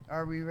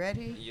Are we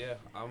ready? Yeah,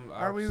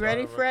 Are we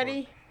ready,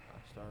 Freddie?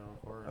 I started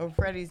recording. Oh,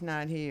 Freddie's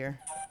not here.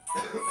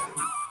 Freddie's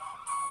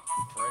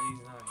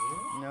not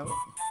here. Nope.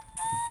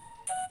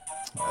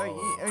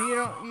 Oh,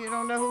 Oh. you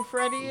don't know who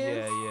Freddie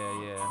is?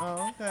 Yeah.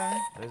 Oh, okay.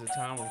 There's a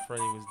time when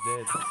Freddie was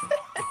dead.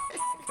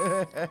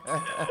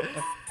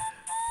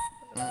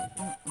 That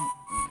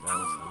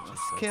was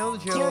just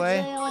Killjoy.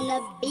 on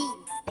the beat,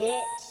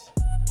 bitch.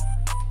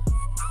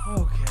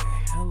 Okay.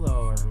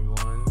 Hello,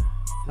 everyone.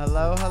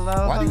 Hello.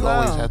 Why do you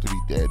always have to be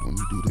dead when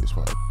you do this,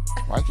 bro?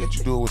 Why can't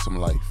you do it with some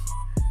life?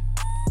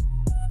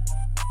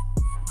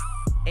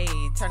 Hey,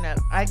 turn up.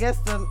 I guess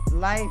the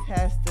life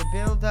has to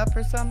build up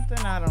or something.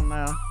 I don't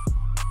know.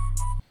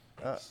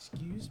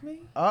 Excuse me?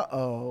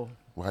 Uh-oh.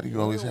 Why do you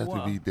always have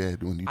to be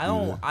dead when you do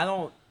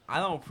that? I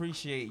don't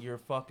appreciate your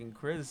fucking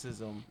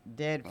criticism.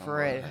 Dead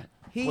Fred.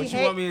 What you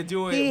want me to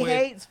do it He with?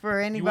 hates for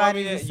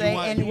anybody to say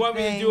anything. You want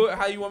me to do it?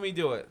 How you want me to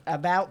do it?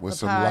 About With the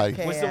some life.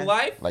 podcast. With some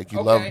life? Like you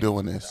Okay. love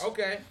doing this.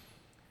 Okay.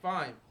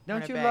 Fine. Don't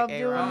Run it you back, love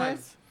A-Rod. doing Fine.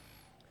 this?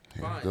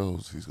 Here Fine. he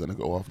goes. He's gonna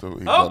go off the.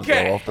 He's Okay.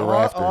 gonna go off the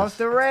rafters. Off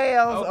the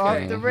rails.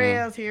 Okay. Off the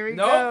rails. Here he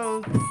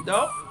Nope. goes.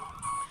 Nope.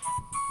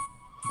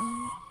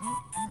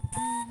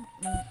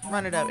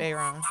 Run it up,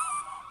 Aaron.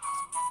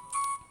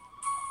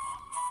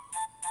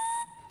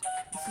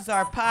 This is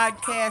our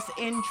podcast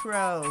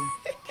intro.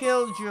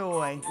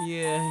 Killjoy.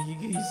 Yeah, you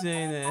keep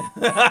saying that.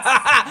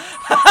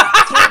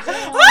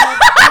 Killjoy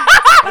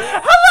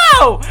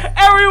Hello,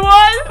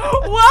 everyone.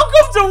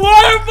 Welcome to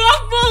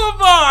Waterbuck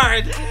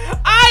Boulevard.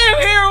 I am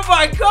here with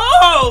my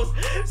co-host,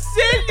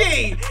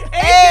 Cindy,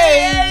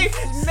 Hey,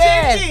 a.k.a.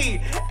 Smith.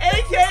 Cindy,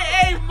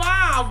 a.k.a.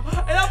 Mom.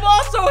 And I'm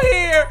also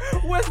here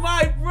with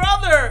my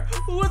brother,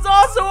 who is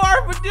also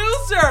our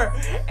producer.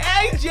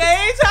 Hey,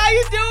 James, how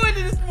you doing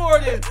this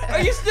morning?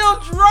 Are you still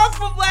drunk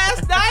from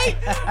last night?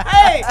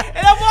 Hey,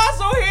 and I'm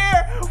also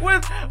here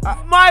with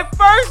my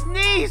first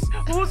niece,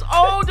 who's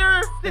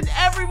older than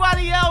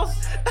everybody else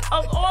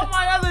of all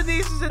my other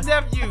nieces and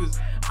nephews.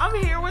 I'm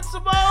here with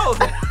Simone.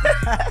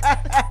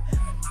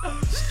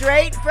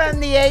 Straight from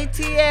the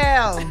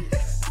ATL.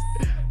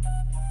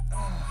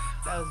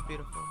 That was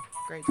beautiful.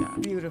 Great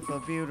job.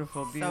 Beautiful.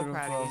 So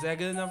proud of Is that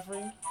good enough for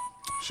you?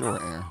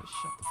 Sure, Aaron.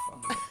 Shut the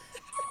fuck up.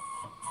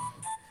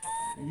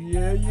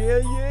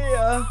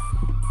 Yeah.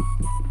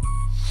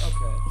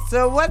 Okay.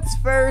 So what's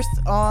first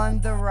on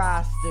the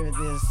roster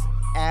this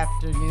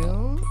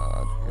afternoon?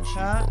 God, here she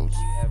Huh? goes. We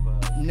have a.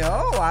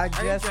 No, we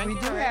drinking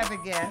do already? have a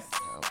guest.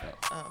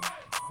 Oh.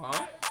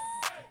 Huh?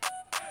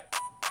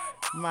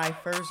 My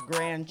first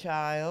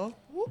grandchild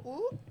Whoop,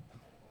 whoop.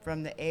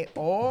 from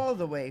all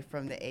the way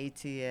from the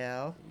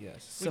ATL.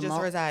 Yes. We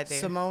just reside there.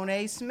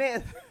 Simone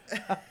Smith.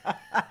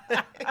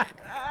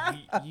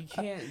 You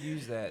can't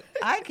use that.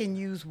 I can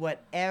use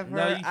whatever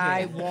No, you can't. I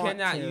You want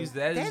cannot to. use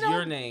that. They It's don't-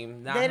 your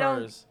name, not they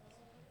don't- hers.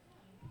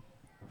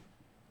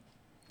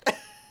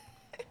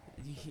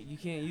 You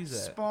can't use that.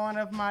 Spawn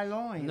of my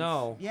loins.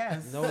 No.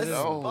 Yes. No, it isn't.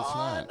 No, it's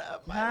not.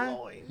 Huh? No,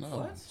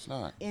 What? it's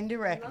not.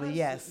 Indirectly,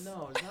 yes.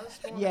 No, it's not a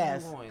spawn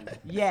Yes. of the loin.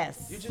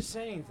 Yes. You're just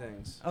saying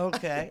things.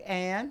 Okay,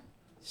 and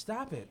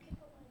Stop it.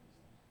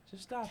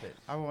 Just stop it.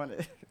 I want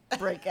to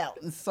break out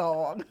in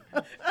song.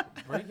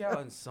 Break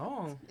out in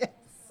song. Yes.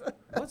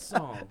 What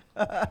song?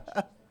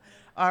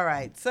 All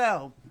right.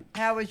 So,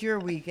 how was your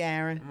week,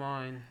 Aaron?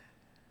 Mine.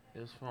 It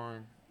was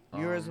fine.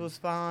 Yours was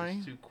fine.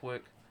 It's too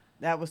quick.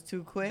 That was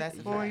too quick That's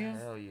a for fact. you?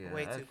 Hell yeah.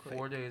 Way I had too quick.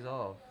 4 days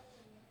off.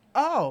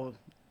 Oh,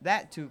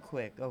 that too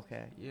quick.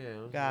 Okay. Yeah,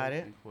 it was Got way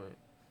it. too quick.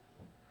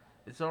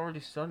 It's already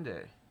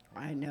Sunday.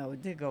 I know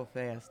it did go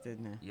fast,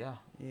 didn't it? Yeah.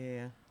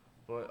 Yeah.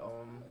 But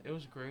it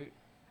was great.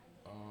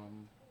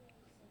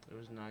 It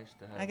was nice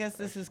to have. I guess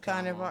this extra is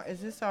kind time of off. is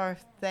this our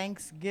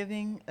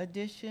Thanksgiving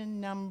edition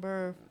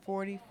number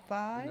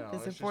 45? No, Is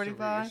it's it just a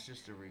 45? it's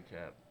just a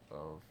recap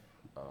of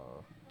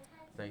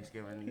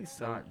Thanksgiving. He's It's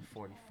so- not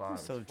 45.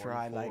 So it's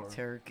dry 44. like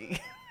turkey.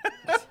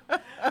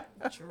 I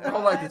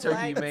don't like the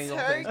turkey you made on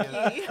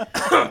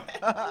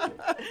Thanksgiving.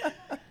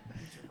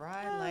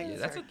 Dry like Yeah,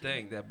 that's a turkey.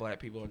 thing that black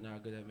people are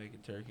not good at making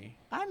turkey.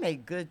 I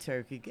make good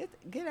turkey. Get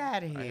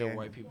out of I here. hear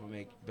white people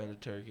make better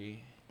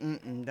turkey.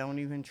 Don't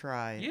even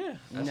try it. Yeah,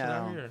 that's no. what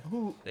I hear.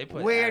 Who? They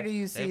put Where do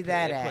you see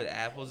that they at? put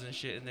apples and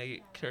shit in their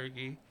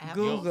turkey.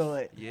 Google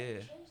it. Yeah.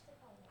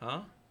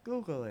 Huh?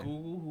 Google it.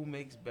 Google who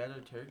makes better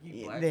turkey.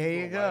 Yeah, Black there people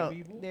you or go. white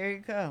people? There you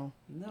go.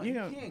 No, You you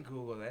don't- can't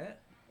Google that.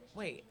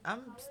 Wait,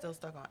 I'm still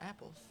stuck on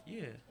apples.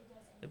 Yeah.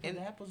 They put And-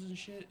 apples and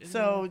shit in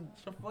So-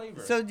 some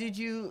flavor. So did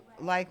you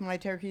like my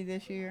turkey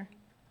this year?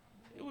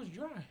 it was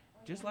dry.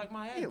 Just like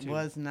my It attitude.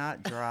 was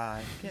not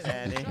dry. Get out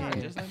It was of dry,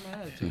 here. just like my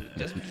attitude.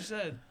 That's what you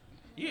said.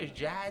 You're as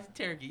dry as a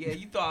turkey. Yeah,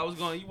 you thought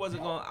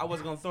I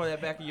wasn't gonna throw that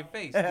back in your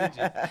face, did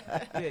you?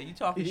 Yeah, you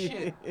talking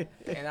shit.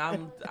 And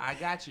I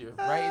got you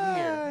right in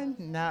here.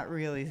 Not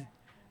really.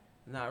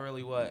 Not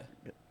really what?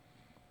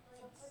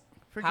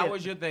 Forget How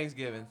was your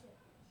Thanksgiving?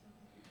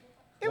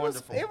 It was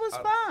Wonderful. it was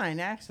fine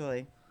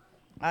actually.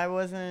 I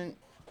wasn't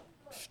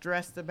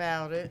stressed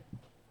about it.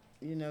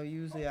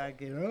 Usually I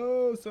get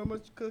so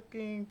much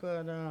cooking,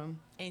 but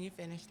And you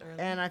finished early.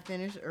 and I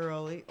finished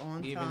early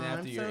on Even time.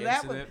 after your so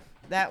incident?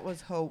 that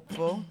was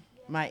hopeful.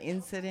 My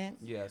incident.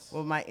 Yes.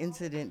 Well, my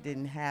incident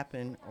didn't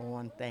happen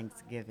on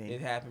Thanksgiving.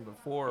 It happened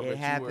before, It but you were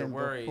happened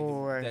worried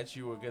before. that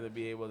you were gonna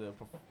be able to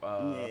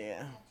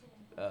Yeah.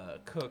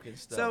 cook and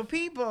stuff. So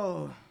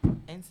people,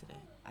 Incident.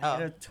 I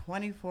had a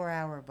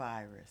 24-hour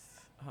virus.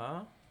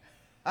 Huh?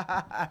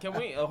 Can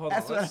we? Hold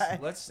That's on. what I-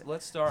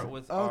 Let's start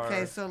with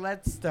Okay, so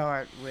let's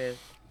start with.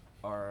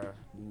 our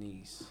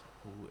niece,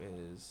 who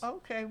is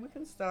Okay, we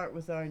can start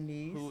with our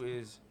niece. who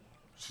is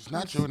She's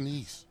not your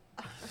niece.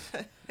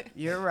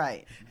 You're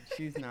right.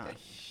 She's not.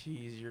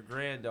 she's your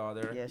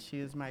granddaughter. Yes, she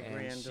is my and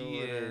granddaughter. she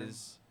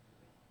is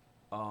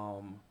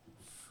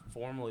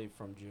formerly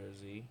from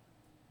Jersey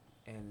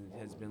and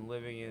has been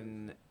living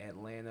in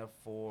Atlanta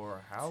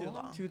for how Too long?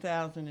 long.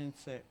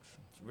 2006.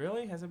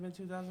 Really? Has it been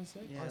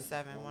 2006? Yeah. Or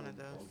 7, one of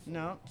those.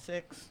 No,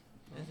 6.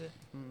 Is it?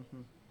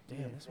 Mm-hmm.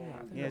 Damn, that's when I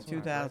think Yeah, that's when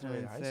I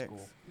graduated high 2006.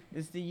 school.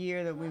 It's the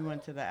year that we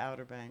went to the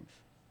Outer Banks.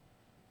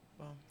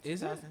 Well,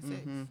 Is it?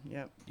 2006. Mm-hmm.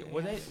 Yep. Yeah,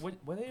 were they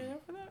there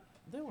for that?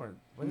 They weren't.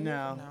 Were they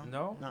No. there for that?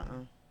 No.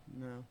 No.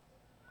 No.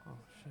 Oh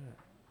shit.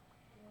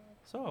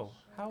 So,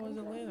 how has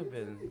Atlanta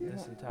been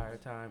this entire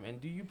time?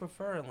 And do you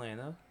prefer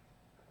Atlanta?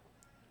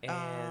 And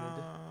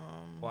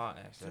well, I'll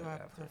ask do that I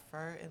after.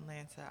 prefer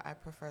Atlanta? I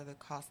prefer the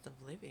cost of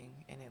living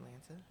in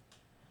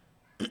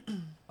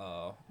Atlanta.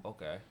 Oh,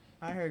 okay.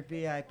 I heard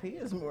VIP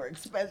is more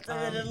expensive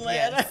in Yes,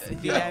 Atlanta.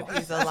 VIP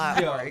is a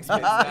lot more It's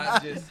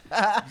expensive.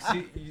 not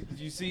just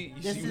you see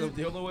This what is- I'm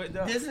dealing with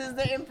though. This is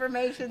the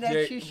information that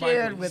Jay- she Michael,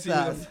 shared you with see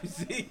us. what- you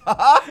see?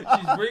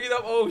 She's bringing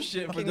up old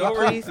shit for Can no you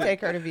please reason.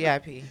 take her to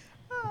VIP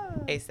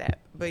ASAP?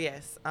 But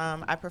yes,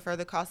 I prefer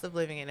the cost of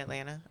living in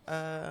Atlanta.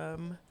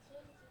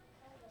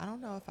 I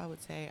don't know if I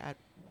would say I'd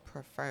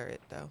prefer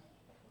it though.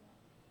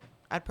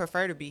 I'd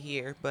prefer to be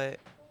here, but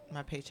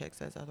my paycheck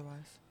says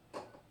otherwise.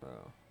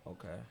 Oh,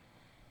 okay.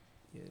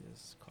 Yeah,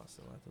 this costs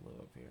a lot to live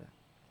up here.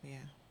 Yeah.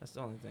 That's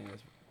the only thing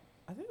that's.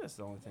 I think that's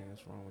the only thing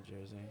that's wrong with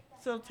Jersey.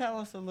 So tell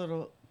us a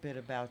little bit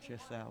about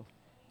yourself.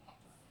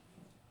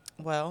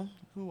 Well,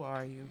 Who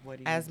are you? What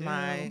do you as do?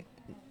 my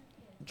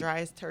dry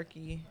as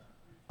turkey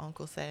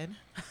uncle said,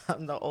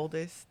 I'm the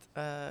oldest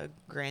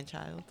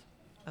grandchild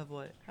of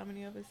what? How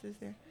many of us is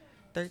there?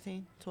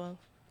 13, 12?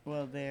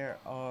 Well, there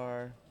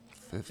are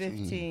 15.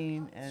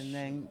 15, and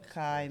then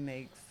Kai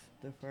makes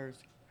the first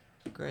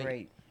Great.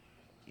 grade.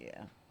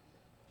 Yeah.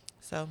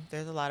 So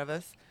there's a lot of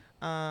us.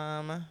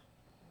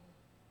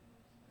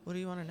 What do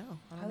you want to know?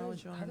 I don't know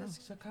what you want to know. does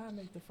Sakai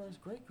make the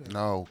first great grade?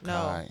 No,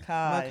 No.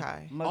 Kai.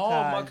 Kai.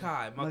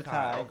 Makai. Oh,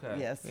 Makai. Okay.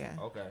 Yes. Yeah.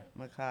 Okay.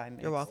 Makai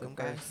makes You're welcome,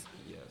 the guys. first.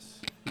 Yes.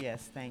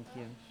 Yes, thank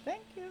you.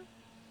 Thank you.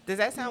 Does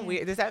that sound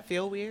weird? Does that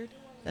feel weird?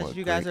 That What,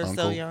 you guys are great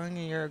so uncle? young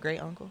and you're a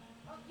great uncle?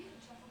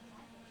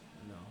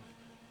 No.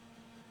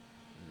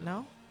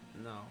 No?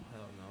 No.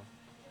 Hell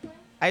no.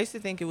 I used to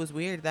think it was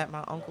weird that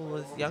my uncle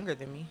was younger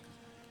than me.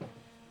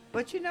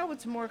 But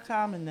it's more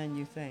common than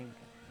you think.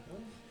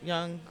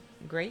 Young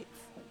greats?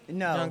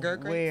 No, Younger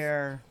greats?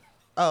 where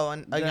Oh, a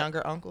The-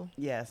 younger uncle?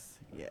 yes,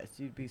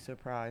 you'd be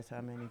surprised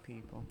how many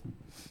people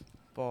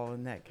fall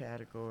in that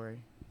category.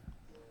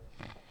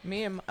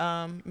 Me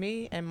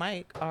and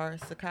Mike are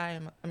Sakai.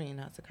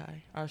 Not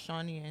Sakai. Are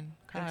Shawnee and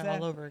Kai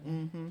all over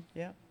again. Mm-hmm.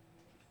 Yep.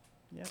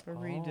 Yep. A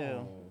redo.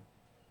 Oh.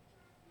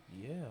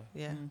 Yeah.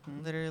 Yeah,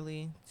 Mhm.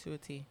 literally to a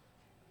T.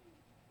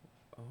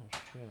 Oh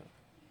shit.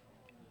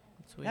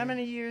 It's weird. How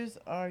many years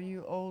are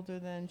you older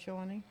than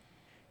Shawnee?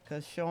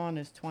 Because Sean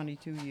is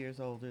 22 years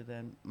older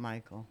than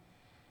Michael.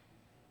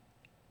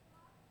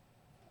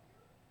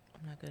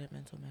 I'm not good at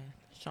mental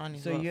math.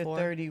 Shawnee's So what, you're 4?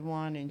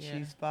 31 and Yeah.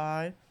 she's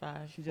 5.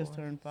 5. She just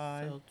 4, turned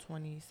 5. So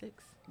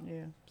 26.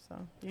 Yeah.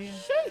 So yeah.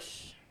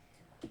 Sheesh.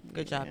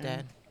 Good job, Yeah.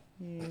 Dad.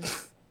 Yeah.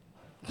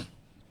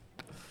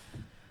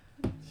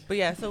 But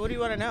yeah, so what do you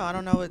want to know? I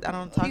don't know. I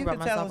don't talk you about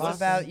can tell myself us often.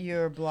 about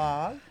your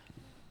blog.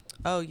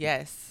 Oh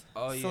yes.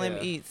 Oh, Slim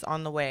yeah. Eats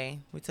on the way.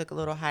 We took a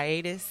little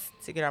hiatus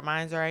to get our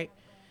minds right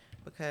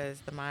because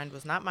the mind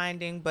was not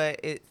minding, but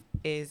it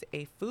is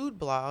a food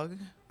blog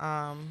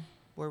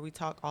where we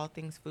talk all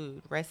things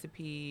food,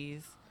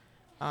 recipes,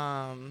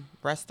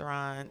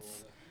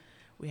 restaurants.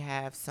 We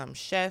have some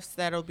chefs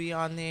that'll be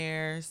on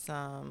there,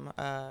 some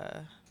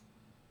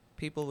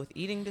people with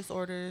eating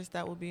disorders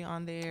that will be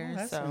on there. Oh,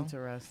 that's so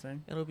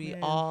interesting. it'll be Yeah.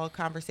 all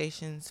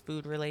conversations,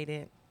 food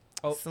related.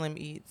 Oh, Slim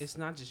Eats. It's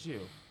not just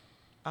you.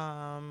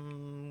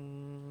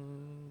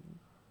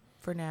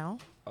 For now,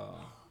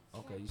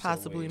 Okay. You said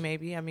possibly, wait.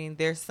 maybe. I mean,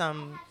 there's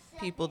some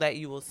people that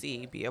you will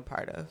see be a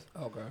part of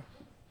Okay.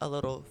 a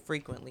little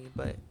frequently,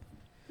 but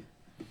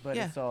But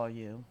Yeah. it's all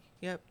you.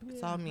 yep,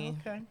 it's all me.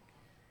 Okay.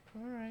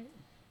 All right.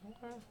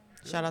 Okay.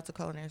 Shout out to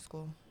culinary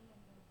school.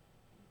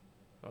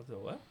 Okay.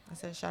 What? I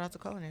said shout out to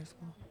culinary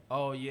school.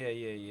 Oh yeah.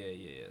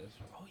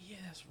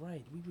 That's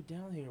right. We were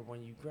down here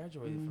when you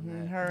graduated from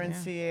Mhm. that. Her and Yeah.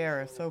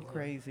 Sierra, so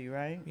crazy,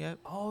 right? Yep.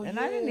 Oh And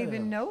yeah. I didn't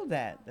even know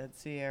that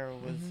Sierra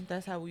was.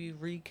 That's how we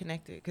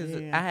reconnected because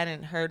Yeah. I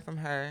hadn't heard from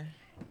her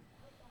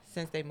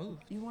since they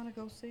moved. You want to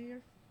go see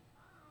her?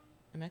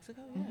 In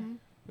Mexico? Yeah,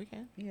 we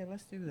can. Yeah,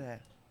 let's do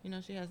that. You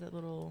know, she has that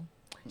little.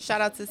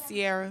 Shout out to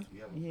Sierra.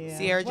 Yeah.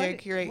 Sierra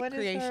J What is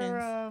Creations.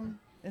 her,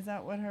 is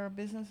that what her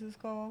business is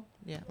called?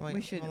 Yeah, wait,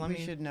 we should well, we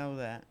should know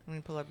that. Let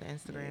me pull up the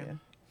Instagram. Yeah.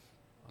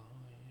 Oh,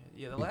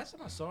 yeah. The last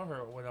time I saw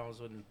her when I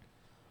was in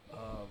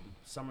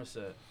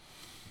Somerset,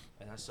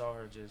 and I saw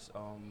her just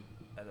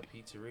at a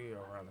pizzeria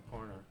around the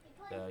corner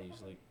that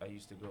I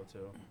used to go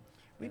to.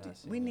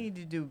 We need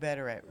to do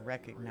better at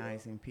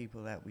recognizing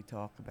people that we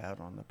talk about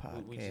on the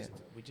podcast.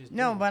 We just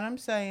No, do. but I'm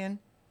saying,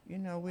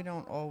 we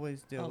don't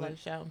always do Oh, it. like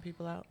shouting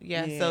people out.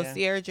 Yeah. So Yeah.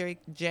 Sierra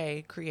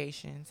J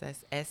Creations.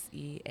 That's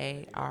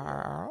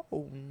SEARR.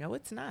 Oh no,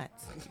 it's not.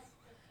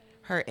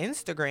 Her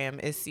Instagram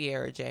is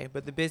Sierra J,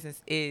 but the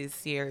business is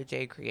Sierra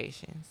J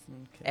Creations.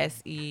 Okay.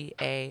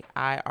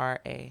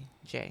 SEAIRA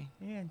J.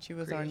 Yeah, and she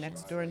was our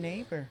next door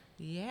neighbor.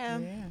 Yeah.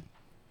 Yeah.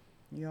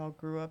 You all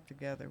grew up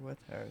together with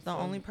her. The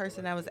only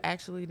person that was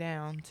actually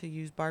down to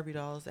use Barbie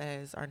dolls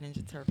as our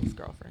Ninja Turtles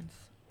girlfriends.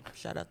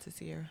 Shout out to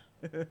Sierra.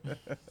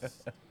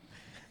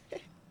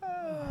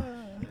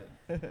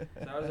 So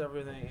how's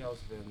everything else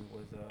been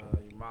with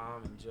your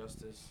mom and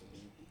Justice?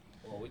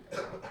 Well, we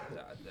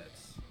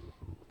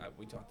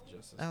talked to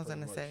Justice. I was pretty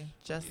gonna much. say,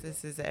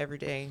 justice is an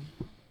everyday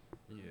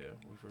Yeah,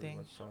 we pretty thing.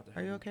 much talked to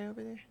Are you him okay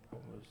over there?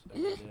 almost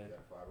every day.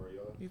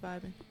 You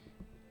vibing?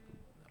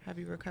 Have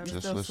you recovered?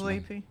 Just Still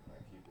listening. sleepy?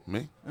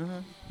 Me?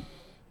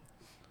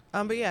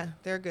 But yeah,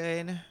 they're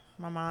good.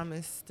 My mom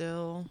is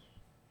still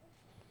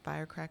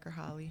firecracker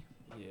Holly.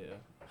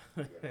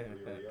 Yeah.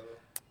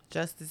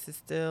 Justice is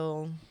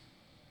still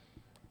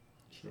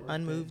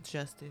unmoved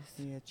justice.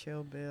 Yeah,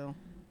 chill Bill.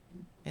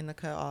 In the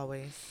cut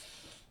always.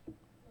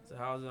 So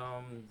how's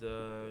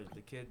the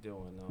kid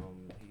doing?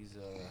 He's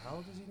how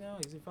old is he now?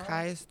 Is he 5?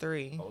 Kai is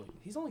 3. Oh,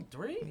 he's only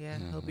 3? Yeah,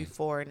 he'll be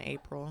 4 in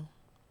April.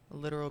 A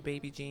literal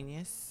baby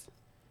genius.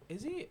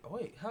 Is he? Oh,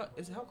 wait, how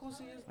close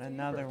he is? To your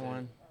Another birthday?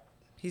 one.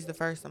 He's the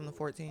first. I'm the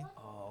 14th.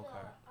 Oh,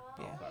 okay.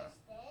 Yeah. Okay.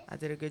 I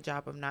did a good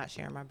job of not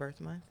sharing my birth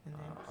month, and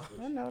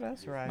then Oh, no,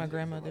 that's right. my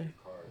grandmother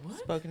What?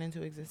 spoken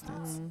into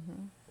existence.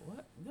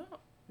 What? No,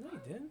 you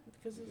didn't.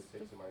 Because it's.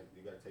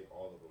 You gotta take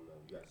all of them though.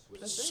 You gotta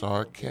switch. That's it.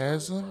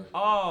 Sarcasm?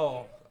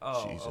 Oh.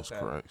 Jesus okay.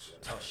 Christ.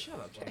 Oh, shut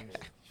up, James.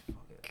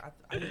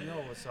 I didn't know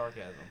it was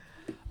sarcasm.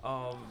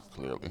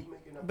 Clearly.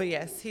 But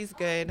yes, he's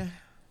good.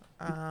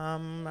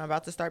 I'm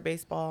about to start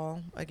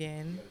baseball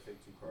again.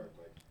 Really?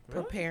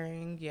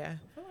 Preparing, yeah.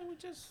 I feel like we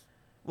just.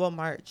 Well,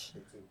 March.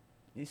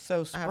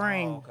 So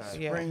spring, Oh,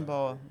 okay. spring Yeah.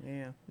 ball.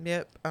 Yeah.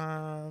 Yep.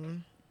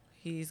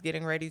 He's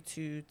getting ready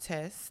to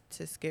test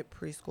to skip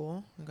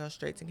preschool and go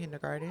straight to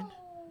kindergarten.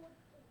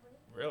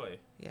 Really?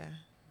 Yeah.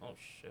 Oh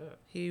shit.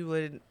 He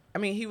would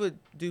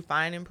do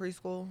fine in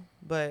preschool,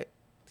 but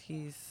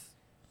he's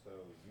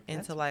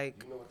into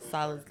like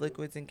solids,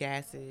 liquids, and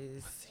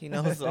gases. He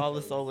knows all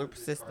the solar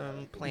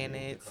system,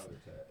 planets.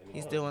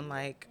 He's doing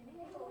like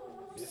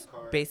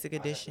basic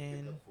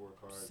addition,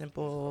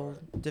 simple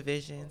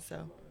division.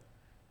 So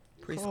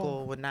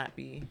preschool would not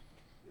be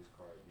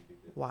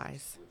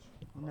wise.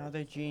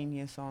 Another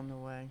genius on the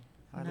way.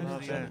 I Another love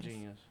Who's the other that.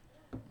 genius?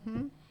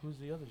 Hmm? Who's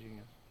the other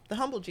genius? The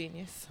humble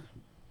genius,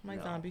 Mike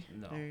No, Zombie.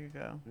 No. There you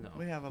go. No.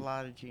 We have a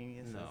lot of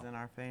geniuses No. in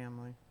our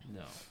family.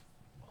 No.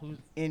 Who's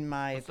In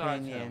my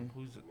besides him? opinion.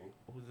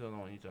 Who's the other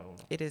one you talking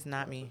about? It is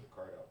not me.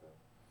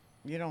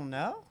 You don't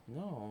know?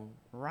 No.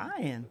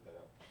 Ryan.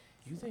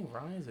 You think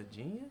Ryan's a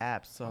genius?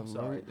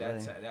 Absolutely.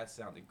 I'm sorry. That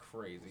sounded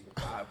crazy.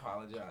 I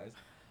apologize.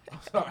 I'm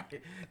sorry.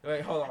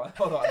 Wait, hold on.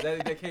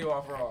 That came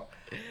off wrong.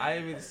 I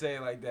didn't mean to say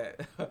it like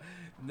that.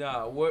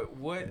 No.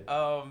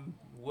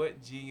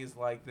 What genius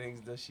like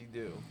things does she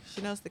do?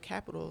 She knows the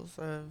capitals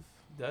of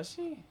Does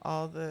she?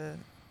 all the.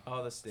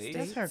 Oh, the states.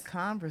 Just her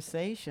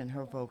conversation,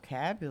 her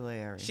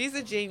vocabulary. She's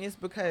a genius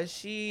because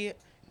she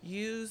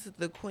used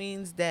the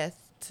Queen's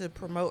death to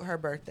promote her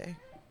birthday.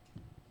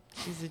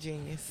 She's a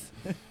genius.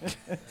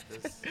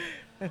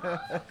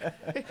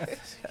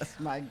 That's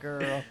my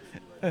girl.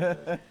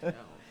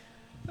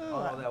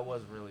 Oh, that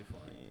was really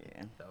funny.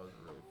 Yeah. That was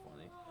really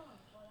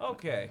funny.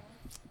 Okay,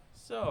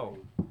 so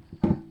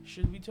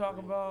should we talk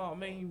about? I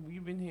mean,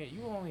 you've been here.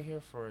 You were only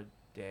here for a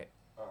day,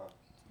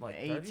 like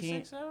 18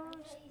 36 hours.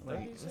 Like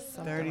 36?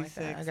 Something like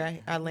that.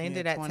 36, I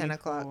landed yeah, at 10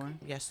 o'clock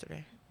 24.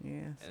 yesterday. Yeah.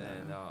 And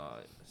then,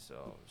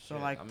 So, so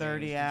like I mean,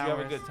 30 Did you have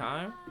a hours. good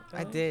time?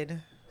 I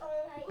did.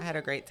 I had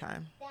a great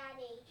time.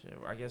 Shit,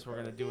 I guess we're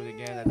gonna do it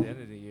again at the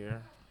end of the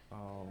year.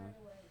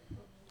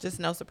 Just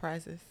no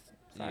surprises.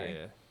 Sorry.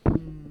 Yeah,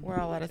 We're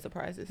all out of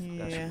surprises.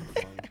 that's yeah.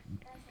 super fun.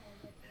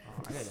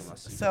 I gotta get my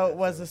seat So back, it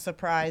was too. a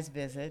surprise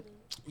visit.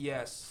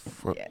 Yes.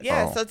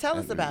 Yeah, Oh, so tell us end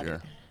of the about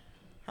year.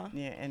 it.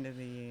 Yeah, end of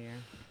the year.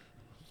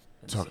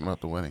 Talking about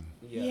the wedding.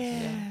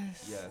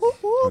 Yes. Yes.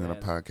 We're gonna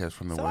And- podcast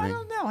from the So I wedding.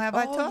 don't know. Have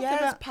I talked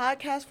about?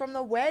 podcast from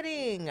the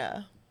wedding.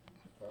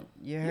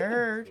 You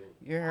heard.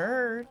 You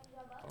heard.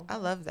 I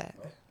love that.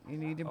 You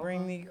need to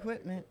bring the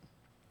equipment.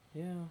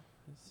 Yeah.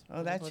 it's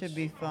Oh, that pretty should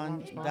be much fun.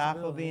 my Doc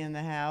will responsibility. be in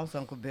the house.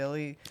 Uncle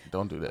Billy,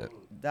 Don't do that.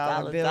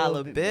 Dollar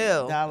Dollar Bill,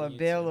 Bill. Dollar You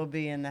Bill too. will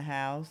be in the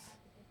house.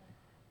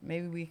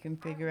 maybe we can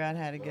figure out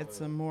how to get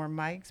some more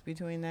mics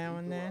between now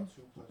and then.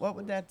 What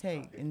would that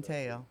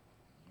entail?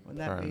 Would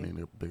that Probably be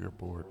need a bigger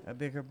board. a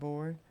bigger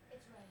board?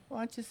 Why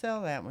don't you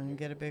sell that one and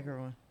get a bigger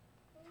one?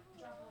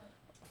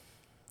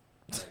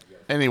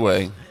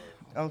 Anyway,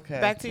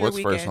 Okay. Back to your what's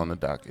weekend. first on the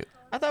docket?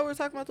 I thought we were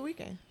talking about the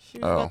weekend. She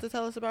was Oh. about to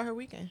tell us about her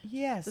weekend.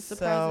 Yes. The So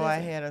surprise I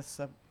visit. had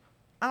a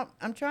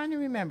I'm trying to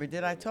remember.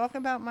 Did I talk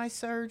about my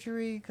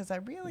surgery? Because I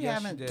really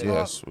Yes, you haven't did. talked.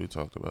 Yes, we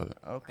talked about it.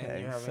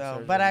 Okay. you're having So,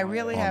 surgery but I on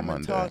really Monday. On haven't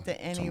Monday, talked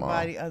to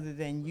anybody other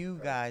than you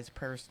guys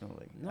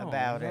personally No,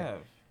 about you it. have.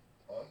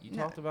 You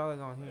No. talked about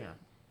it on here.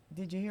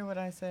 Did you hear what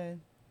I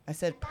said? I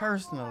said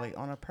personally,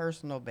 on a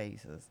personal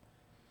basis.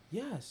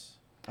 Yes.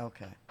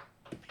 Okay.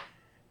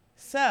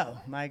 So,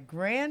 my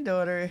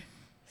granddaughter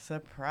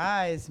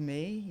surprised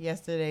me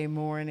yesterday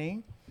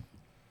morning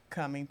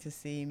coming to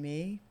see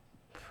me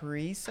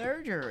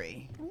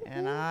pre-surgery.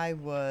 And I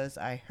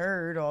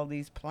heard all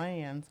these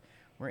plans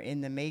were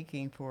in the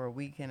making for a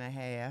week and a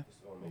half,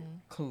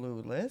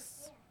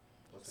 clueless.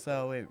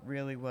 So it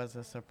really was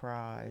a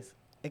surprise.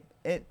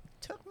 It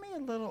took me a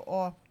little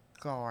off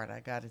guard, I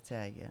got to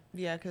tell you.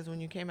 Yeah, because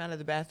when you came out of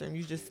the bathroom,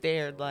 you just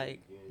stared like,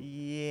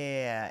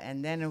 Yeah,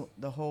 and then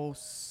the whole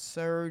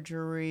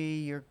surgery,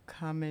 you're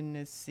coming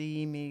to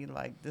see me,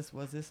 like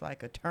was this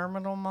like a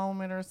terminal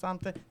moment or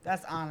something?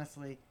 That's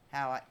honestly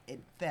how it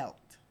felt.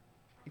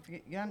 If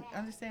you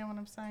understand what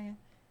I'm saying?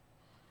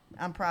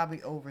 I'm probably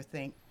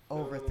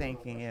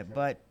overthinking it,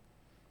 but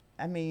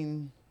I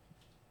mean,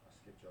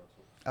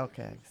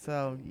 okay,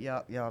 so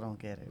y'all don't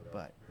get it,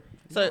 but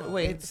so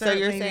wait, it so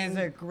you're certainly saying is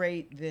a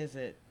great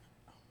visit.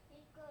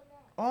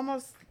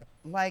 Almost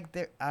like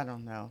I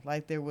don't know,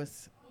 like there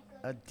was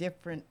a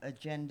different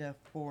agenda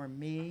for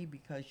me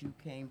because you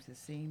came to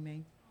see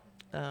me.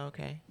 Oh,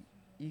 okay.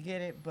 You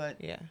get it? But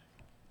Yeah.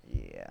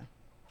 yeah.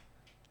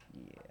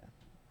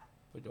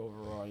 But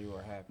overall, you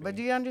were happy. But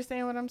do you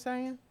understand what I'm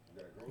saying?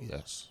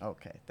 Yes.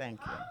 Okay, thank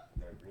you.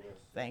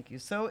 Thank you.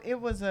 So it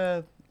was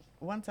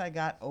once I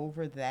got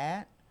over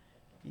that,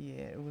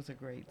 yeah, it was a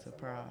great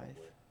surprise.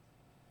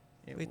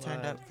 We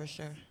turned up for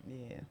sure.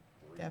 Yeah,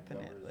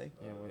 definitely.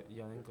 Yeah,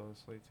 y'all didn't go to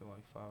sleep till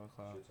like 5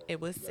 o'clock.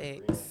 It was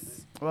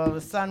 6. Well,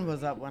 the sun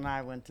was up when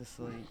I went to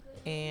sleep.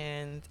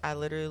 And I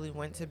literally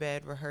went to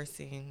bed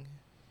rehearsing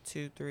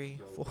 2, 3,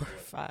 4,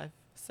 5,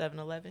 7,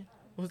 11.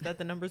 Was that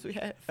the numbers we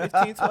had?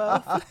 15,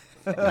 12,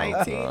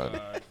 19.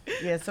 God.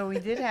 Yeah, so we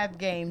did have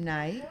game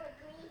night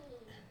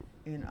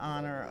in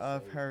honor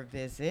of her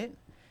visit,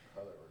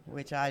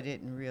 which I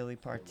didn't really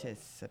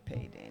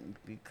participate in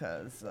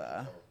because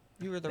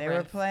You were the they were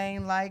ref.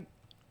 playing like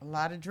a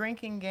lot of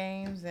drinking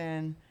games,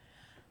 and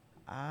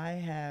I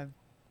have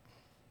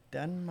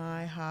done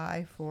my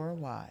high for a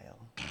while.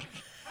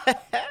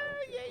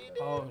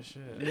 Oh,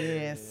 shit.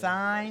 Yeah,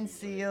 signed,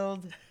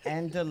 sealed,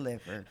 and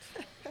delivered.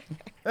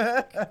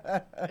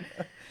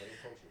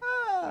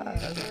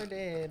 I sure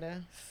did.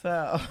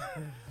 So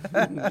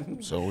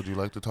So, would you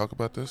like to talk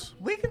about this?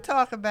 we can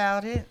talk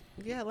about it.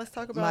 Yeah, let's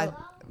talk My,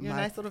 about your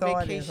my nice little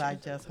thought vacation. is I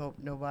just hope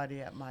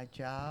nobody at my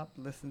job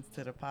listens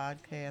to the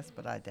podcast,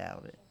 but I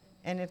doubt it.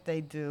 And if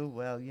they do,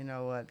 well, you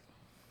know what?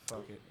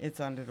 Fuck it. It's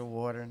under the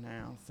water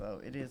now, so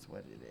it is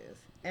what it is.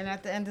 And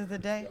at the end of the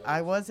day,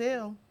 I was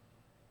ill.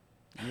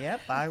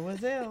 Yep, I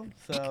was ill.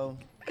 So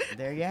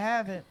there you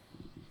have it.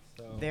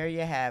 So, There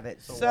you have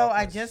it. So So walk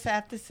I us- just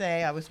have to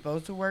say I was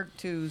supposed to work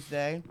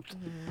Tuesday.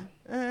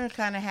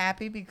 Kind of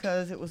happy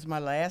because it was my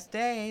last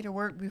day to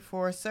work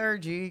before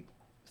surgery,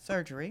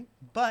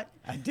 but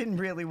I didn't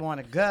really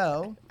want to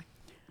go.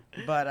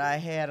 But I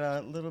had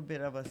a little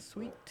bit of a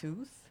sweet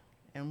tooth,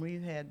 and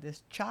we've had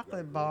this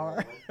chocolate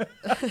bar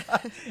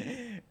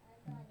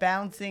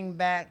bouncing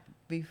back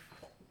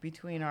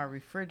between our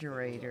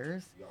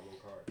refrigerators,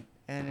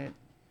 and it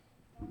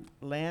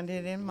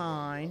landed in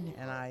mine,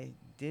 and I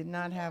did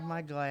not have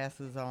my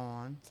glasses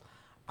on.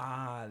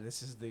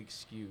 this is the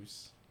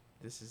excuse.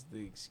 This is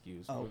the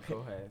excuse. Well, Okay. go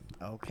ahead.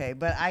 Okay,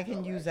 but I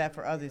can use that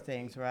for other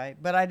things, right?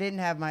 But I didn't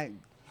have my.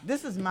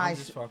 This is my. I'm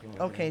just fucking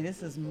with Okay, you.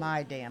 this is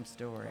my damn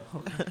story.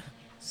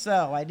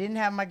 So I didn't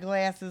have my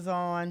glasses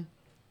on.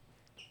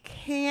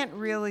 Can't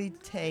really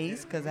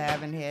taste because I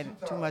haven't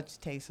had too much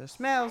taste or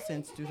smell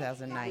since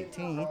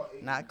 2019,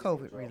 not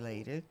COVID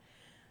related.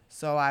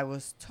 So I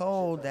was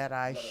told that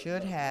I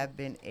should have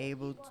been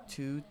able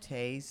to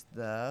taste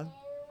the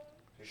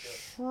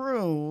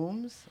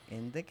shrooms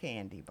in the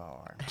candy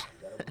bar.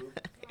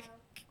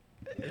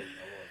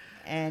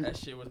 And That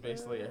shit was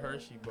basically a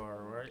Hershey bar,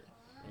 right?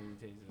 When you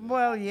tasted it.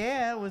 well,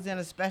 yeah, it was in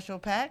a special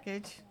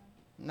package.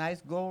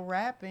 Nice gold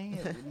wrapping.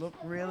 It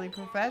looked really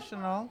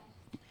professional.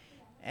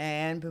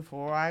 And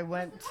before I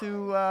went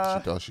to,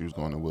 She thought she was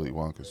going to Willy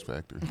Wonka's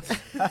factory.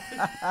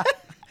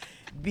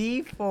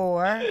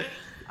 before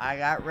I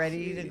got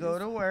ready to go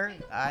to work,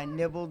 I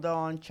nibbled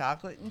on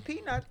chocolate and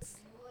peanuts.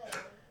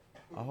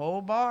 A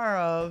whole bar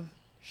of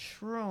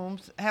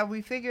shrooms. Have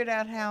we figured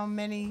out how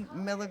many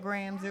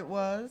milligrams it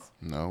was?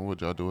 No,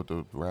 what'd y'all do with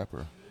the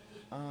wrapper?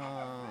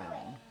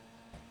 I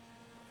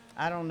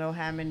don't know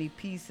how many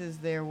pieces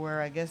there were.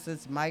 I guess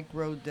it's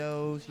micro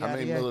dose. How Yada,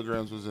 many yada.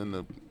 milligrams was in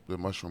the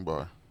mushroom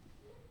bar?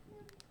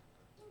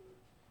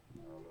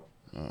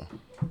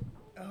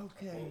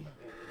 Okay.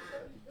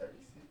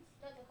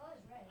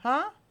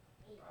 Huh?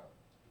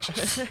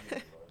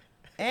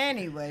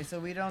 Anyway, so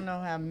we don't know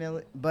how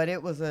but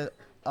it was a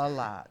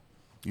lot.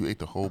 You ate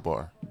the whole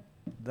bar.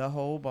 The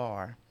whole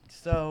bar.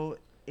 So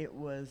it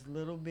was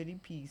little bitty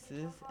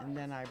pieces, and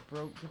then I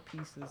broke the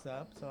pieces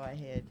up. So I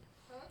had,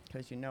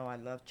 because you know I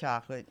love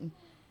chocolate and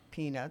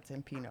peanuts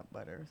and peanut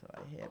butter. So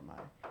I had my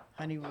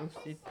honey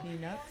roasted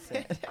peanuts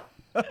and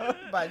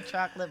my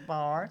chocolate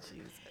bar.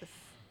 Jesus.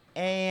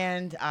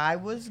 And I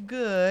was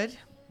good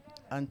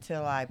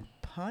until I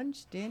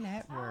punched in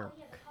at work.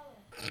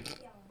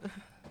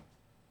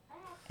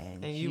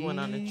 And you went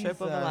on a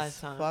trip of a Jesus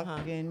lifetime, huh?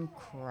 fucking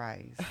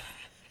Christ.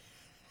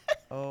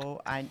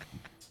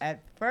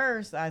 At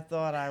first I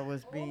thought I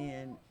was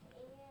being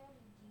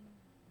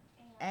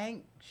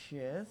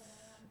anxious,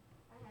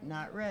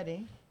 not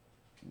ready,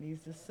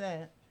 needs to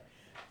set.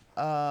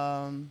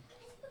 So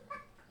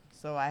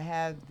I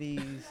have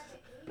these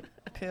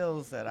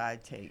pills that I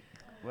take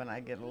when I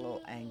get a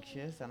little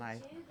anxious, and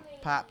I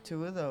popped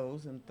 2 of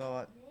those and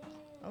thought,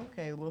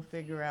 okay, we'll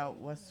figure out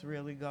what's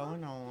really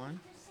going on.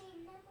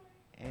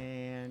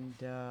 And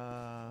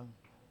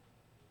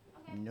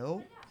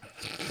nope.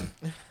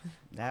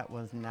 That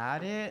was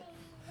not it.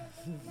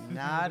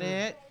 Not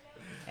it.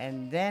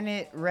 And then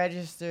it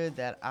registered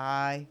that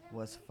I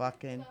was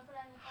fucking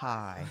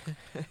high.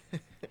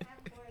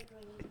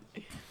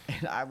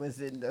 And I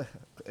was in the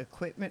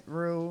equipment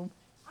room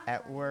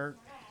at work.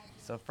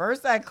 So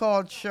first I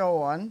called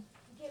Sean,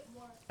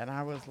 and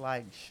I was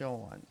like,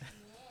 Sean,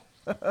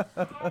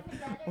 what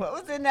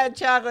was in that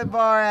chocolate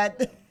bar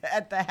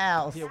at the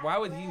house? Yeah, why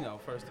would he know,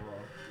 first of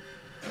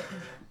all?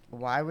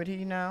 Why would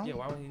he know? Yeah,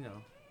 why would he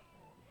know?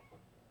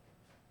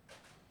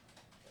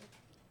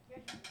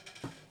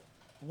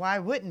 Why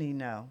wouldn't he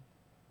know?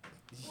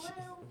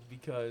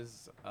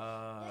 Because he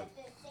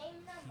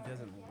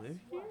doesn't live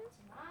here?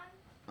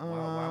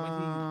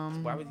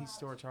 Why would he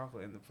store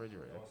chocolate in the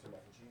refrigerator?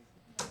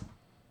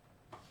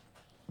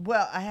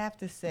 Well, I have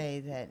to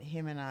say that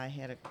him and I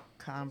had a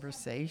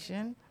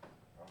conversation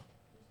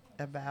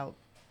about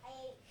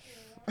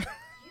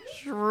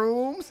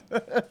shrooms.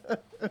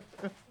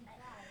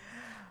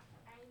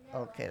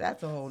 Okay,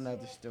 that's a whole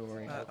nother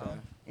story. Uh-oh.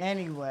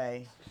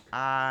 Anyway,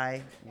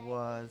 I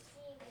was,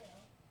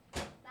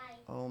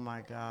 oh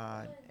my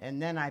God.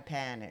 And then I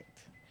panicked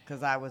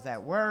because I was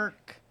at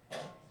work,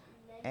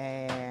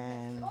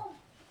 and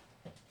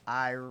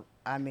I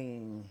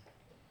mean,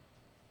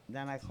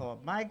 then I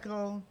called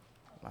Michael,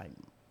 like,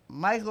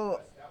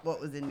 Michael, what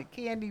was in the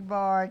candy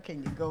bar?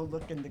 Can you go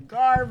look in the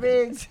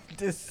garbage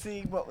to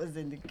see what was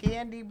in the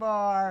candy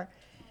bar?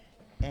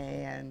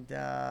 And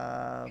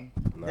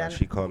Nah,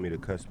 she called me to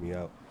cuss me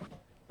out.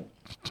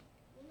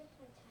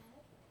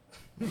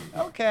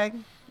 okay.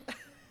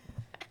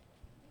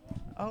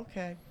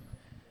 Okay.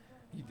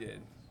 You did.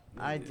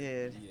 I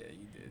did. Yeah,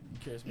 you did. You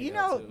cursed me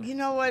out, too. You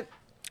know what?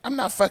 I'm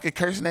not fucking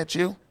cursing at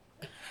you.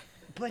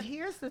 But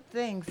here's the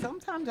thing.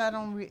 Sometimes I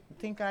don't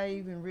think I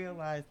even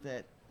realize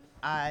that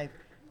I've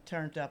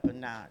turned up a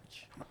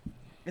notch.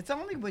 It's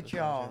only with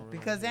y'all,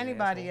 because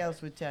anybody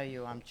else would tell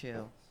you I'm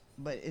chill,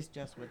 but it's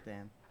just with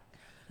them.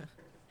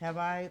 Have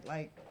I,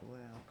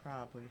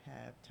 probably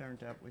have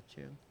turned up with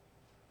you?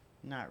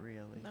 Not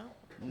really. No,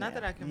 not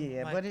that I can.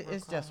 Yeah, like, but it's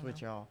recall, just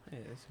with no. y'all. Yeah,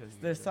 it's 'cause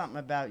There's you- something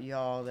about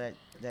y'all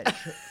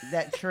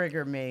that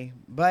trigger me.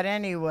 But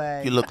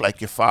anyway. You look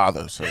like your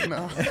father, so you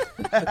know.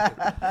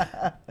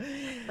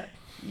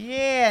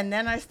 Yeah, and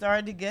then I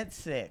started to get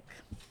sick.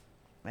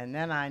 And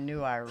then I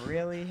knew I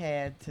really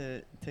had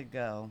to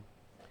go.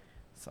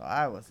 So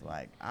I was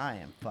like, I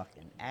am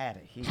fucking out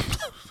of here.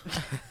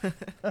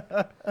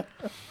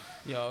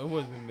 Yo, it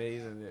was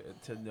amazing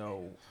to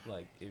know,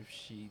 like, if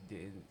she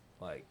didn't,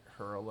 like,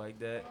 hurl like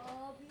that.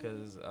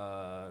 Because,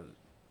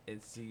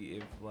 and see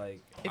if,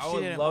 like, If I she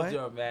would didn't love what?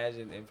 to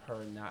imagine if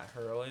her not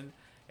hurling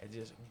and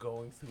just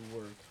going through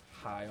work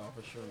high off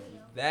a shrooms.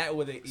 That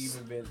would have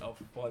even been a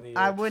funny.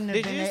 I wouldn't have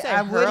Did been. you say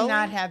I would hurling?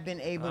 not have been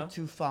able Huh?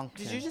 to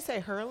function. Did you just say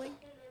hurling?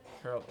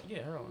 Hurl.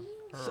 Yeah, hurling.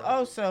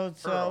 So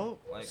Hurl,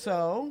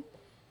 like-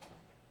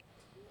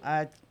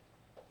 I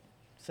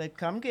said,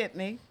 come get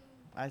me.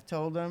 I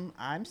told him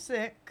I'm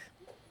sick.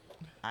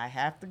 I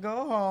have to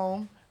go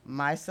home.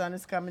 My son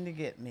is coming to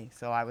get me.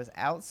 So I was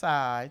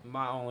outside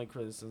My only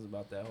criticism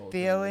about that whole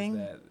feeling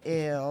thing is that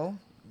ill.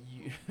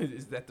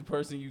 is that the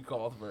person you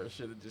called first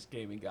should have just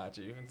came and got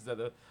you instead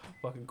of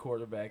fucking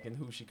quarterback and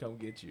who she come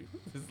get you.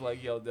 It's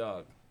like, yo,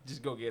 dog,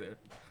 just go get her.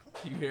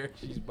 You hear?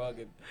 She's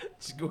bugging.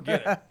 Just go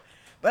get her.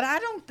 But I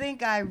don't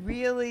think I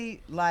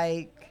really,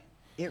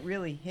 it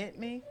really hit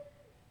me,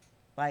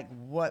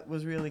 what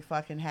was really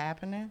fucking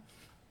happening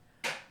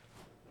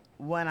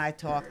when I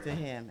talked to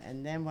him.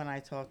 And then when I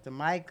talked to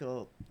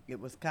Michael, it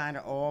was kind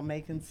of all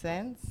making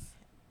sense.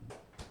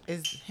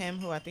 Is him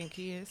who I think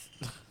he is?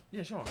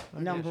 Yeah, sure.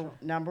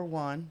 Number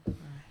one.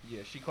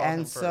 Yeah, she called him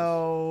And first.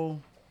 so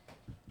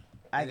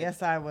I And it-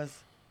 guess I was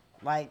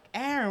like,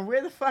 Aaron,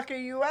 where the fuck are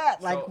you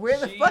at? So Where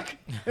the she- fuck?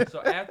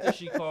 So after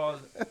she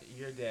called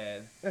your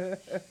dad,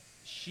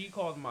 she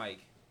called Mike,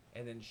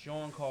 and then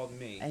Sean called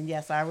me, And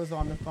yes, I was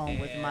on the phone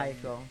with And-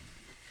 Michael.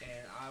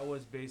 and I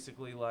was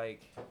basically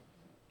like,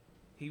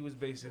 he was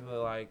basically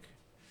like,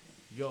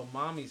 yo,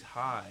 mommy's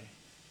high.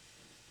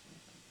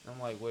 I'm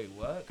like, wait,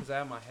 what? Because I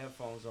had my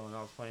headphones on and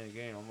I was playing the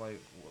game. I'm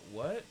like,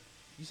 what?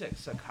 You said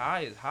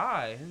Sakai is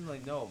high. And he's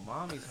like, no,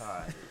 mommy's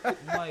high. I'm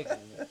like,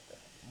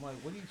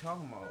 what are you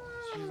talking about?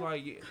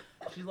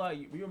 She's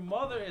like, your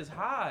mother is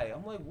high.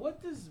 I'm like,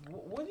 what do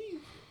you,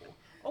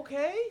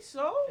 okay,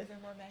 so?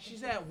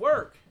 She's at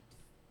work.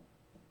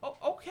 Oh,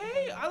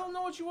 okay, I don't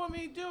know what you want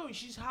me to do.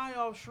 She's high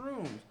off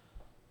shrooms.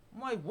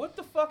 I'm like, what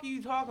the fuck are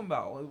you talking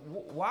about? Like,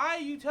 why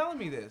are you telling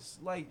me this?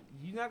 Like,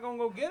 you not gonna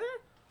go get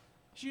her?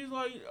 She was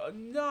like,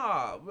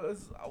 nah.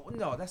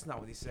 No, that's not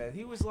what he said.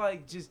 He was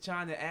like just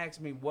trying to ask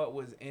me what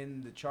was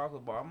in the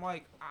chocolate bar. I'm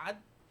like, I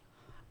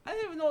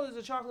didn't even know there's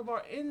a chocolate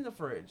bar in the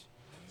fridge.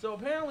 So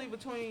apparently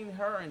between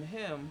her and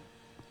him,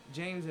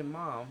 James and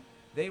Mom,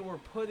 they were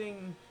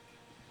putting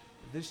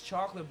this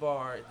chocolate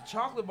bar. The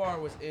chocolate bar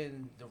was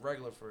in the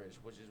regular fridge,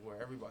 which is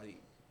where everybody.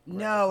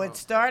 No, grabs it from.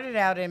 started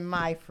out in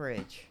my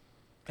fridge.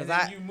 And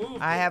Because then you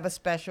moved I it. have a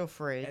special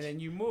fridge. And then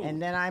you moved.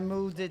 And then I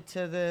moved it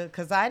to the,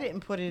 because I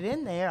didn't put it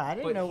in there. I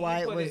didn't But know he why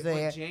it put was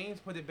there. But James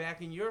put it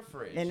back in your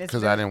fridge. And it's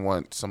Because I didn't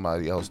want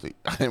somebody else to.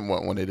 I didn't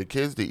want one of the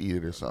kids to eat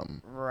it or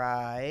something.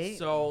 Right.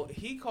 So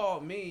he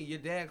called me. Your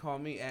dad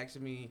called me,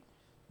 asking me,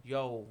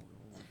 "Yo,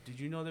 did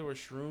you know there were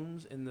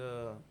shrooms in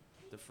the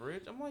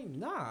fridge?" I'm like,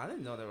 "Nah, I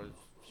didn't know there were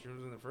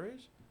shrooms in the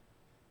fridge.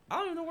 I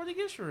don't even know where to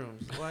get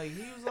shrooms." Like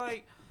he was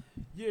like,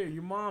 "Yeah,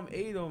 your mom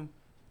ate them,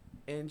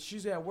 and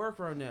she's at work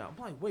right now."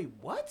 I'm like, "Wait,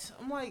 what?"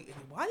 I'm like,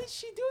 "Why did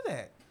she do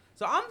that?"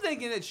 So I'm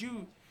thinking that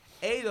you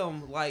ate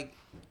them like,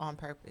 On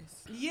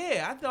purpose.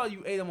 yeah, I thought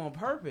you ate them on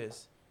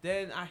purpose.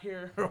 Then I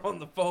hear her on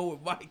the phone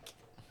with Mike.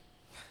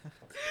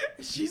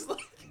 she's like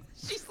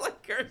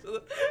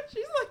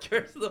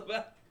cursing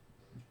about.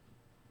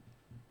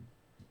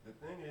 The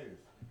thing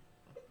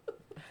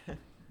is,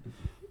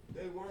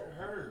 they weren't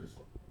hers.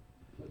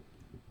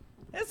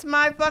 It's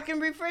my fucking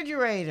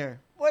refrigerator.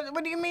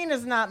 What do you mean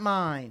it's not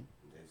mine?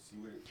 And see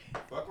what it,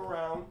 fuck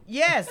around.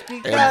 Yes,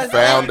 And because.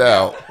 found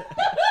out.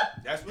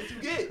 That's what you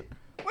get.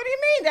 What do you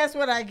mean that's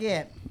what I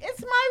get?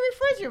 It's my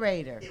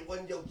refrigerator. It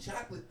wasn't your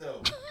chocolate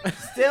though.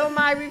 Still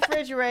my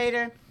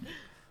refrigerator.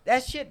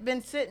 That shit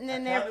been sitting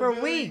in there for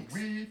Accountability, weeks.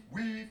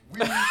 Weave. What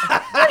do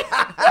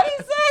you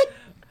say?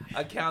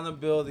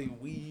 Accountability,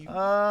 weave.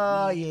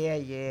 Oh,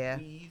 yeah.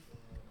 Weave.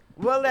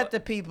 We'll let the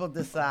people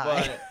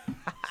decide.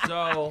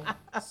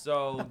 But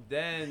so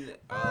then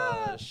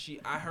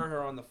I heard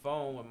her on the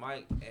phone with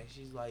Mike, and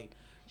she's like,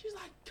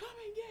 come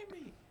and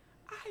get me.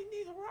 I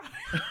need a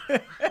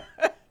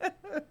ride.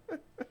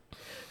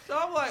 So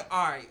I'm like,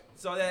 all right.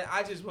 So then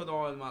I just put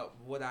on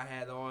what I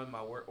had on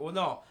my work. Well,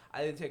 no,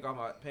 I didn't take off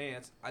my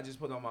pants. I just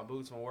put on my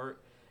boots from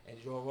work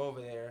and drove over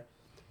there.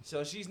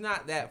 So she's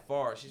not that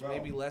far. She's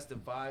maybe less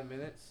than 5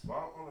 minutes. Mom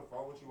on the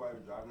phone with you while you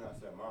were driving. I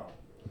said, Mom,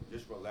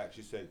 just relax.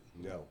 She said,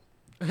 no.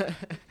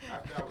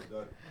 After I was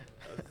done.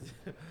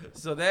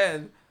 So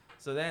then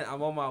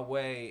I'm on my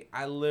way.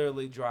 I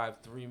literally drive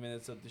 3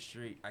 minutes up the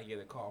street. I get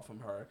a call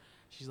from her.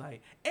 She's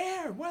like,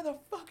 Aaron, where the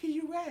fuck are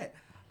you at?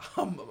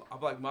 I'm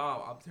like,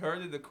 Mom, I'm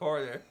turning the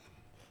corner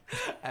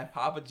at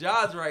Papa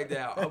John's right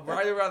now. I'm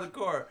right around the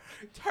corner.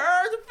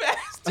 Turn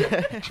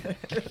faster.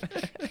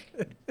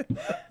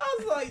 I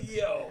was like,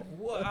 yo,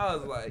 what? I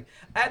was like,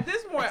 at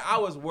this point, I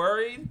was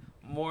worried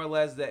more or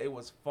less that it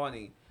was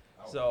funny.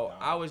 So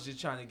I was just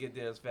trying to get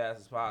there as fast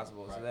as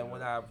possible. So then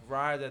when I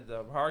arrived at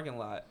the parking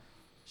lot,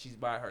 she's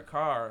by her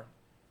car,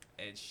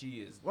 and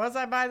she is, Was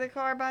I by the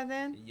car by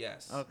then?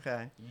 yes.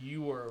 Okay.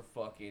 You were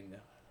fucking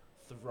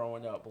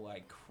throwing up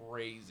like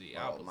crazy.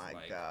 I Oh was my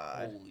like,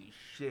 God. holy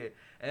shit.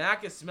 And I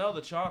could smell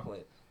the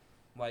chocolate.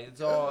 Like, it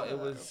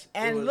was.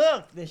 And it was,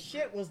 look, the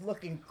shit was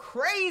looking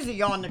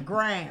crazy on the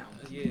ground.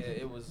 Yeah,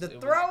 it was. The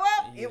it throw was,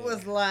 up, yeah. it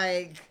was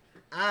like,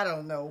 I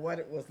don't know what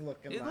it was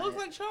looking It like. looked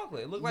like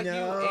chocolate. It looked like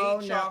No, you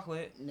ate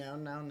chocolate. No.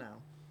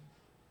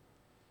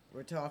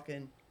 We're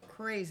talking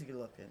crazy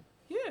looking.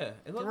 Yeah,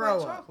 it looked Throw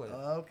like up. chocolate.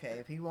 Okay,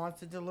 if he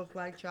wants it to look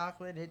like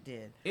chocolate, it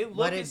did. It looked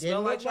But and it didn't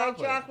smelled look like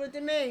chocolate. chocolate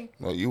to me.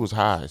 Well, you was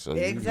high, so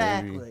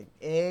Exactly.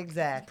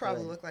 It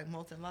probably looked like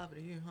molten lava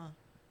to you, huh?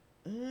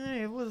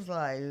 It was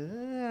like.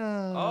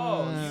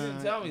 Oh, you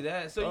didn't tell me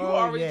that. So you Oh,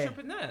 already yeah.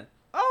 tripping then?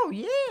 Oh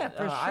yeah,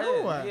 for I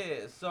sure. didn't-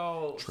 Yeah,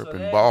 so Tripping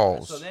then,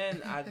 balls. So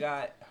then I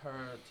got her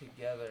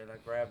together and I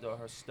grabbed all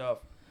her stuff,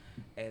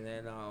 and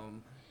then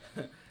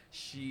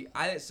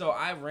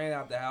I ran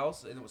out the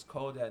house and it was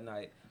cold that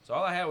night. So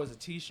all I had was a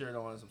t-shirt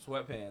on and some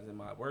sweatpants and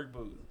my work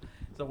boots.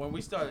 So when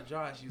we started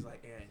driving, she was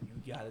like, "Aaron,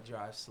 you gotta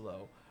drive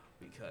slow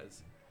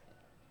because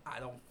I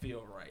don't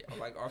feel right." I'm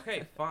like,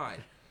 "Okay, fine."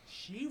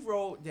 She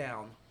rolled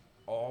down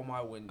all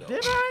my windows.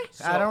 Did I?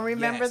 I don't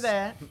remember yes,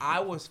 that. I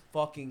was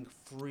fucking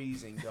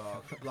freezing,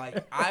 dog.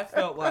 Like, I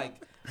felt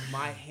like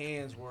my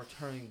hands were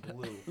turning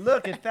blue.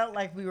 Look, it felt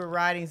like we were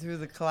riding through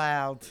the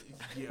clouds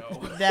Yo.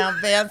 down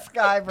Van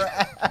Skyver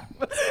Ave.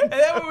 And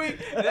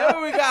then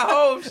when we got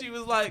home, she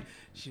was like,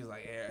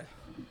 Aaron,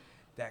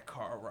 that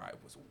car ride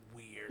was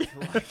weird.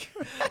 weird. Like,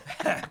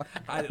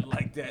 I didn't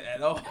like that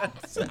at all.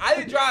 So I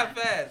didn't drive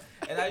fast,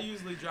 and I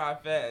usually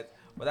drive fast,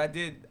 but I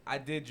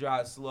did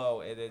drive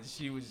slow, and then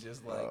she was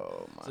just like,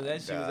 Oh my so then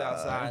she was God.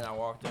 outside, and I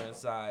walked her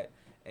inside,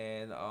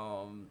 and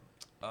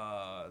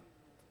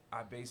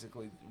I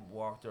basically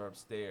walked her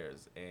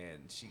upstairs, and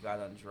she got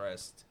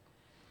undressed,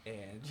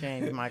 and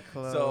Changed my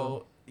clothes.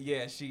 So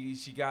yeah, she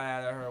got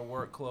out of her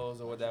work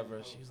clothes or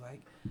whatever. She was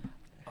like,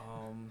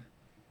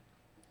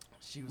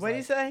 she was What do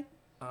you say?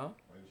 Huh?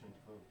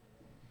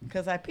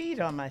 Because I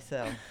peed on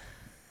myself.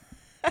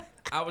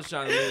 I was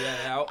trying to leave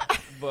that out,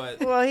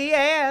 but Well, he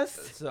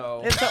asked.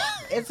 so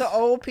It's an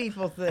old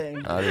people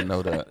thing. I didn't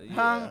know that. Huh?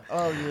 yeah.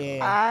 Oh yeah.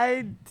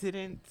 I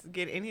didn't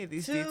get any of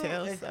these Two,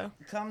 details, it so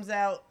comes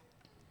out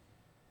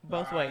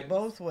both ways.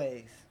 both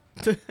ways.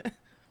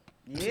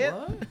 Yep.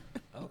 What?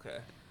 Okay.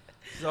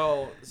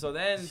 So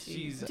then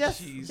she's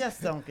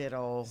Just don't get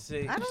old.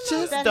 See, I don't know.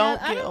 Just if that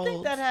don't I get don't think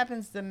old. that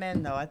happens to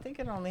men though. I think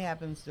it only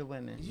happens to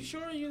women. You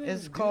sure you didn't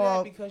It's do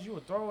called- that because you were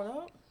throwing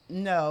up?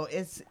 No,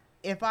 it's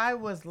if I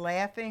was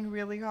laughing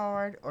really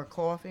hard or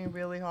coughing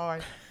really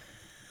hard,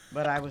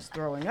 but I was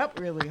throwing up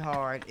really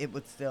hard, it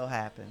would still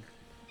happen.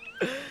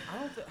 I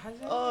don't think. Has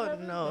that Oh, ever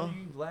happened? no. That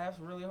you laughed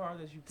really hard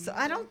that you. So peed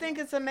I or don't think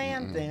it's a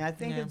man thing. I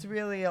think Yeah. it's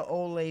really an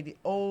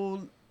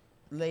old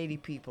lady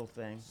people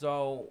thing.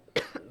 So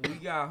we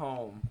got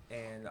home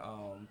and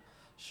and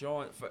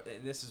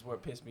this is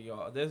what pissed me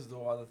off. This is the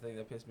other thing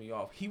that pissed me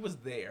off. He was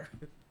there.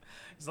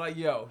 It's like,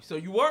 yo, so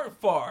you weren't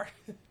far,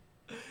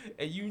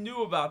 and you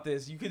knew about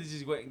this. You could have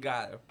just went and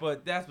got her,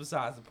 but that's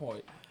besides the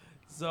point.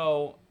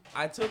 So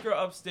I took her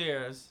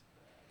upstairs,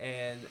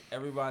 and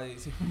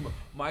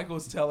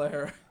Michael's telling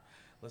her,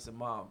 "Listen,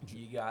 Mom,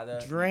 you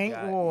gotta Drink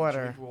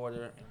water. drink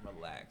water, and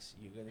relax.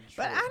 You're gonna."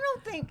 But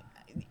trip."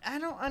 I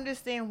don't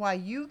understand why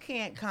you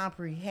can't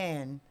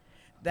comprehend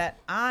that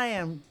I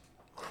am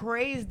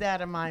crazed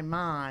out of my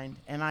mind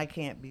and I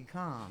can't be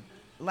calm.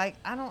 Like,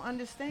 I don't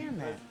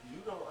understand that. You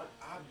don't.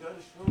 I've done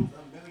shrooms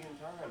a million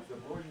times. The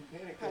more you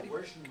panic, the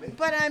worse you make it.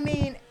 But I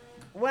mean,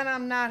 when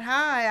I'm not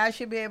high, I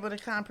should be able to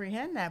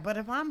comprehend that. But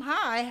if I'm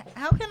high,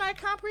 how can I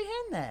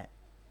comprehend that?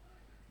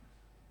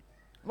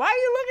 Why are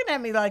you looking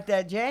at me like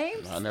that,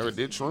 James? I never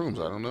did shrooms.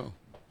 I don't know.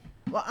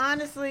 Well,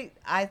 honestly,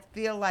 I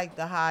feel like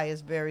the high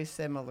is very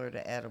similar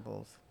to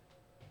edibles.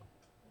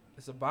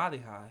 It's a body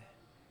high.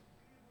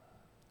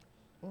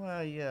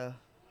 Well, you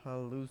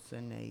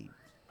hallucinate.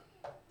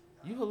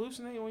 You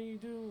hallucinate when you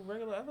do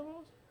regular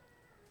edibles?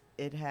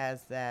 It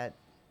has that.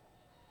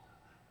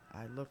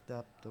 I looked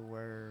up the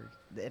word.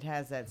 It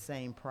has that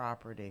same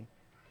property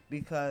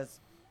because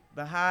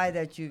the high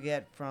that you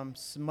get from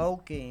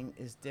smoking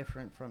is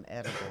different from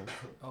edibles.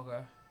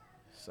 Okay.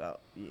 So,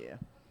 yeah.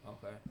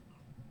 Okay.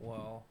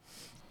 Well,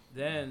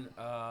 then,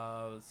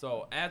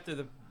 so after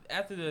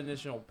the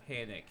initial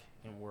panic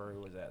and worry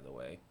was out of the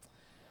way,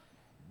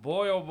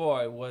 boy oh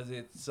boy was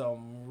it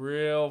some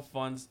real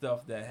fun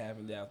stuff that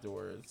happened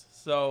afterwards.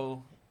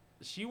 So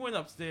she went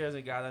upstairs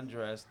and got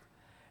undressed,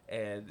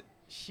 and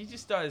she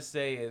just started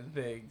saying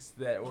things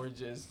that were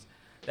just.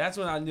 That's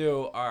when I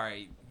knew, all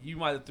right, you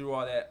might have threw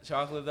all that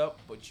chocolate up,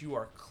 but you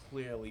are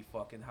clearly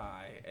fucking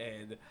high.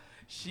 And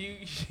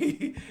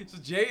so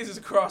Jay's is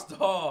across the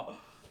hall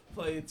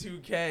playing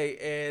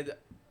 2K, and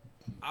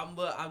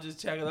I'm just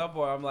checking up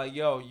on her. I'm like,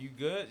 yo, you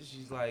good?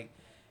 She's like,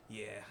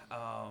 yeah,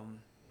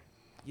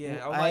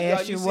 yeah. I'm I like,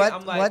 asked yo, you see, what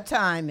I'm like, what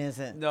time is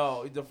it?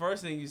 no, the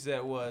first thing you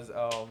said was,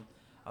 I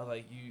was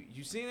like,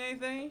 you seen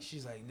anything?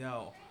 She's like,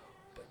 no.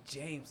 But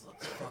James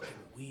looks fucking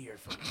weird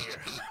from here.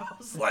 I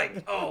was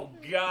like, oh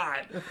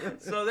God.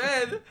 So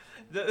then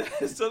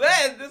this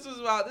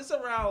was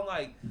around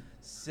like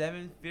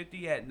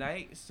 7:50 at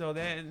night. So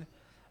then,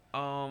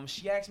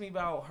 she asked me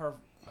about her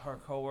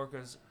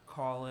coworkers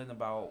calling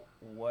about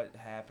what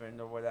happened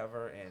or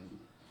whatever, and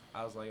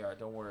I was like, all right,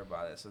 don't worry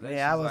about it. So then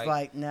Yeah, I she's was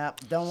like, nah,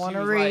 don't want she to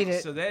was read like-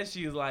 it. So then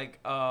she's like,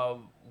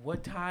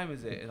 what time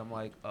is it? And I'm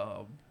like,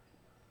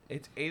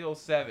 it's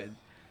 8:07.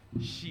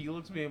 She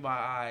looks me in my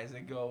eyes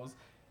and goes,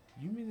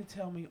 you mean to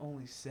tell me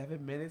only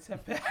 7 minutes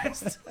have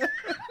passed?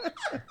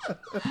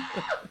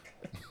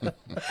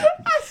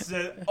 I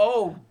said,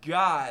 oh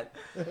God.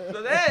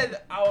 So then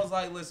I was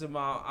like, listen,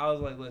 Mom.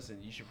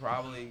 You should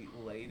probably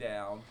lay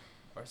down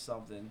or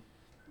something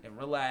and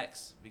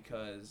relax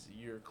because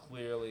you're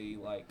clearly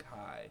like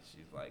high.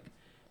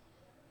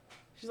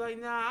 She's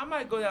like, nah, I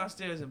might go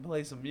downstairs and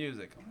play some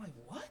music. I'm like,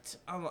 what?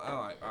 I'm like,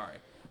 all right.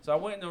 So I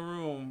went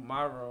in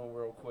my room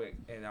real quick,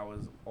 and I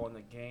was on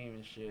the game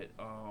and shit.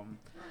 And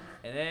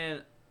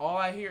then all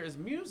I hear is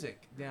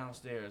music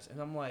downstairs, and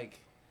I'm like,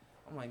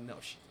 no,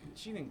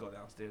 she didn't go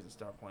downstairs and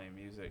start playing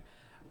music.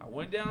 I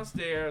went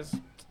downstairs,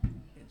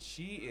 and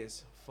she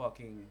is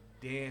fucking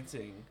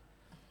dancing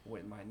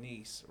with my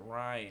niece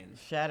Ryan.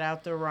 Shout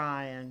out to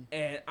Ryan.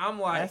 And I'm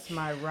like, That's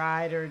my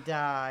ride or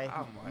die.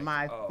 I'm like,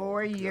 My oh,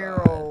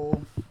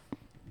 4-year-old,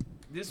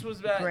 this was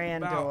about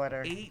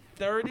granddaughter.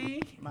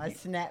 8:30. my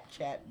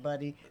Snapchat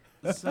buddy.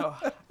 So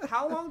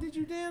how long did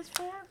you dance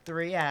for?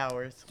 3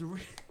 hours.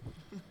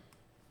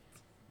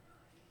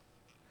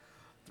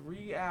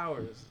 3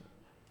 hours.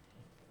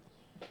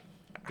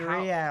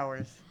 3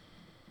 hours.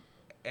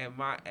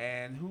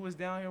 And who was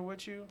down here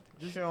with you?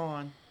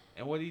 Sean.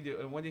 And what did he do?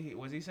 And what did he?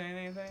 Was he saying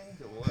anything?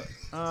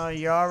 What?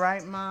 You all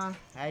right, Ma?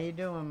 How you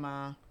doing,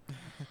 Ma?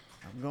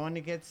 I'm going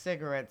to get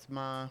cigarettes,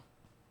 Ma.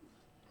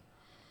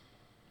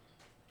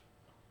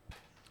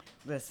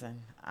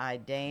 Listen, I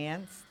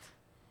danced.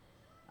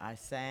 I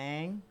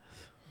sang.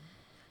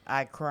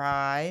 I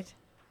cried.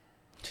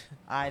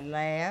 I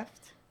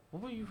laughed.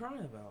 What were you crying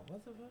about?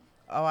 What the fuck?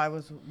 Oh, I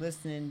was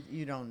listening.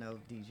 You don't know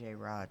DJ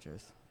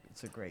Rogers.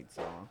 It's a great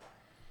song.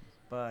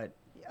 But,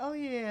 oh,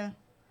 yeah.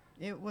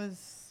 It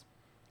was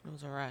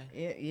all right.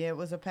 it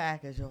was a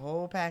package, a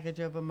whole package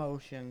of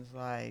emotions.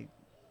 Like,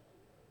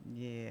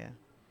 yeah.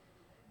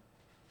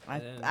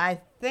 I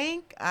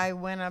think I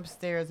went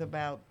upstairs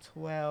about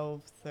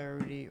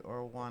 12:30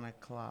 or 1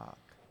 o'clock.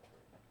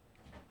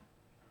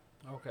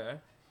 Okay.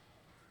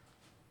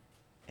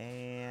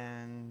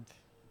 And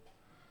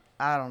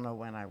I don't know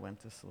when I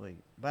went to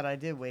sleep, but I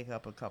did wake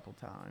up a couple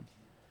times.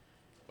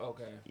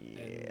 Okay.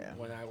 Yeah. And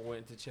when I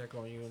went to check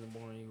on you in the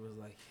morning, you was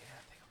like, "Yeah,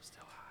 I think I'm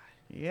still high."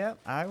 Yep,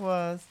 I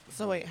was.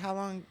 So wait, how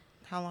long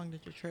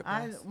did your trip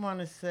I last? want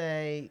to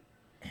say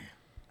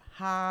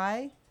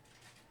high.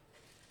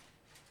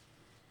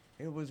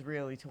 It was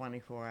really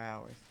 24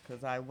 hours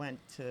because I went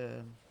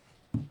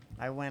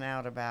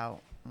out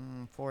about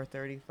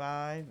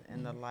 4:35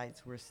 and the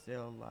lights were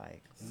still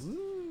like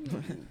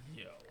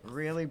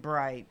really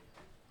bright,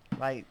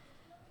 like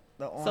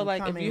the oncoming So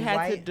like if you had to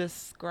white.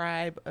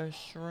 describe a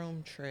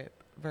shroom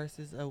trip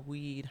versus a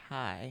weed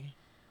high,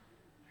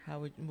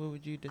 what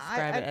would you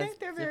describe I it as? think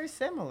they're very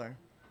similar.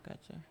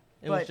 Gotcha.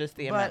 It was just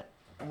the amount.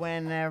 But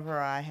whenever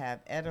I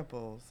have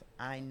edibles,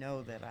 I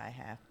know that I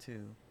have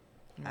to.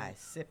 I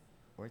sip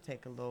or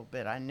take a little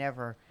bit. I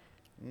never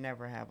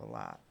have a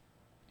lot,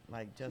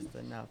 like just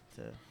enough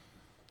to.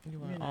 You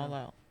went all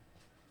out.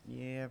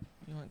 Yeah.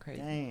 You went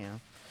crazy.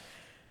 Damn.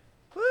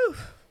 Whew.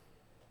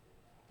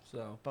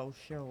 So Both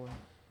showing.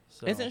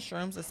 Isn't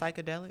shrooms a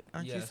psychedelic?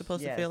 Aren't you Yes.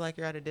 supposed to Yes. feel like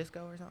you're at a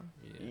disco or something?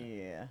 yeah.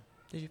 Yeah.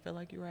 Did you feel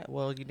like you were at?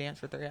 Well, you danced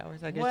for 3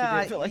 hours. I guess Well,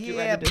 you did feel like you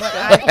were yeah, at a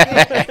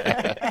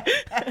disco.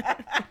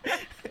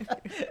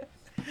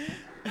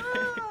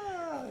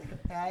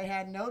 I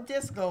had no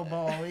disco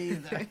ball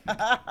either.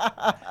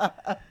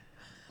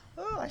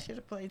 Oh, I should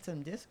have played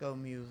some disco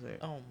music.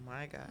 Oh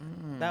my God,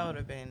 that would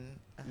have been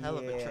a hell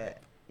of a trip.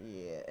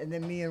 Yeah, and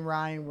then me and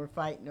Ryan were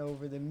fighting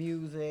over the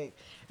music,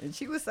 and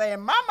she was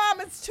saying, "My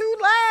mom, it's too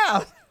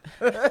loud."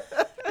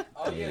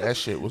 Oh Yeah, that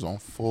shit was on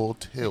full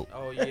tilt.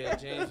 Oh yeah,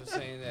 James was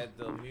saying that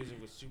the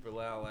music was super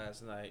loud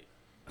last night.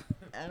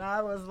 And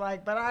I was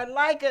like, "But I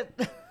like it."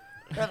 But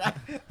I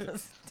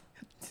was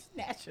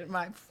snatching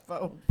my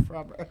phone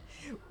from her.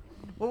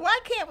 Well, why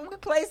can't we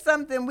play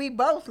something we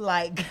both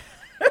like?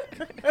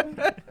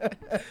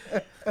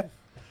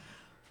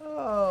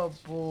 Oh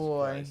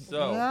boy. Right,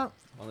 so Yep.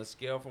 on a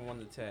scale from 1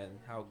 to 10,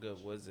 how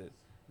good was it?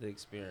 The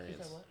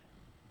experience.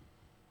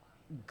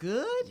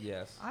 Good?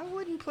 Yes. I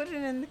wouldn't put it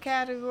in the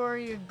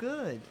category of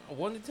good.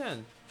 1 to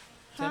 10.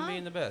 10 Huh?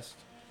 being the best.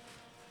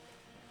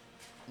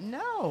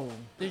 No.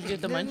 Did you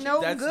get the There's munchies?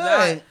 no That's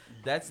good. not.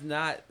 That's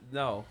not.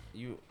 No.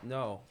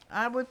 No.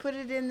 I would put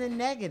it in the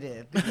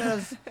negative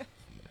because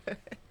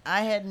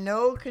I had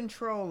no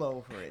control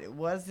over it. It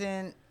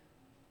wasn't.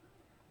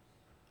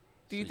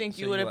 Do you So- think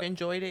so you would you have li-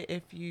 enjoyed it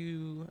if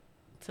you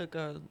took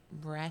a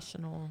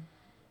rational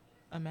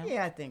amount?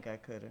 Yeah, I think I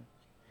could have.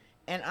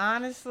 And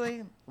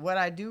honestly, what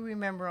I do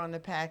remember on the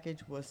package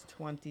was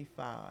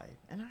 25.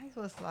 And I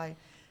was like,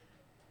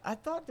 I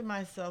thought to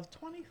myself,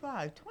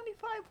 25?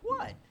 25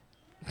 what?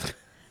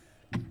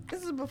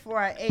 This is before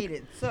I ate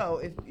it. So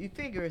if you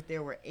figure if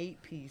there were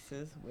 8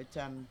 pieces, which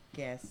I'm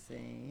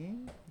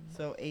guessing,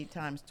 so 8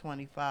 times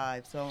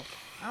 25. So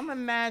I'm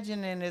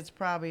imagining it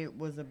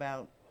was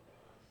about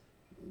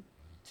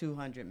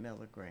 200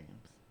 milligrams.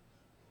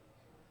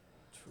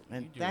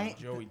 And You doing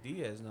Joey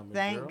Diaz numbers,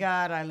 Thank girl.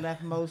 God I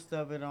left most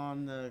of it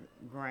on the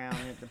ground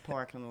at the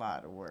parking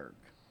lot of work.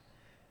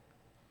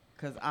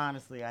 Because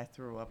honestly, I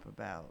threw up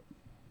about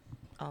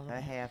All of a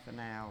it. half an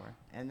hour.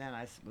 And then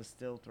I was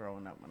still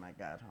throwing up when I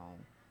got home.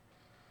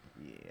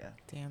 Yeah.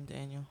 Damn,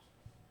 Daniel.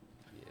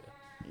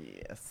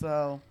 Yeah.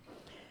 So,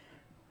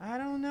 I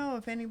don't know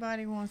if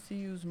anybody wants to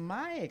use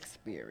my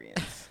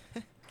experience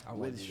I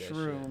wouldn't with do that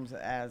shrooms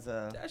as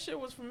a... shit. That shit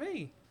was for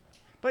me.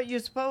 But you're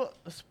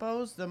supposed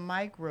to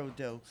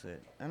microdose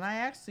it. And I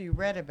actually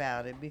read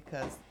about it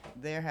because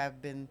there have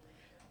been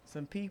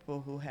some people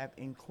who have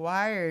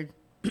inquired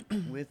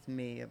with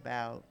me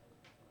about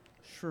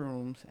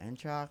shrooms and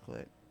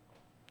chocolate.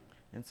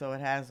 And so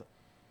it has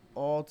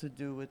all to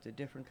do with the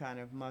different kind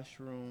of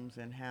mushrooms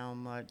and how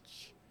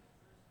much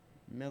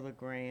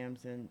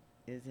milligrams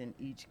is in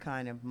each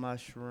kind of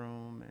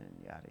mushroom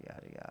and yada,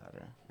 yada,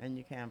 yada. And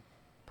you can't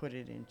put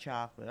it in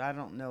chocolate. I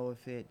don't know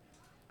if it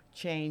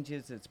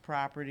changes its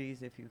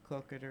properties if you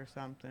cook it or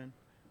something,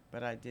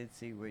 but I did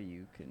see where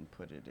you can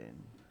put it in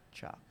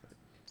chocolate.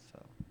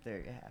 So there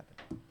you have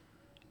it.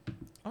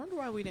 I wonder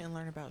why we didn't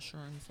learn about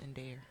shrooms in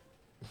Dare.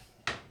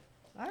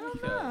 I don't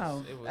Because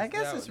know. it was- I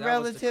guess that- it's that was the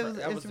relative.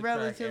 that was It's the crack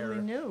relatively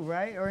era. new,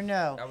 right? Or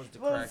no? That was the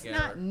Well, crack it's era.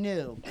 not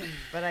new,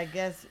 but I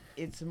guess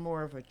it's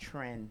more of a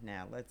trend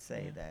now. Let's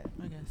say Yeah. that.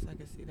 I guess I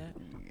could see that.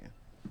 Yeah.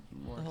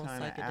 More The whole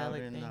kind of out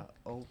psychedelic in thing. the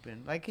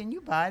open. Like, can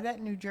you buy that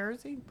in New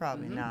Jersey?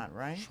 Probably Mhm. not,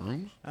 right?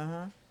 Shrooms? Uh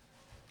huh.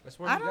 That's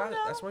where I you got don't it.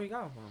 know. That's where you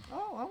got it from.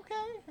 Oh,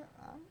 okay.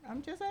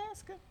 I'm just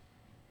asking.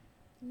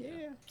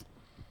 Yeah.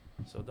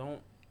 So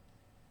don't.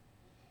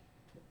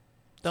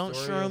 Don't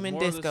story shroom of- and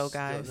moral of the disco, sto-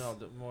 guys. No,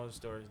 the moral of the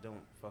story is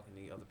don't fucking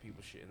eat other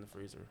people's shit in the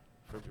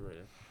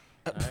refrigerator.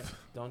 All right,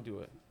 don't do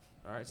it.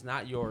 All right, it's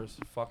not yours.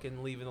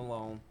 Fucking leave it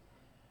alone,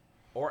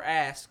 or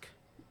ask.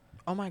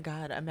 Oh my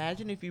God!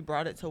 Imagine if you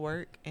brought it to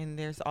work and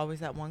there's always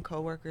that one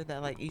coworker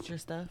that like eats your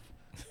stuff.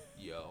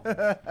 Yo.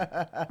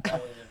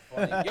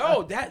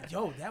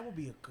 That would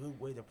be a good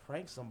way to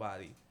prank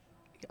somebody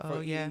for Oh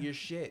yeah. eating your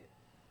shit.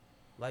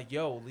 Like,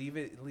 yo, leave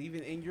it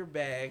in your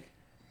bag,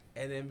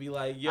 and then be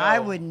like, yo, I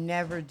would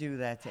never do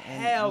that to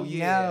anyone. Hell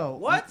yeah. No.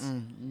 What?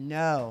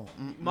 No.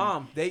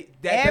 Mom,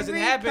 that doesn't Every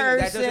happen. That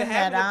doesn't person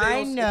happen that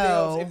I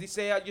know- if they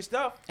say out your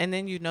stuff. And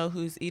then you know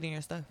who's eating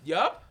your stuff.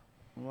 Yup.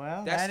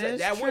 Well, That's that is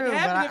that true, wouldn't but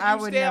happen if I you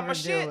would stay on never my do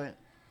shit. it.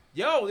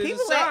 Yo, there's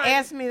People a sign.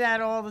 ask me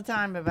that all the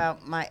time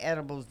about my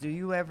edibles. Do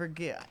you ever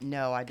get?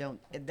 No, I don't.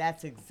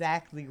 That's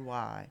exactly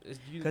why.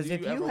 Because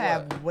if you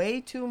have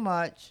way too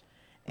much,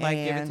 Like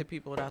give it and- to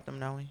people without them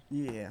knowing.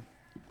 yeah,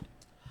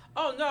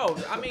 Oh no,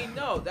 I mean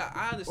no.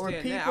 I or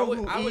understand people that. I would,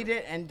 who I would, eat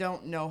it and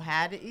don't know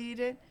how to eat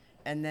it,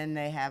 and then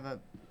they have a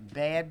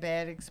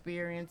bad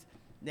experience,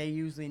 they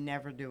usually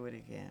never do it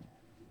again.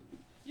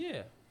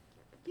 Yeah,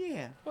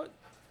 Yeah. but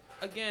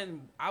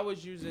again, I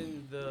was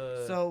using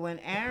the. So when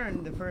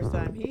Aaron, the first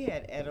time he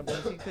had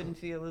edibles, he couldn't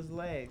feel his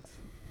legs.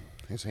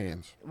 His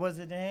hands. Was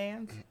it the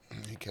hands?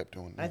 He kept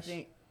doing this I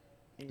think.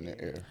 in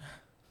the air,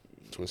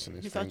 twisting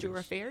his You fingers. thought you were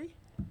a fairy?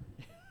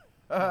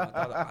 I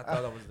thought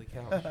that was the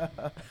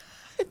couch.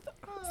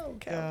 Oh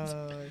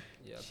God.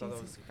 Yeah, I thought that was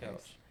Jesus the couch.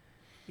 Christ.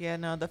 Yeah,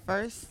 no. The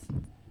first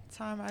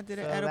time I did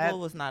an So edible that-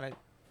 was not a.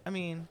 I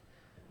mean,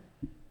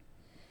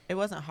 it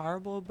wasn't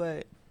horrible,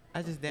 but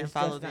I just didn't It's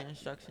follow just the not-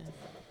 instructions.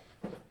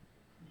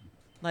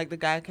 Like the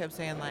guy kept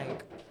saying,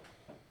 like,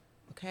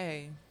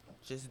 okay,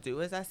 just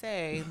do as I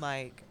say.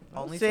 Like,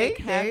 only See? take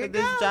half There you of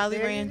this go. Jolly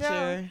There you go.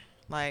 Rancher.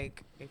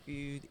 Like, if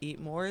you eat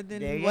more than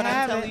There you what I'm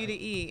have telling it. you to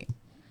eat,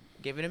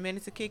 give it a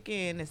minute to kick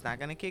in. It's not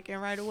gonna kick in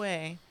right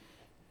away.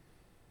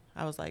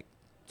 I was like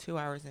 2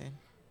 hours in.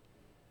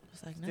 I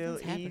was like, Still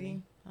nothing's happening.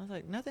 eating? I was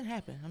like, nothing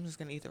happened. I'm just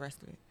gonna eat the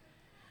rest of it.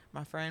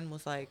 My friend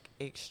was like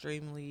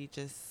extremely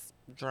just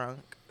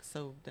drunk,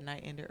 so the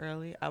night ended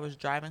early. I was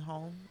driving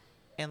home,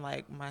 and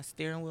like my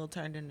steering wheel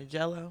turned into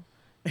Jello.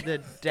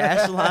 The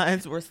dash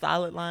lines were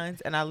solid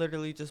lines, and I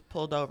literally just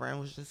pulled over and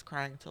was just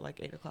crying until like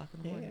 8 o'clock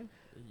in the Yeah. morning.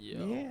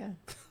 Yo, Yeah.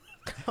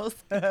 I was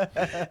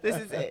like, this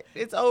is it.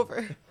 It's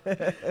over.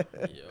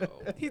 yo,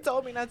 He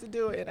told me not to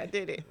do it, and I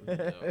did it. yo,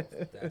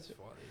 that's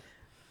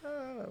funny.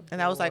 Oh, And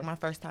that was like boy. my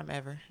first time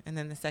ever. And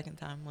then the second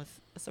time was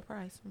a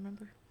surprise,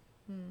 remember?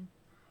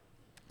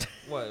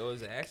 What, it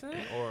was an accident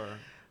or?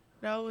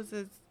 No, it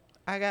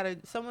was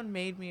someone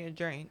made me a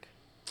drink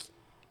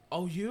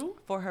Oh, you?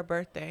 for her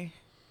birthday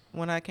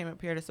when I came up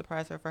here to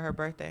surprise her for her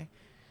birthday.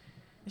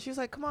 And she was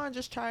like, come on,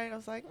 just try it. I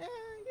was like,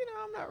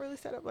 I'm not really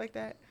set up like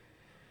that.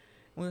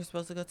 We were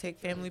supposed to go take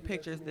family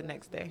pictures the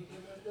next day.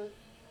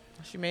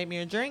 She made me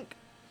a drink.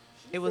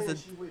 It was a,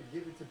 She would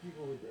give it to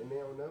people and they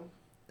don't know.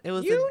 it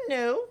was You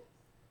knew.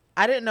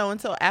 I didn't know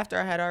until after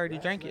I had already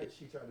Last drank night it.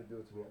 She tried to do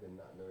it to me. I did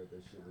not know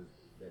that shit was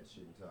that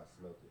shit until I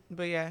smelled it.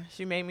 But yeah,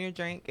 she made me a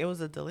drink. It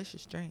was a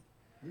delicious drink.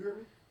 You hear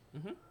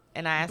me?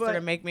 And I asked her to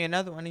But make me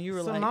another one, and you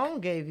were like, Simone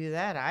gave you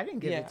that. I didn't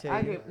give yeah, it to I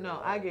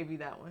you. gave you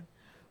that one.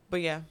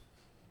 But yeah,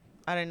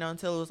 I didn't know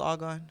until it was all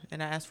gone,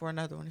 and I asked for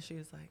another one, and she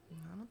was like,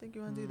 I don't think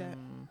you want to do that.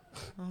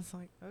 I was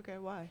like, okay,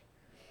 why?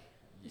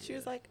 And she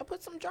was like, I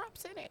put some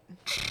drops in it.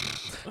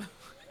 I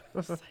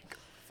was like,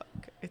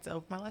 fuck, it's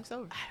over. My life's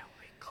over. I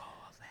don't recall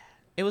that.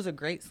 It was a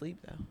great sleep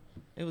though.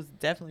 It was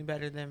definitely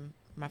better than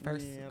my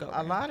first go.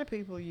 A lot of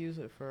people use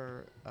it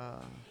for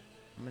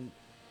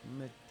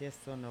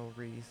medicinal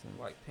reasons.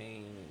 Like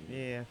pain and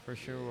Yeah, for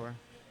sure.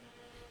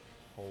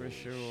 holy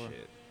sure.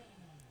 shit.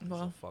 There's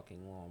Well, a fucking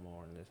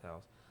lawnmower in this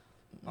house.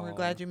 we're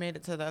glad you made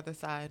it to the other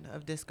side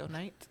of disco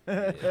night.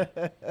 Yeah.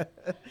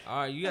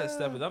 All right, you gotta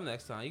step it up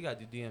next time. You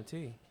gotta do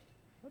DMT.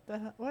 What the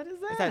hell? What is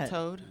that? Is that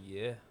Toad?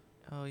 Yeah.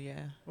 Oh yeah,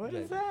 What Yeah.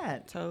 is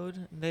that?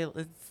 Toad.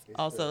 It's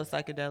also a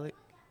psychedelic.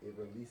 It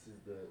releases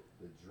the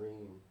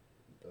dream.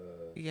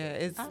 Yeah,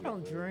 it's I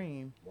don't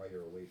dream. While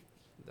you're awake.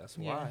 That's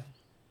Yeah. why.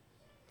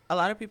 a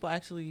lot of people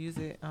actually use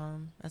it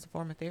as a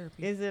form of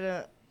therapy. Is it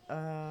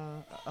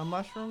a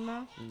mushroom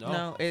now?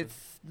 No,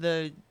 it's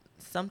the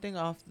something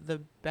off the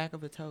back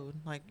of a toad,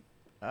 like,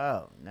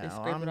 Oh no,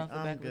 scrape it I'm, off the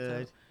I'm back of a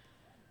good. toad.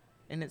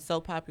 And it's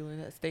so popular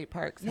that state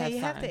parks Now have you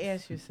have to signs.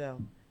 ask yourself,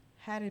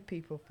 how did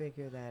people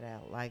figure that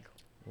out? Like,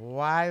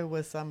 why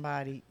was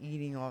somebody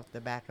eating off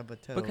the back of a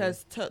toad?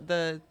 Because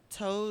the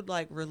toad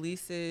like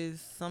releases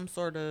some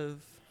sort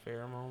of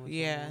Pheromone. or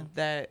yeah something?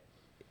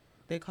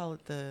 they call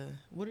it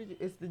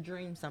it's the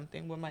dream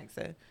something, what Mike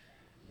said.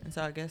 And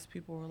so I guess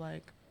people were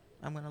like,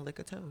 I'm going to lick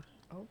a toad.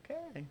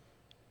 Okay.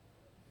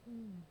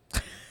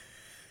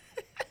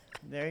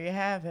 There you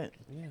have it.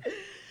 Yeah. There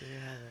you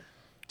have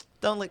it.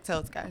 Don't lick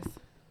toads, guys.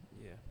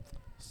 Yeah.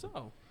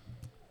 So,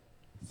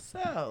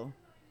 So,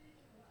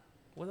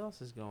 what else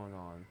is going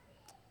on?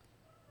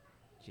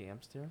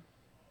 Jamster?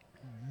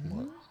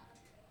 What?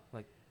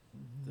 Like,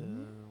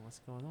 what's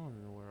going on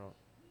in the world?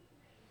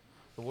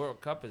 The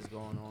World Cup is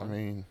going on. I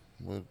mean,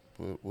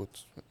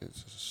 what's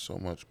it's so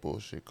much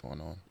bullshit going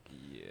on.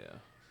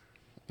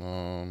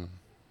 Yeah.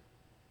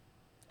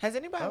 Has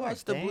anybody Oh,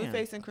 watched the damn.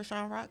 Blueface and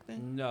Krishan Rock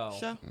thing? No.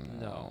 Show?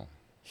 No.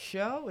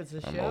 show? It's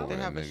a I'm show? over They it.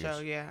 have a niggas. show,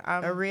 yeah.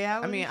 A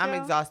reality I mean, show? I'm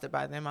exhausted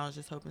by them. I was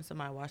just hoping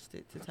somebody watched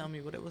it to tell me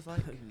what it was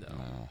like. No.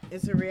 No.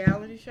 It's a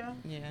reality show?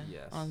 Yeah.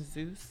 Yes. On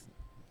Zeus.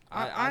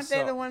 Aren't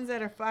they the ones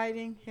that are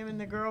fighting him and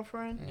the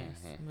girlfriend?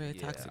 Yes. Very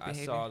Yeah, toxic I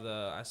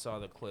behavior. saw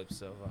the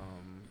clips of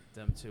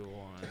them two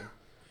on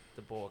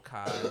the boy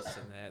Kai's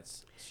and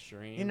that's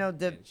stream. You know,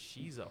 and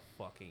she's a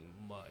fucking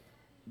mutt.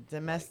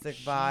 Domestic Like,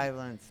 she-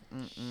 violence.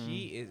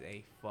 She is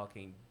a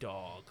fucking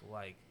dog.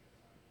 Like,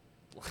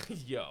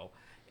 yo,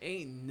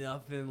 ain't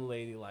nothing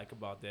ladylike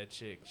about that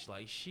chick.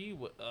 She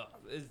would.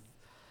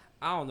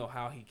 I don't know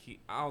how he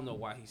keep. I don't know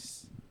why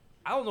he's.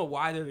 I don't know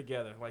why they're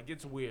together. Like,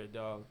 it's weird,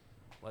 dog.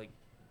 Like,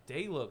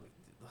 they look.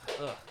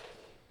 Ugh.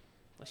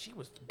 Like, she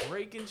was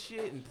breaking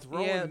shit and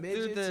throwing Yeah,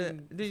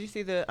 midgets. did you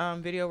see the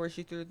video where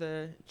she threw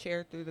the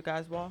chair through the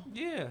guy's wall?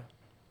 Yeah,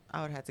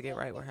 I would have to get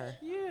right with her.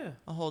 yeah.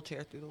 A whole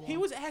chair through the wall. He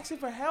was asking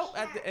for help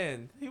at the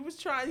end. He was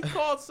trying.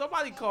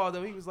 Somebody called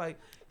him. He was like,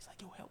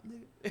 yo, help me.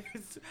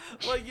 It's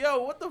like,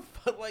 yo, what the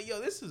fuck? Like, yo,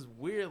 this is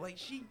weird. Like,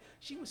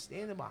 she was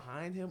standing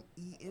behind him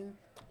eating.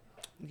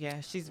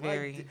 Yeah, she's Like,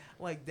 very.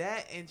 like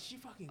that, and she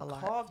fucking A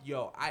lot. coughed.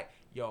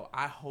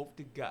 I hope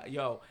to God,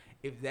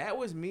 if that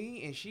was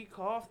me and she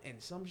coughed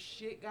and some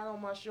shit got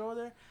on my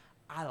shoulder,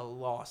 I'd have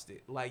lost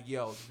it. Like,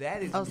 yo,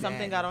 that is. Oh, something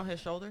madness. got on his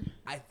shoulder?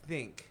 I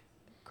think.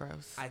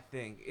 Gross.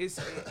 It's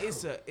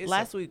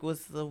Last week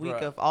was the week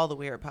Bruh. of all the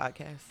weird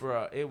podcasts.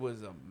 Bruh, it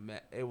was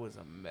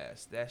a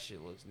mess. That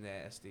shit looks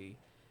nasty.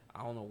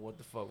 I don't know what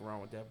the fuck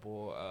wrong with that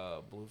boy,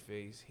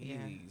 Blueface. He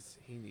Yeah.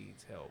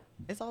 needs help.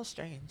 It's all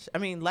strange. I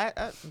mean,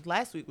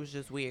 last week was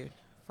just weird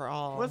for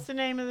all. What's the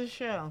name of the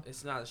show?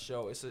 It's not a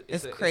show.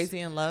 It's Crazy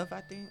in Love,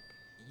 I think.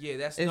 Yeah,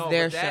 that's It's no,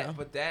 their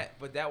but that, show.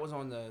 but that was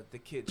on the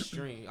kid's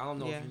stream. I don't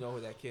know Yeah. if you know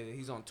who that kid is.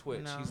 He's on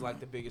Twitch. No. He's like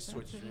the biggest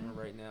Twitch streamer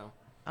right now.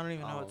 I don't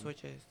even know what Um,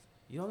 Twitch is.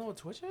 You don't know what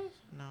Twitch is?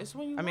 No. It's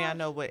when you. I mean, I live-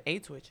 know what a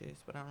Twitch is,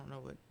 but I don't know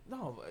what.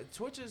 No, but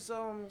Twitch is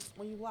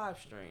when you live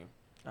stream.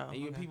 Oh, And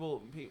you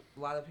okay. a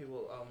lot of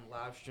people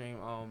live stream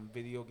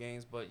video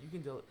games, but you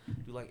can do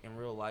like in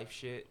real life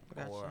shit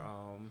or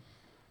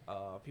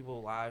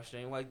people live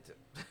stream like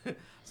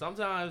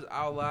sometimes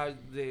I'll live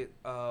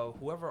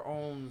whoever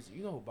owns,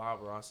 you know who Bob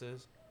Ross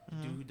is,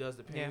 the dude who does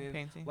the Yeah, painting,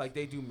 paintings. like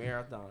they do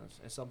marathons,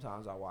 and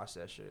sometimes I watch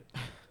that shit,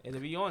 and to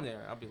be on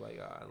there I'll be like,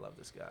 oh, I love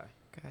this guy.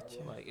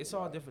 Gotcha. Like, it's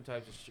all different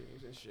types of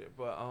streams and shit,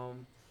 but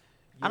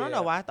I don't know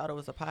yeah. why I thought it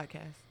was a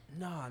podcast.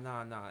 Nah.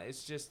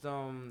 It's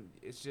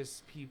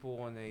just people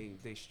when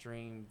they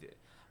streamed.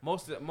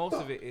 Most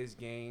of it is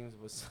games,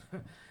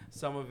 but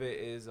some of it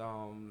is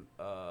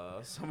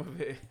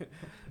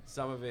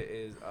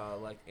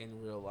like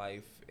in real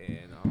life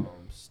and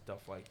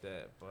stuff like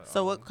that. But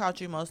So what caught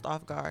you most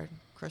off guard?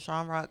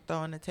 Krishan Rock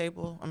throwing a chair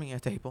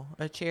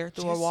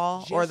through a Just-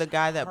 wall, or just the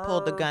guy that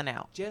pulled the her- gun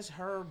out? Just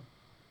her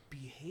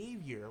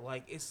behavior,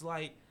 like it's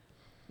like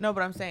No,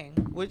 but I'm saying,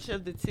 which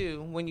of the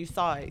two, when you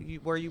saw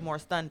it, were you more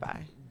stunned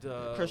by?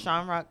 the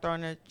Krishan Rock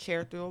throwing a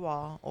chair through a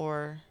wall,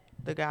 or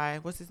the guy,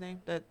 what's his name,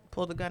 that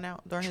pulled the gun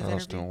out during his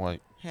Charleston interview?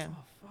 White. Him.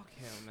 Oh, fuck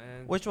him,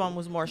 man. Which one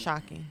was more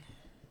shocking?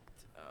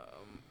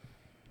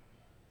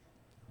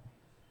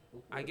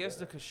 I guess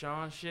the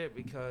Kashawn shit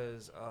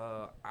because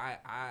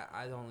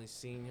I'd only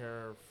seen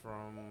her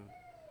from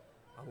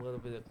a little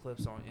bit of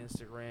clips on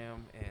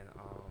Instagram and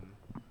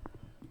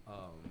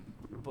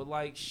but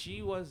like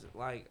she was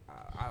like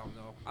I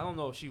don't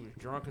know if she was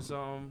drunk or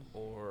something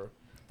or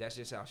that's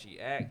just how she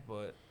act,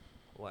 but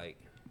like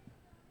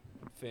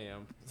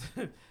fam,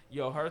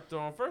 yo, her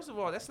throwing, first of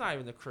all, that's not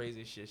even the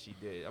craziest shit she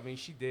did. I mean,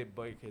 she did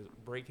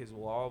break his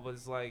wall, but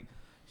it's like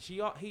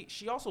she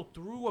also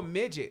threw a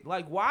midget.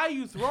 Like, why are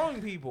you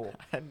throwing people?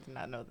 I did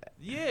not know that.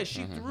 Yeah,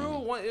 she threw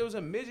one. It was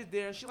a midget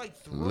there, and she like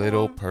threw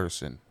Little him.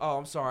 person. Oh,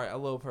 I'm sorry, a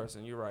little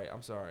person. You're right.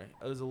 I'm sorry.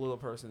 It was a little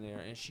person there,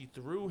 and she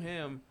threw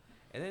him,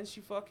 and then she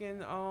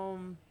fucking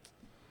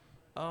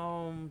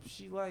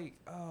she like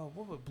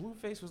what was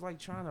Blueface was like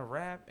trying to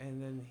rap,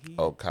 and then he.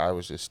 Oh, Kai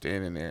was just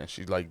standing there.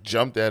 She like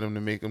jumped at him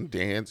to make him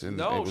dance, and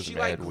it No, was she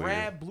mad like weird.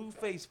 grabbed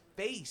Blueface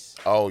face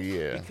Oh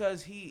yeah.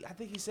 because I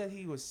think he said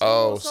he was single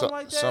Oh, or something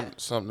like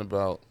that. something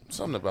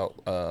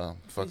about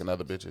fucking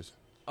other bitches.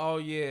 Oh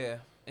yeah,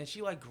 and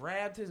she like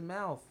grabbed his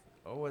mouth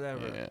or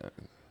whatever, Yeah.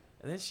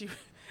 and then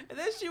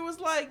she was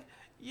like,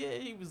 yeah,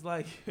 he was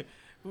like,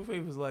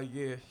 Blueface was like,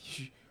 yeah,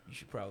 you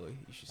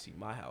should see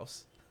my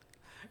house.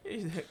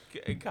 And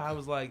Kai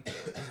was like, is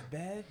it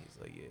bad?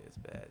 He's like, yeah, it's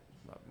bad.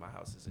 my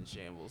house is in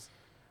shambles.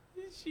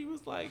 And she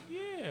was like,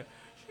 yeah.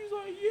 She's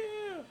like,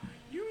 yeah.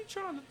 You be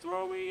trying to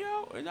throw me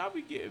out, and I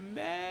be getting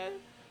mad,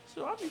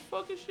 so I be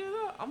fucking shit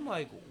up. I'm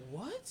like,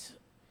 what?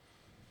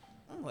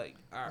 I'm like,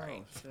 all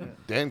right. Oh,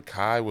 shit. Then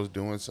Kai was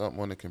doing something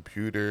on the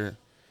computer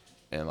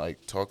and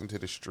like talking to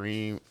the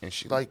stream, and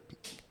she like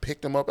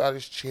picked him up out of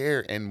his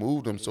chair and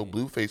moved him so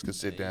Blueface could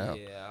sit down.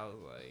 Yeah, I was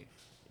like,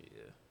 yeah.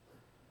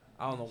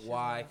 I don't know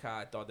why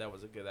Kai thought that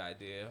was a good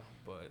idea,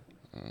 but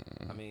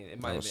I mean,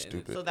 it might have was been.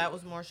 stupid. So that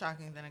was more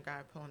shocking than a guy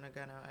pulling a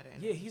gun out at him.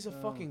 Yeah, he's a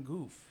fucking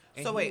goof.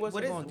 And So he wait, wasn't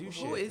what is gonna do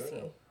who shit. is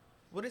he?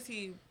 What is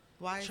he?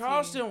 Why is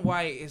Charleston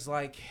White is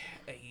like,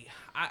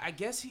 I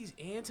guess he's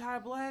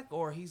anti-black,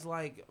 or he's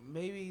like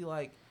maybe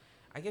like,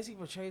 I guess he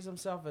portrays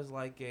himself as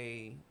like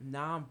a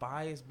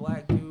non-biased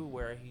black dude,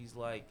 where he's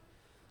like,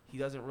 he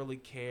doesn't really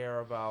care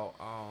about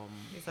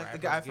He's like the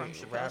rappers guy from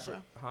getting- Chappelle's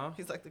rapper- Show? Huh?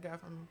 He's like the guy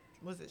from,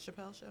 was it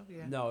Chappelle's Show?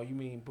 Yeah. No, you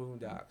mean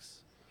Boondocks.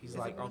 He's Is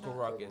like it Uncle Boondocks?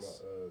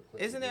 Ruckus.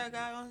 Isn't there a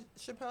guy on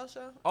Chappelle's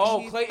Show? Oh,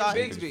 He Clayton thought-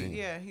 Bigsby.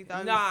 Yeah, he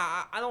thought. Nah,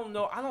 I don't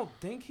know. I don't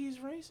think he's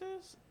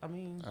racist. I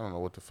mean, I don't know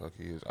what the fuck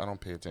he is. I don't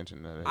pay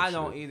attention to that. I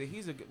don't shit. either.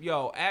 He's a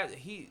yo.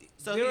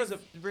 So there he was a.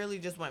 really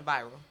just went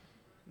viral.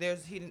 There's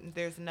nothing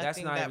That's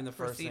not that even the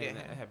first thing preceded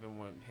that him. happened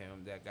with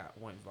him that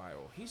went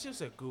viral. He's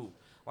just a goof.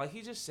 Like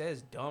he just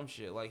says dumb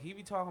shit. Like he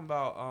be talking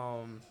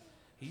about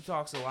he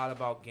talks a lot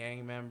about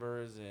gang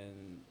members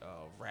and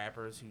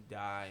rappers who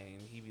die,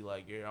 and he be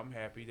like, yeah, I'm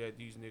happy that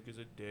these niggas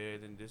are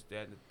dead and this,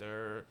 that, and the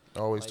third.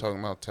 Always Like- talking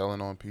about telling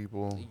on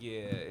people.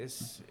 Yeah,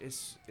 it's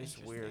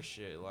weird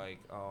shit. Like,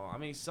 I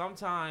mean,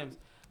 sometimes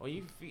when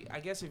you feed, I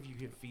guess if you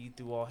can feed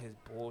through all his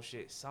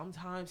bullshit,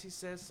 sometimes he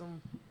says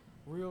some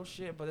real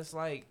shit, but it's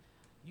like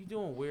you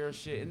doing weird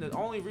shit. And the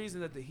only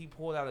reason that he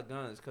pulled out a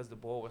gun is because the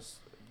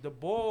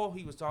boy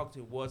he was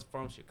talking to was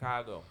from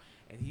Chicago,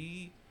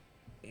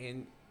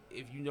 and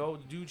if you know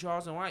the dude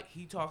Charleston White,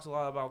 he talks a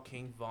lot about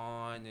King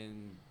Von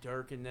and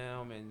Dirk and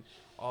them and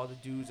all the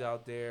dudes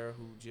out there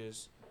who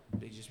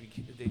they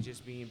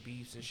just be in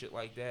beefs and shit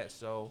like that.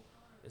 So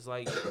it's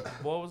like the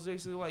boy was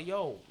basically like,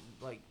 yo,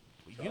 like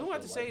you don't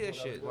have to say that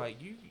shit.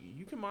 Like you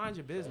can mind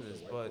your business,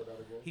 but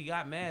he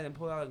got mad and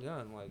pulled out a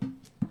gun. Like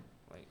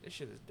this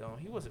shit is dumb.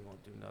 He wasn't gonna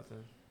do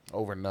nothing.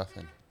 Over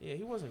nothing. Yeah,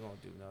 he wasn't gonna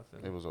do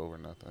nothing. It was over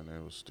nothing.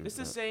 It was stupid. It's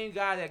the same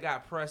guy that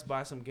got pressed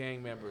by some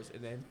gang members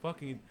and then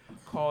fucking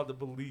called the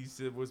police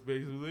and was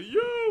basically like,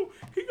 yo,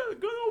 he got a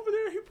gun over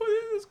there. He put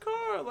it in his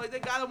car. Like they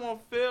got him on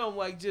film.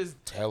 Like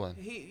just telling.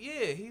 he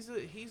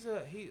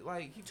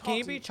talks. Can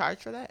you be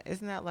charged for that?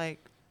 Isn't that like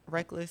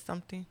reckless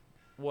something?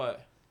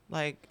 What?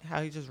 Like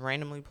how he just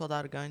randomly pulled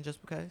out a gun just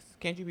because?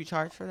 Can't you be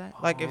charged for that?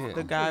 Like if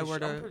the guy were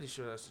I'm to. pretty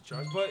sure that's the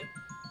charge, but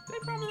they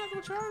probably not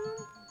gonna charge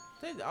him.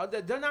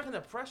 They're not gonna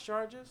press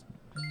charges.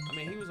 I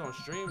mean, he was on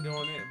stream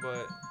doing it,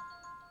 but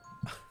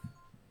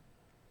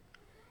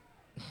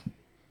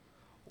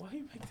why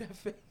you make that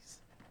face?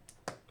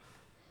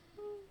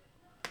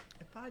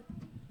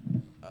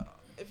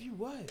 If you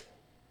what?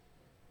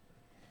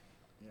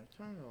 Yeah,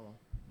 turn it on.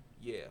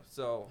 Yeah.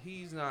 So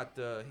he's not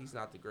the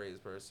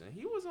greatest person.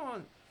 He was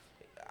on.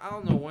 I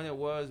don't know when it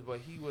was, but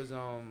he was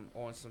on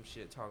some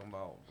shit talking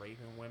about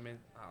raping women.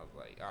 I was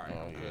like, all right,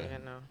 I'm good. Yeah,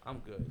 no. I'm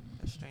good.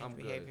 That's strange I'm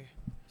good. behavior.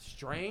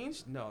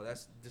 Strange? No,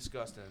 that's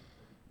disgusting.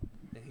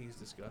 And he's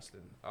disgusting.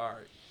 All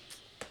right.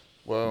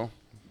 Well,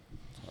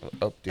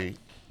 update.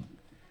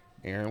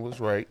 Aaron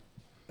was right.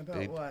 About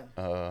They- what?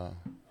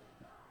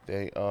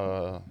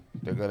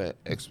 They're gonna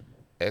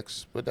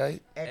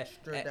expedite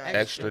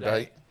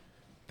Extradite.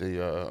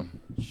 the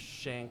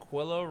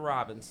Shanquilla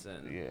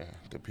Robinson.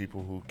 the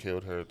people who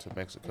killed her to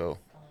Mexico.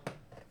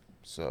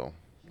 So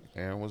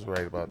Aaron was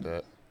right about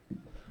that.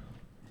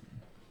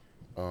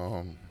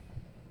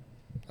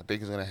 I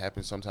think it's gonna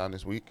happen sometime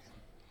this week.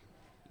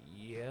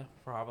 Yeah,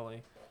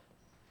 probably.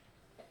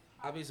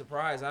 I'd be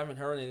surprised. I haven't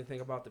heard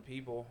anything about the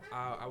people.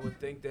 I would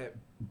think that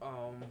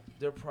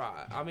they're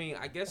I mean,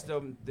 I guess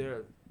her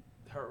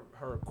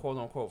quote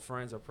unquote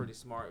friends are pretty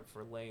smart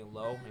for laying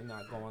low and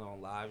not going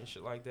on live and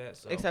shit like that.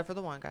 So. Except for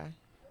the one guy.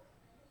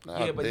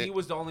 Yeah, but he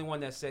was the only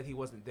one that said he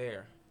wasn't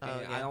there, Oh,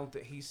 and yeah. I don't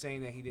think he's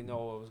saying that he didn't know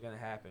what was gonna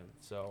happen.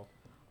 So,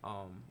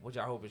 which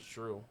I hope is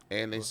true.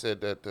 And they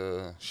said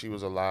that she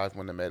was alive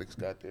when the medics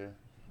got there.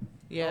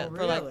 Yeah, Oh,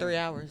 for like really? 3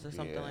 hours or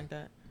something Yeah. like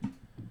that.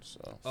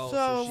 So Oh,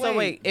 So, So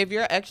wait, if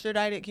you're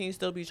extradited, can you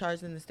still be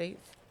charged in the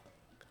States?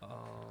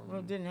 Well,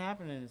 it didn't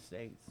happen in the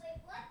States.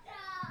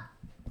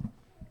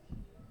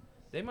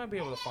 They might be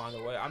able to find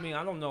a way. I mean,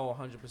 I don't know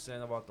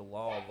 100% about the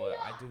law, but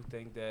I do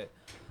think that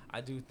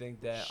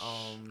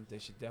they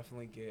should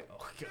definitely get.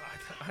 Oh God,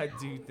 I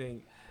do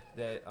think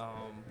that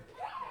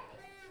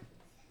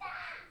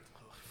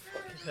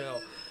fucking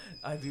hell,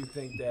 I do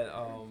think that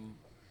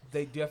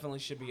they definitely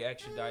should be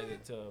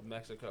extradited to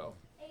Mexico,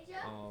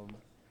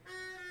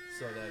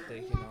 so that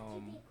they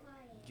can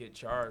get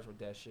charged with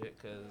that shit,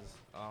 cause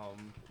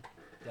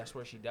that's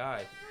where she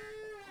died.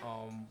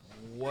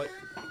 What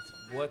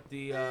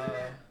the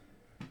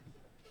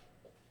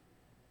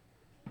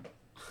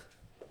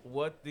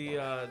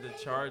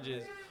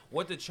charges,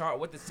 what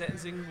the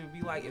sentencing would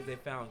be like if they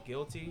found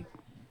guilty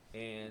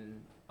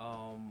and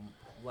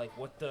like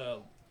what the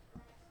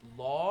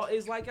law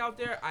is like out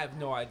there, I have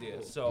no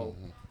idea. So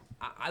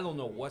I don't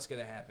know what's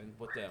gonna happen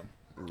with them.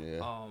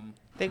 Yeah.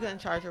 They couldn't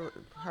charge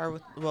her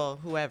with, well,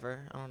 whoever.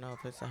 I don't know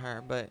if it's a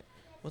her, but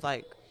with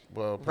like,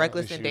 Well,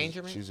 apparently reckless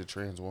endangerment? She's a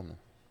trans woman,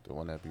 the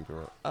one that beat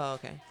her up. oh,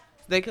 okay.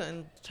 So they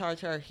couldn't charge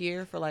her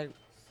here for like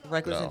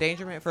reckless No.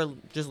 endangerment for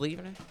just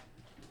leaving her?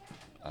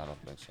 I don't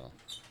think so.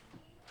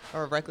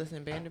 Or reckless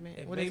abandonment?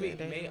 And What is maybe,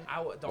 it?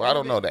 Endangerment? Well, I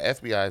don't know. The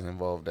FBI is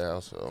involved now,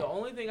 The so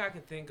only thing I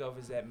can think of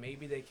is that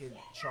maybe they could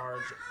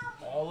charge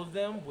all of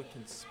them with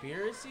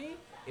conspiracy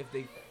if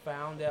they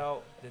found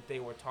out that they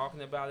were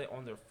talking about it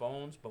on their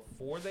phones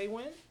before they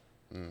went.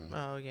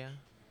 Oh, yeah.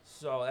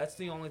 So that's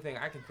the only thing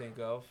I can think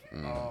of.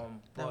 That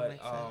would But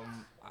make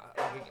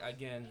sense.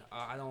 again,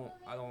 I don't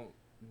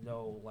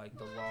know like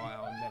the law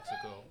out in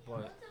Mexico.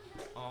 But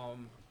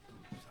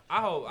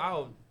I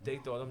hope they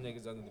throw them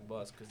niggas under the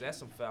bus because that's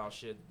some foul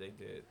shit that they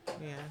did.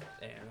 Yeah.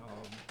 And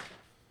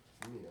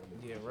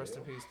yeah, rest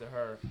in peace to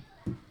her.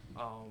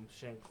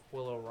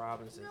 Shanquilla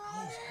Robinson.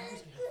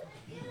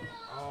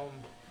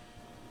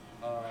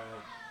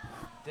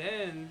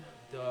 Then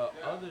the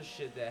other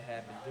shit that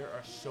happened, there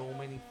are so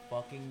many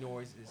fucking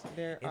noises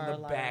There in are the a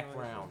lot of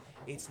background.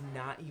 It's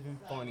not even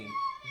funny.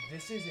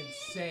 This is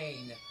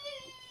insane.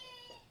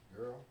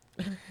 Girl.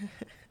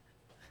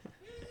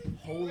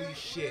 Holy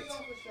shit.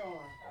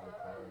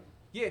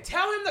 Yeah,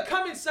 tell him to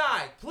come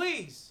inside,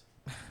 please.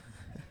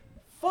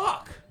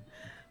 Fuck.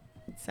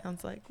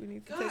 Sounds like we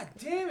need to God take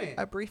damn it.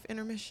 a brief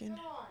intermission.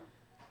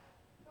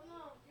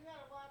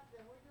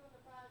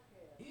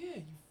 Yeah,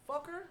 you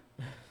fucker.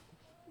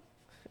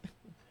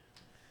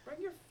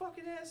 Bring your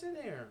fucking ass in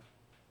here.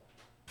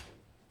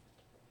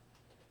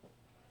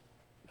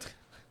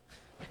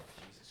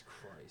 Jesus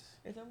Christ.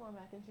 Is there more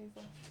mac and cheese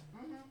left?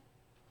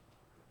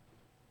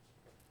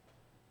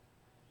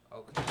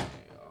 Okay.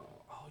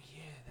 Oh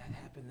yeah, that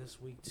happened this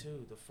week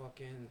too.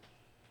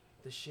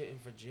 The shit in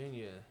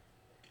Virginia.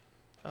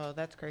 Oh,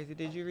 that's crazy.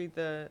 Did you read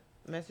the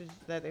message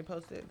that they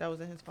posted that was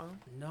in his phone?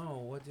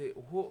 No, what did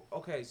who?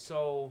 Okay,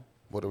 so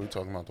what are we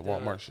talking about? The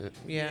Walmart shit?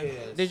 Yeah. Yeah,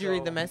 Did you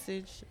read the so-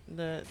 message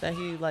that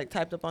he like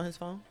typed up on his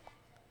phone?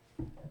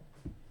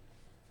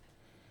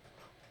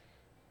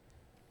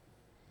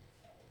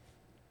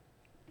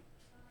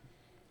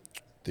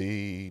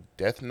 The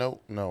Death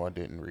Note? No, I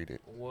didn't read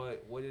it.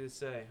 what did it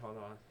say? Hold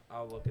on,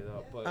 I'll look it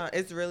up. But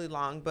It's really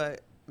long,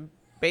 but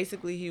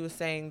basically he was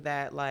saying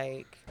that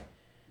like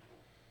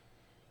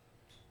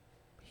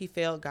he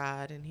failed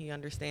God and he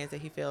understands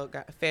that he failed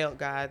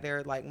God. There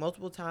are like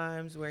multiple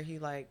times where he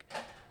like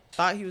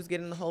thought he was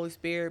getting the Holy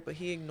Spirit, but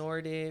he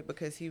ignored it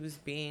because he was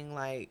being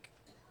like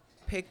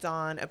picked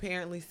on.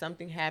 Apparently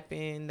something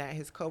happened that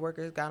his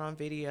coworkers got on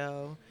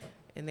video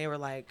and they were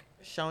like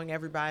showing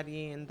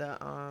everybody in the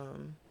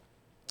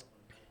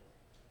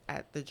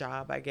at the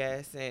job, I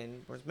guess,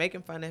 and was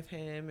making fun of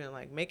him and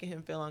like making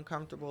him feel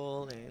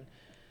uncomfortable. And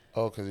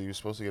Oh, because he was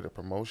supposed to get a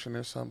promotion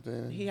or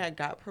something? he had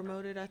got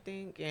promoted, I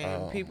think,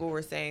 and people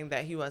were saying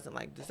that he wasn't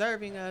like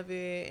deserving of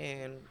it,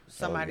 and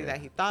somebody yeah.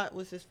 that he thought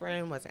was his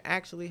friend wasn't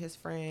actually his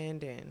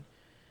friend, and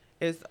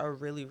it's a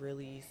really,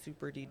 really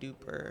super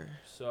duper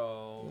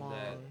so long.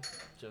 that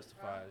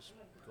justifies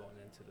going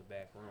into the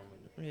back room.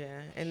 And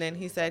Yeah, and then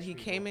he said he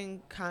came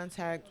in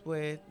contact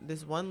with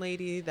this one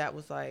lady that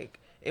was like,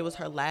 it was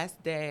her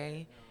last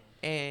day,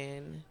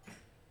 and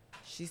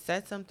she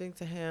said something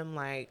to him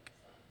like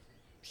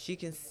she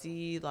can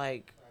see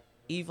like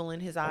evil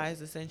in his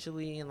eyes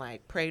essentially, and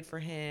like prayed for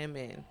him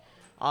and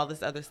all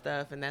this other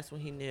stuff, and that's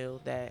when he knew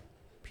that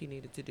he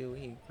needed to do what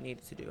he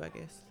needed to do, I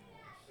guess.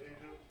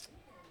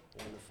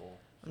 wonderful.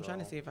 I'm trying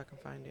to see if I can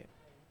find it.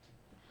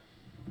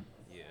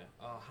 Yeah.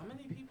 How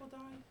many people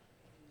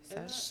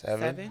died?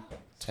 Seven?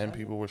 10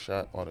 people were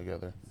shot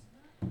altogether,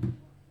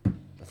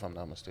 if I'm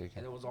not mistaken.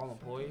 And it was all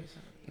employees.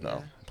 No,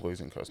 Yeah.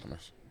 employees and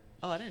customers.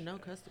 Oh, I didn't know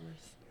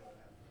customers.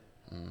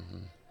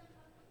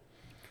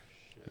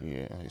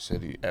 Yeah, he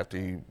said after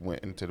he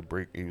went into the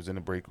break, he was in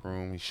the break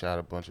room. He shot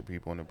a bunch of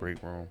people in the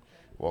break room,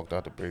 walked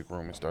out the break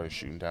room, and started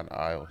shooting down the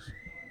aisles.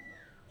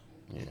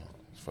 Yeah,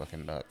 it's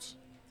fucking nuts.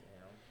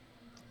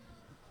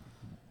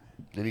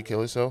 Did he kill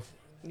himself?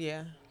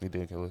 Yeah, He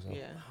did kill himself.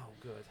 yeah. Oh,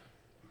 good.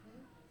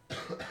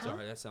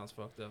 Sorry, that sounds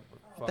fucked up. But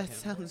fuck That him.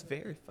 sounds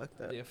very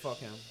fucked up. Yeah, fuck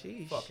him.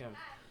 Sheesh. Fuck him.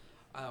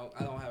 I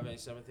don't have any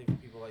sympathy for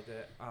people like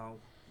that.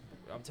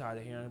 I'm tired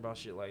of hearing about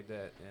shit like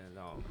that.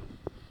 And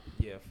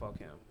yeah, fuck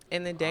him.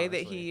 And the day that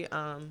Honestly.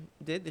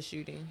 he did the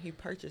shooting, he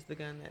purchased the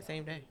gun that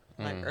same day,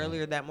 like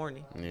earlier that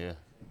morning. Yeah.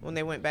 When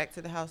they went back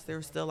to the house, there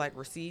were still like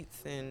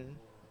receipts and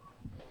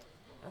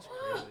That's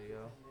crazy, yo.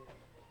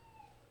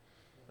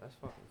 That's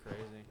fucking crazy.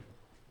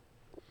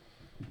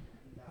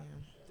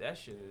 That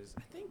shit is.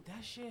 I think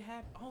that shit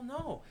happened. Oh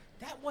no,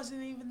 that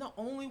wasn't even the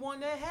only one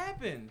that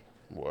happened.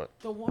 What?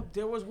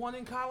 There was one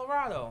in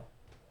Colorado.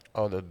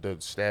 Oh, the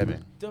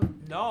stabbing.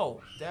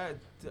 That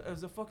it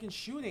was a fucking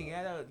shooting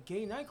at a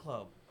gay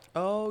nightclub.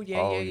 oh yeah,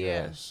 Oh, yeah, yeah.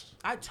 yes.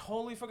 I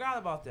totally forgot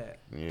about that.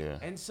 Yeah.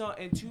 And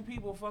two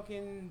people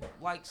fucking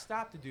like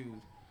stopped the dude.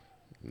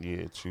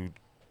 Yeah, two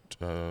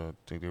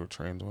think they were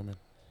trans women.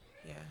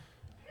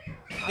 Yeah.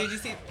 Did you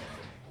see?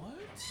 What?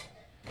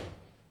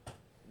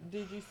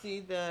 Did you see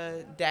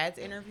the dad's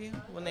interview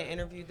when they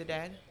interviewed the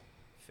dad?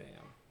 Fam.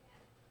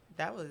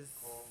 That was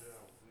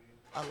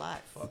a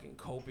lot. Fucking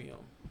copium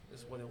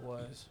is what it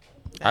was.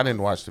 I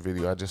didn't watch the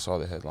video. I just saw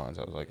the headlines.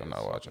 I was like, I'm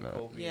not watching that.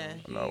 Yeah,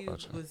 I'm not he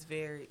watching. was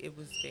very. It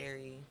was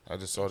very. I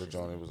just saw the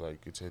joint. It was like,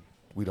 it said,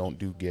 we don't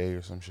do gay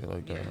or some shit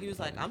like Yeah, that. he was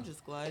like, I'm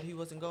just glad he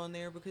wasn't going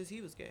there because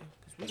he was gay.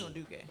 Because we don't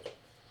do gay.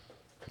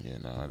 Yeah,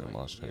 no, I didn't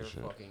watch You're that shit.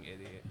 a fucking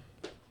idiot.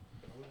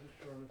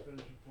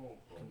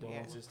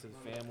 Condolences to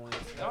the families.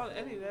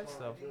 Any of that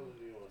stuff.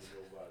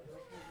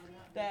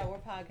 Dad, we're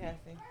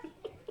podcasting.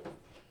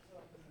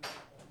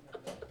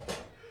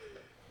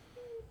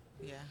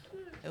 Yeah,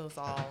 it was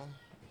all.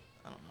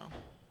 I don't know.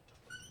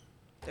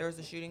 There was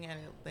a shooting at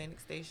Atlantic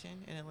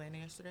Station in Atlanta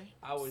yesterday.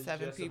 I was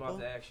 7 just people. about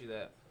to ask you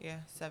that. Yeah,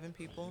 7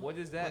 people. What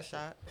is Were that?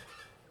 shot.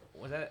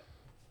 Was that?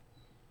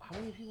 How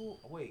many people?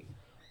 Wait.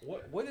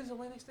 What is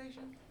Atlantic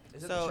Station?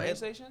 Is it So the train it-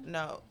 station?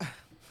 No.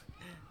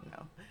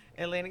 No.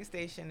 Atlantic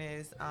Station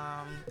is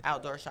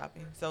outdoor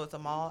shopping. So it's a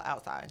mall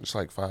outside. It's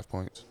like 5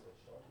 points.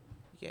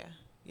 Yeah.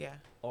 Yeah.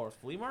 Or a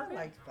flea market?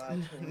 Like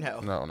 5 No.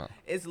 No.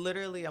 It's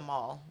literally a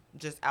mall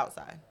just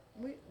outside.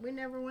 We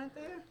never went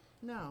there?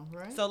 No,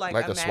 right? So like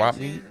Like a imagine swap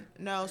meet?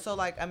 No, so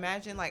like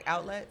imagine like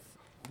outlets.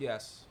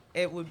 Yes.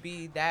 It would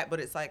be that, but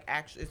it's like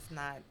actually it's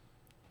not.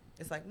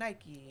 It's like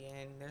Nike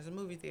and there's a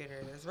movie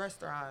theater, there's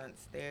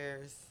restaurants,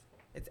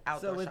 it's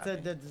outdoor So it's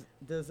shopping.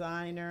 a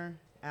designer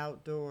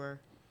outdoor.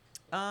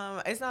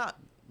 It's not.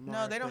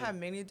 No, they don't market. have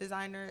many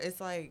designer. It's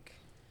like,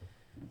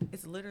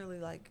 it's literally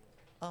like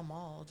a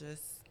mall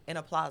just in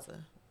a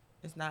plaza.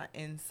 It's not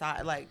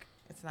inside. Like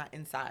it's not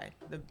inside.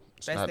 The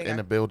It's best not thing in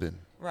a building.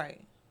 right.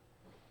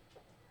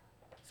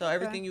 So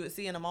everything you would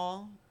see in a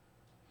mall,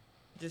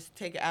 just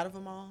take it out of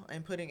a mall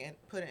and put it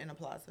in a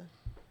plaza.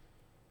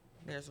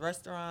 There's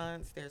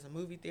restaurants. There's a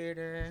movie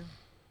theater.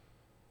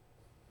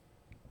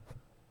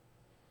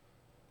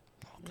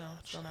 No,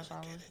 still not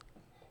following.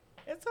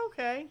 It's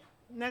okay.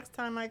 Next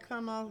time I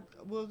come,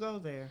 we'll go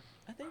there.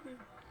 I think we've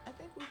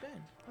been.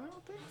 I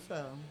don't think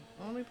so.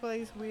 Only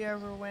place we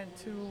ever went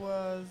to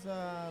was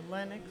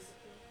Lennox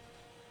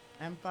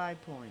and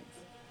 5 Points.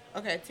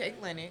 Okay,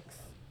 take Lennox.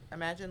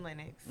 Imagine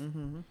Lennox.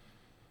 Mm-hmm.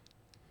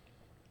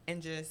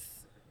 And just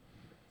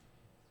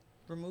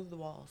remove the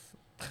walls,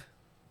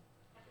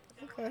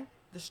 Okay.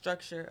 the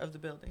structure of the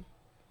building.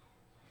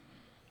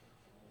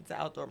 It's an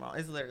outdoor mall.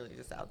 It's literally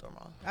just an outdoor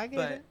mall. I get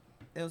but it.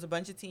 There was a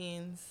bunch of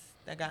teens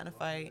that got in a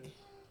fight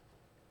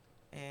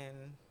and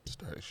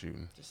Started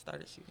shooting. just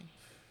started shooting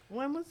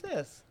When was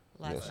this?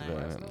 last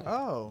Yesterday. night.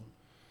 Oh,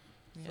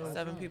 Yeah, So-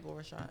 7 people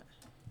were shot.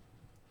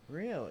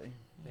 really?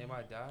 They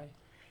might die.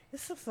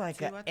 This is like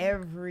 2, I an think.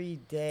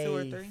 everyday 2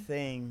 or 3.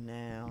 thing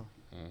now.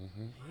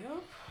 Mm-hmm.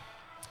 Yep.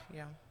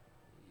 Yeah.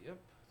 Yep.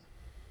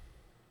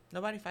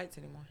 Nobody fights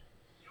anymore.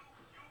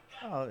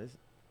 Oh, it's,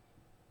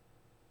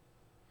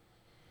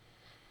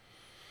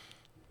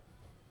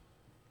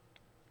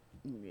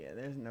 yeah,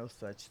 there's no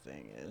such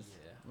thing as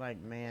Yeah. like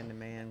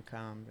man-to-man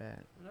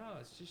combat. No,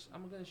 it's just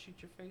I'm gonna shoot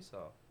your face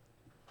off.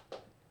 Yeah,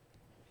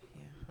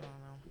 I don't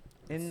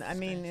know. And I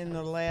mean, in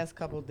the last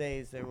couple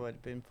days, there would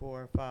have been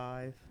 4 or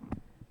 5.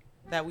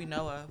 That we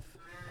know of.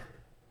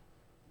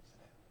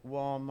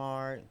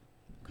 Walmart,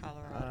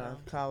 Colorado.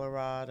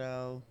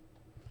 Colorado.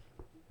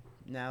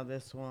 Now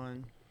this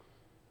one.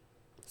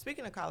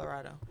 Speaking of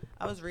Colorado,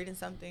 I was reading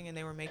something and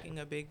they were making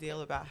a big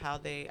deal about how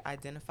they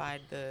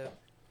identified the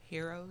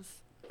heroes.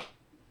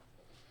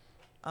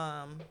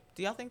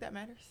 Do y'all think that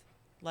matters?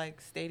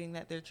 Like stating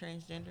that they're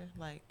transgender,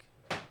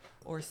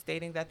 or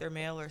stating that they're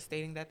male, or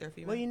stating that they're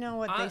female. Well, you know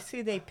what? I-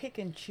 They pick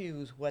and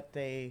choose what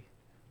they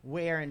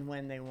wear and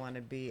when they want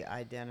to be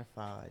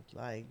identified.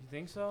 Like, You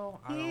think so?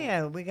 I don't-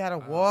 yeah, we got to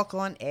walk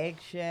on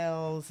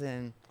eggshells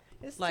and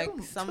it's Like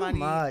too somebody-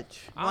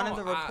 much. One of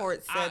the I-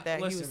 reports said that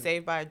he was listen.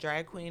 saved by a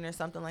drag queen or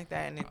something like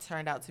that, and it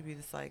turned out to be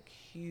this like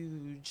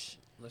huge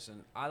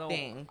Listen, I don't.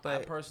 thing, I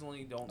but-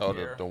 personally don't Oh,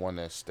 care. the one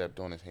that stepped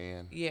on his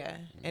hand. yeah,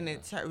 and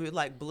it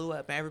like blew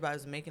up, and everybody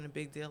was making a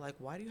big deal like,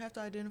 why do you have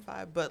to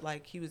identify? But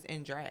like he was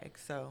in drag,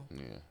 so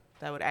Yeah.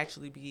 that would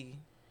actually be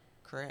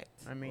correct.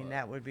 I mean, Well,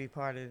 that would be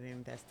part of the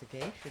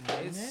investigation,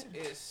 wouldn't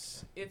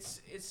It's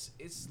it?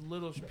 it's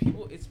little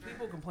people. It's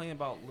people complaining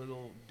about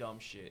little dumb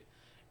shit,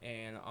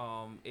 and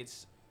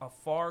it's a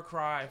far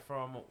cry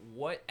from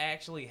what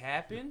actually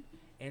happened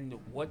and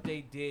what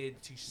they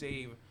did to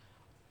save.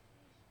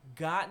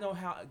 God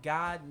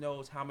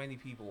knows how many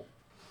people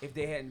if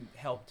they hadn't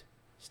helped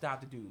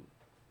stop the dude.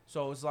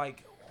 So it's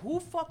like, who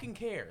fucking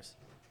cares?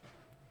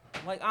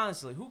 Like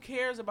honestly, who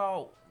cares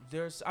about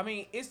there's? I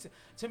mean, it's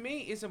to me,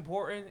 it's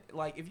important.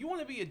 Like if you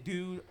want to be a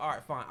dude, all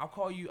right, fine. I'll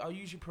call you. I'll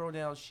use your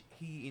pronouns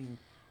he and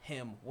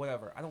him,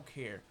 whatever. I don't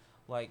care.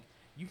 Like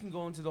you can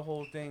go into the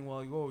whole thing, well,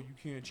 oh, you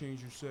can't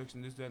change your sex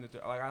and this, that, and the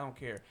third. Like, I don't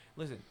care.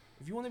 Listen,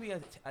 if you want to be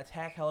an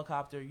attack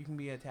helicopter, you can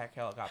be an attack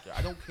helicopter.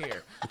 I don't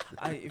care.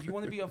 If you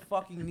want to be a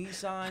fucking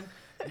Nissan,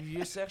 if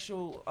your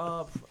sexual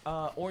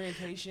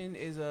orientation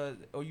is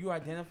or you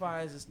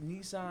identify as a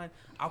Nissan,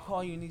 I'll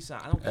call you a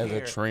Nissan. I don't As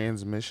care. a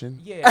transmission?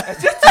 Yeah.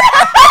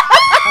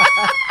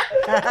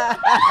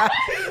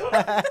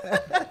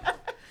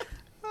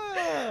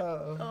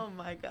 Oh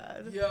my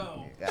God.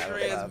 Yo, gotta love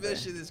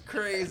transmission is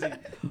crazy.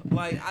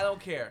 Like, I don't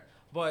care.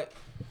 But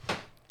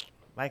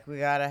Like we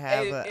gotta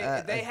have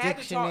a they had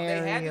to talk- they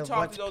had dictionary to of talk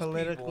what's to those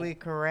politically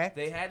correct.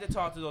 they had to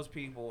talk to those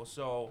people.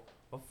 So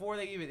before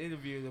they even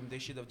interviewed them, they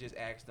should have just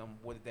asked them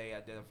what did they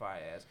identify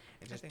as,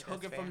 and just think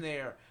took that's it from fair.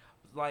 there.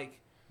 Like,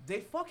 they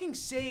fucking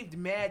saved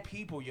mad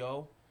people,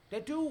 yo.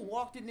 That dude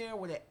walked in there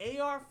with an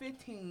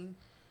AR-15,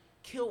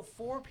 killed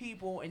 4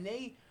 people, and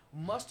they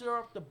mustered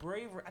up the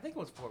bravery. I think it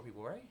was 4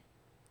 people, right?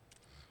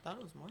 Thought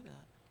it was more than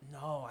that.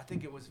 No, I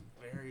think it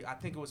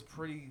was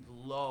pretty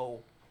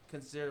low,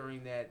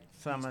 considering that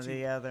Some these of two-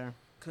 the other.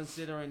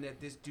 considering that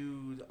this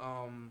dude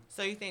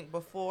So you think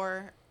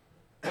before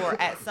or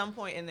at some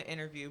point in the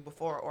interview,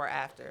 before or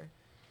after,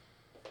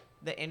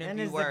 the And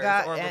interviewers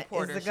or is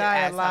reporters the should guy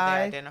ask how they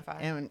alive? identify?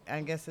 And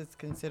I guess it's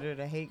considered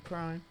a hate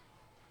crime.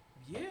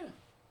 yeah.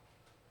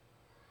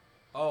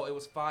 Oh, it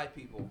was 5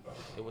 people.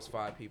 It was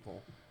 5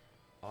 people.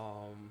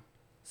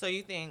 So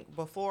you think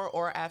before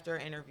or after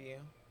an interview,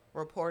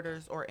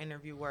 reporters or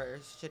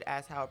interviewers should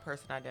ask how a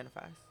person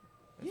identifies?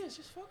 Yeah, it's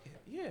just fuck it.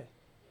 Yeah.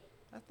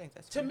 I think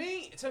that's To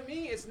fair.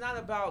 me, it's not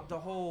about the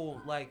whole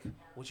like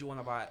what you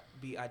want to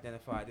be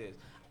identified as.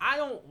 I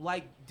don't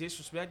like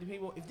disrespecting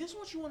people. If this is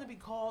what you want to be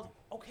called,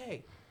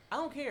 okay, I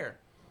don't care.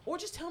 Or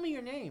just tell me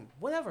your name,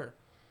 whatever.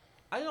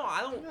 I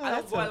don't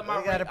that's go out of my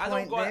you got way. a I don't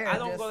point go. there, I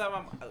don't just- go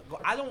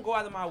out I don't go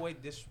out of my way to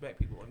disrespect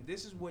people. And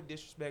this is what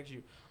disrespects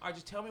you. All right,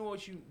 just tell me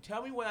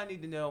what I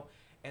need to know,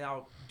 and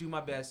I'll do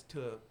my best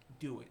to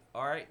do it.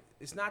 All right,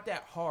 it's not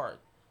that hard.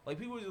 Like,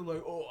 people are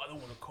like, oh, I don't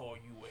want to call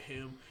you a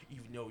him,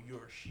 even though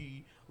you're a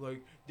she.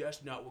 Like,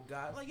 that's not what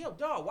God. Like, yo,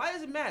 dog, why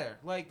does it matter?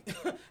 Like,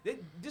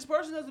 this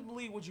person doesn't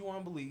believe what you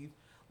want to believe.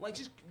 Like,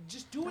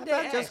 just do How what they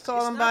about ask. just call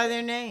It's them not by that-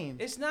 their name?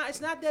 It's not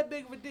that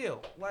big of a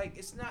deal. Like,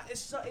 it's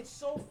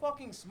so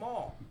fucking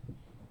small.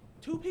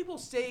 2 people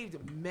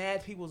saved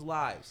mad people's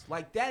lives.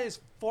 Like, that is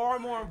far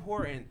more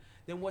important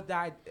than what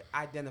they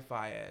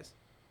identify as.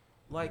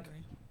 Like,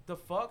 the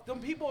fuck? Them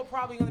people are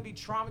probably going to be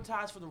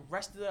traumatized for the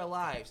rest of their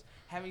lives,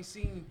 having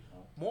seen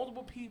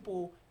multiple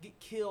people get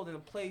killed in a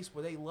place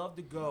where they love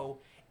to go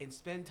and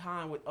spend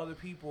time with other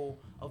people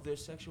of their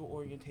sexual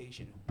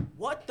orientation.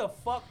 What the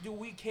fuck do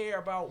we care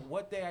about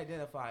what they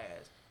identify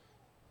as?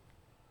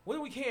 What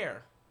do we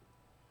care?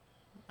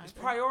 It's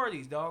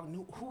priorities, dog.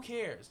 Who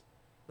cares?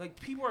 Like,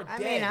 people are I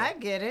dead. mean, I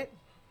get it.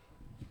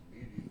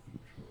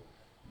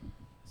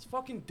 It's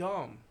fucking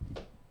dumb.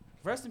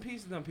 Rest in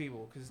peace to them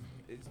people, because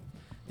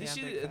this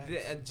Yeah, shit,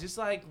 big facts. just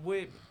like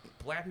with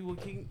black people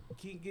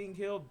keep getting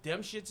killed,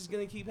 them shits is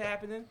gonna keep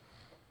happening.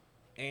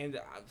 And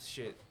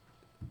shit,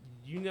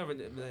 you never.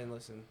 Man,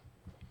 listen.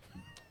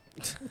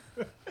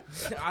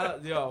 I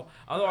don't know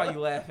why you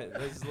laughing.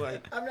 It's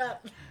like, I'm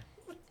not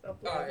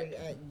laughing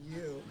at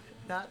you,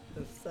 not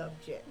the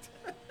subject.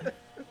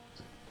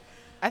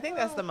 I think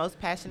that's the most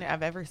passionate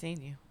I've ever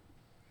seen you.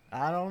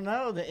 I don't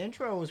know. The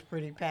intro was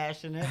pretty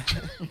passionate.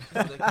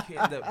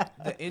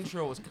 the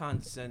intro was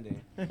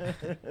condescending.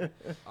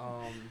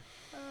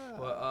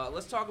 But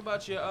let's talk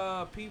about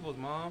your peoples,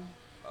 Mom.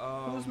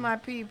 Who's my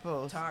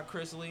people? Todd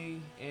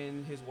Chrisley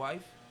and his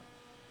wife.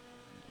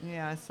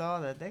 Yeah, I saw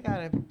that. They got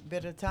a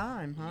bit of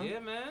time, huh? Yeah,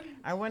 man.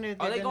 I wonder if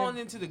Are they're they gonna- going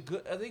into the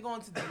good? Are they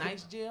going to the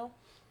nice jail?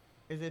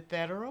 Is it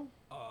federal?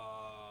 Uh,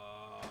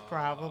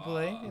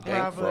 Probably. It Bank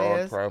probably fraud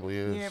is. probably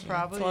is. Yeah,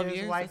 probably 12 is.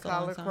 years, White that's a long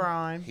collar time.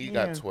 crime. He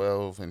yeah. got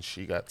 12 and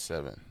she got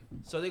 7.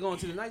 So they going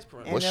to the nice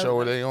prison. And What they're- show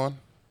are they on?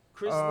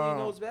 Chris Lee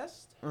knows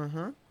best.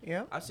 Mm-hmm.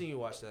 Yep. I've seen you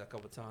watch that a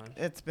couple times.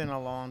 It's been a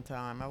long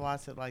time. I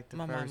watched it like the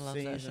My mom first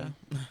loves that season.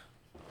 show.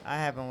 I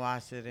haven't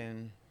watched it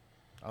in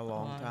a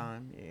long while.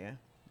 time. Yeah.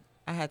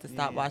 I had to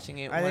stop Yeah. watching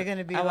it. Are they going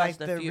to be I like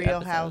watched a the few Real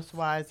episodes.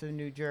 Housewives of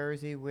New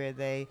Jersey, where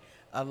they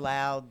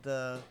allowed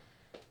the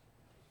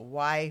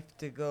wife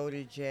to go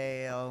to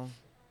jail,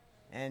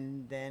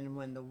 and then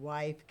when the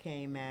wife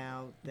came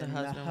out, The then the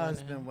husband went in.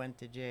 husband went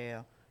to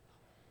jail?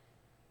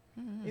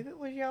 If it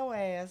was your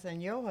ass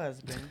and your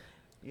husband,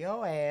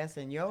 your ass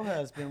and your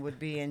husband would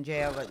be in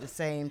jail at the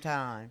same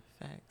time.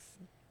 Facts.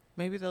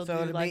 Maybe they'll So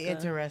do it'll like be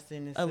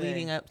interesting to a see.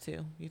 leading up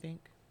to. You think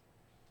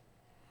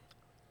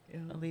Yeah.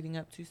 a leading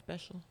up to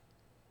special?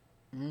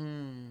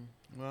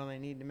 Well, they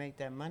need to make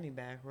that money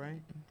back,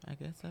 right? I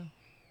guess so.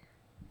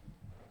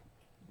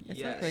 It's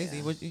Yes. not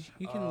crazy.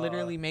 You can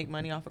literally make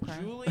money off a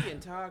crime. Julie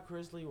and Todd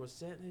Chrisley were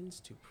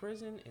sentenced to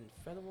prison in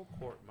federal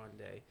court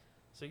Monday.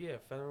 So yeah,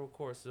 federal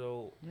court.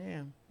 So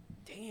Yeah.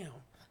 damn,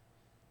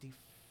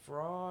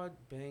 defraud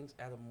banks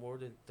out of more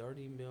than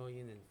 30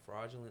 million in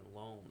fraudulent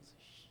loans.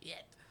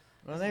 Shit.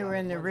 Well, That's they a were lot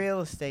in of the money. real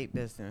estate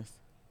business.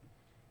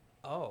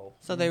 Oh.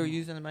 So they were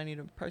using the money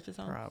to purchase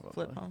homes, Probably.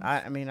 flip homes.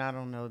 I mean, I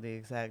don't know the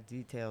exact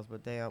details,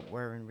 but they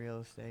were in real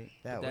estate.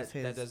 That was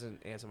his. That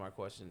doesn't answer my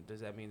question. Does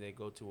that mean they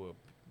go to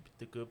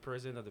the good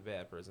prison or the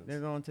bad prisons?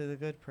 They're going to the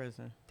good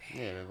prison.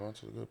 Yeah, they're going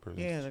to the good prison.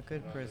 Yeah, the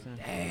good prison.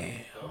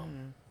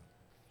 Damn.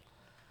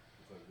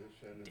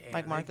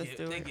 Like Martha They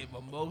Stewart. get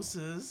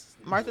mimosas.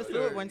 Martha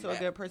Stewart went to a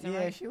good prison, Yeah,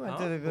 right? she went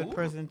Huh? to the good Who?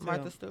 prison too.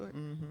 Martha Stewart.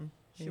 Mm-hmm.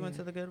 She went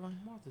to the good one.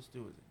 Martha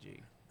Stewart's a G.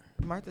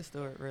 Martha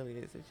Stewart really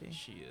is a G.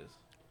 She is.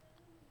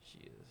 She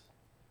is.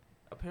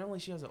 Apparently,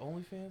 she has an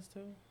OnlyFans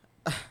too.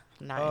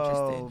 Not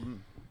interested.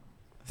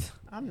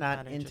 I'm not,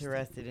 Not interested.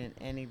 interested in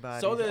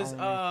anybody's So does,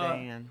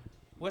 OnlyFans.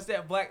 What's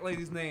that black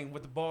lady's name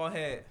with the bald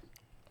head?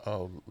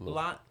 Oh, look.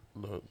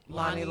 Lon-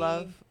 Lonnie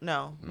Love?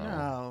 No.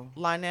 No.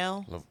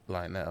 Lionel?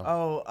 Lionel.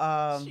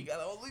 Oh, She got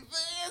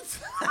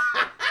OnlyFans.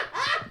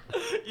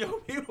 Yo,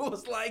 people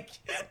was like,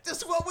 "This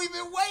is what we've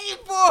been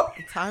waiting for."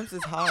 Times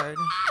is hard.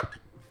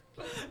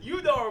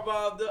 You know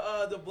about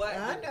the black.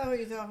 I know who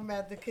you're talking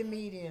about, the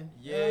comedian.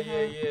 Yeah,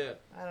 yeah.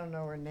 I don't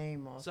know her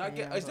name off. So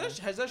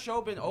has that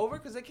show been over?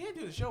 Because they can't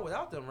do the show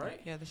without them, right?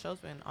 Yeah, the show's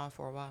been on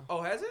for a while.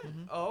 Oh, has it?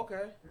 Mhm. Oh,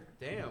 okay.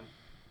 Damn.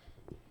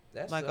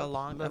 That's Like a few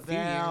years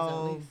at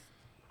Lavelle- least.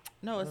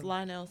 No, it's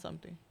Lionel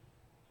something.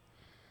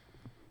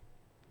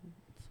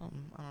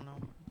 Something, I don't know.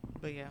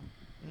 But yeah.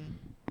 Mm.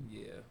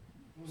 Yeah.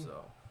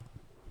 So,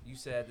 you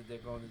sad that they're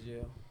going to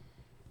jail?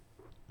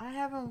 I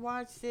haven't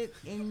watched it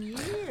in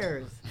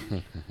years.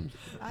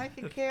 I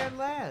could care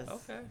less.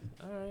 Okay.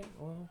 All right.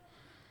 Well,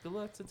 good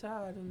luck to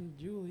Todd and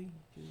Julie.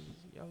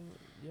 'Cause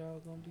y'all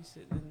gonna be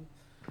sitting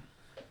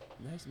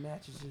in nice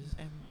mattresses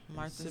And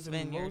Martha's sipping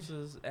Vineyard.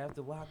 mimosas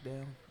after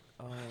lockdown.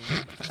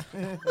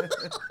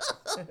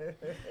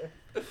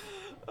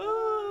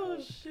 Oh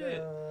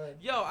shit.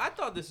 Yo, I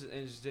thought this was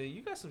interesting.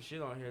 You got some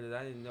shit on here that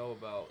I didn't know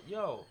about.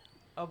 Yo,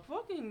 a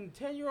fucking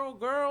 10-year-old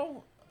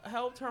girl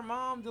helped her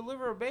mom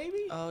deliver a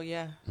baby? Oh,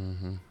 yeah.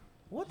 Mm-hmm.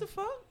 What the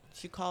fuck?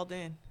 She called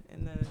in,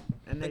 and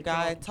And the they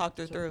guy talked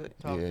her through it.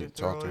 Yeah,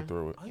 talked her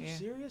through it. Are you Yeah.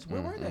 serious?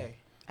 Where were Mhm. they?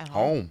 At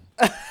home.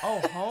 Home.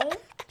 Oh, home?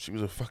 She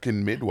was a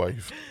fucking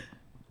midwife.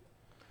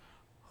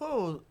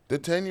 Who? The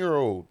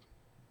 10-year-old.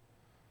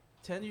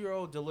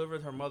 10-year-old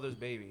delivered her mother's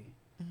baby.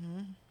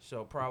 Mm-hmm.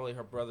 So probably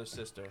her brother's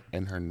sister.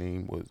 And her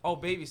name was Oh,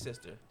 baby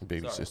sister.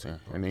 baby Sorry. sister. Her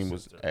Brother's name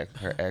was sister.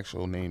 her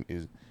actual name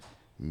is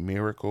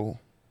Miracle.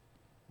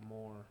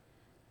 More.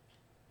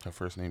 Her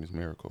first name is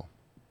Miracle.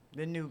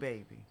 The new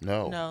baby.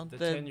 No. No, The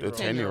the 10-year-old.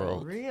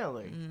 10-year-old.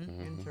 Really?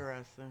 Mhm.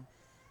 Interesting.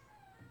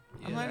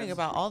 I'm Yeah, learning that's-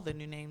 about all the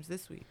new names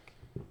this week.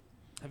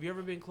 Have you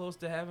ever been close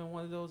to having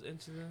one of those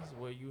incidents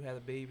where you had a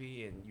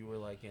baby and you were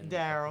like in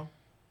Daryl.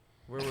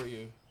 Where were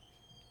you?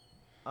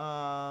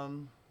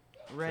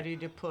 Ready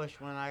to push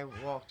when I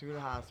walked through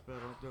the hospital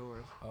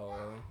doors. Oh,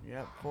 really?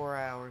 Yep, 4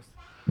 hours.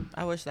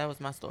 I wish that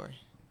was my story.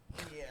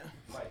 Yeah.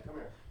 Mike, come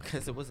here.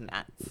 Because it was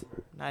not.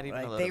 Not even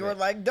a Like, little they bit. were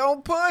like,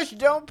 don't push,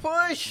 don't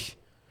push.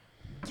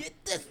 Get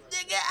this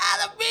nigga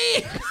out of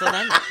me! So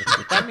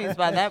that means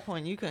by that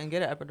point you couldn't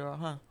get an epidural,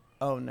 huh?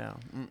 Oh, no.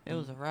 It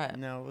was a wrap.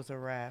 No, it was a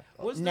wrap.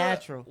 Was the-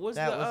 natural. Was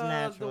that the, was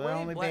natural. The The way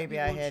only black baby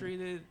people I had.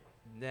 treated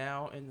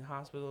now in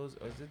hospitals,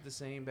 or is it the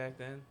same back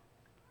then?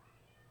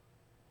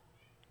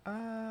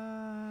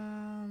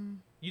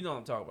 You know what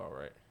I'm talking about,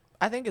 right?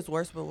 I think it's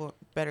worse but with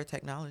better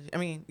technology. I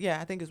mean, yeah,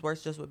 I think it's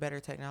worse just with better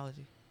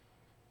technology.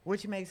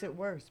 Which makes it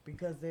worse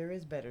because there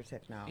is better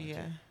technology.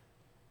 Yeah.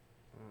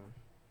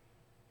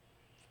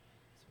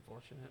 It's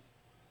unfortunate.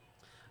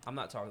 I'm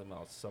not talking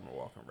about Summer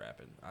Walker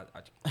rapping.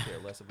 I care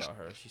less about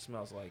her. She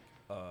smells like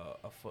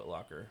a Foot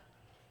Locker.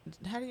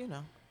 How do you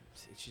know?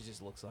 She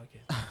just looks like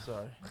it.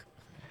 Sorry.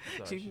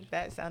 Sorry.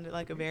 That sounded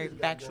like a very You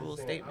just goddamn factual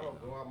saying, statement. I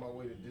don't go out my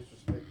way to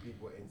disrespect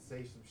people and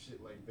say some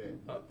shit like that.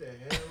 What the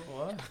hell?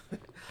 What?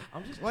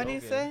 I'm just What did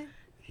he joking. say?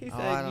 He Oh,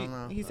 said I don't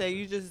know. he said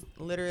you just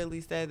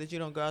literally said that you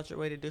don't go out your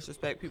way to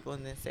disrespect people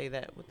and then say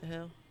that. What the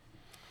hell?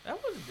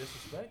 That wasn't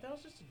disrespect. That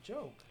was just a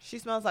joke. She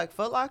smells like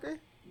Foot Locker?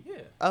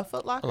 Yeah. A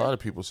Foot Locker? A lot of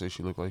people say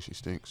she look like she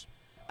stinks.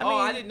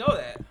 I didn't know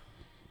that.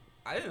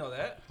 I didn't know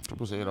that.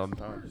 People say it all the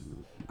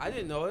time. I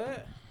didn't know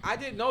that. I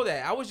didn't know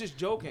that. I was just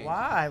joking.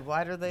 Why?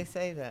 Why do they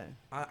say that?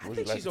 I Would think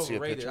you like she's to see a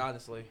overrated, picture?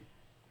 honestly.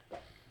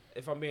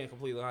 If I'm being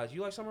completely honest.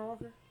 You like Summer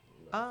Walker?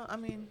 I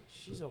mean,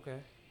 She's okay.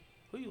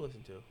 Who you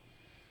listen to?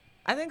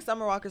 I think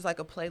Summer Walker's like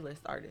a playlist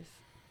artist.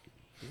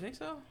 You think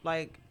so?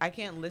 Like, I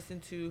can't listen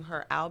to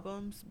her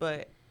albums,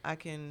 but I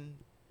can.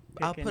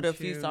 Pick I'll and put a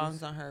few choose.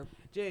 songs on her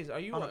Jays, are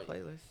you on a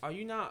playlist. Are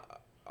you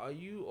not? Are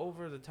you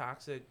over the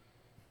toxic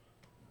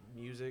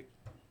music?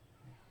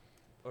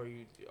 Or are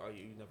you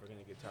never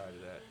gonna get tired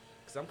of that?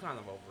 Cause I'm kind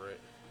of over it.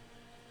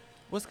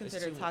 What's It's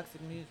considered too-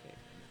 toxic music?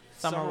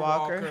 Summer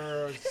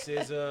Walker.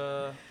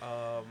 SZA.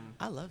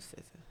 I love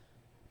SZA.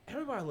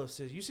 Everybody loves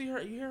SZA. You see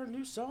her? You hear her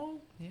new song?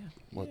 Yeah.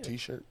 What Yeah.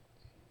 T-shirt?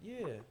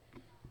 Yeah.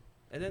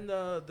 And then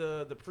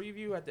the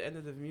preview at the end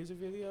of the music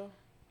video.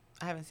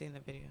 I haven't seen the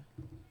video.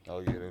 Oh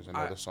yeah, there's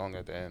another song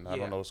at the end. I yeah.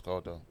 don't know what it's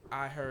called though.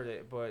 I heard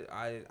it, but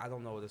I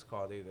don't know what it's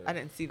called either. I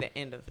didn't see the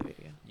end of the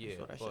video. Yeah,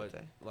 That's what I but should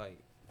say.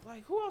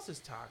 like who else is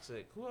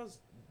toxic? Who else?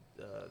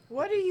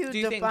 What are you Do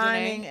you think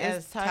defining Janae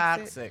is as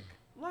toxic? toxic?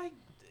 like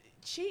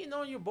cheating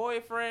on your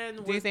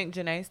boyfriend. Do you think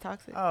Janae's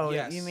toxic? Oh,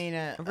 Yes. you mean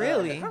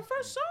Really? Her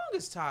first song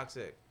is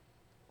toxic.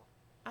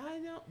 I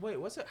know. Wait,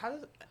 what's it? How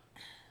does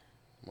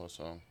What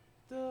song?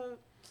 the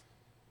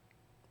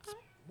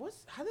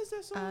what's how does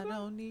that song I go?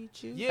 don't need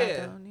you. I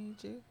Yeah. don't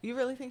need you. You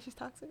really think she's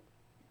toxic?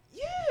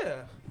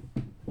 Yeah.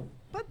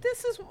 But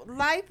this is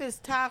life is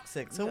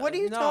toxic. So No, what are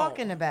you no,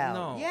 talking about?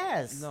 no,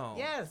 Yes. no,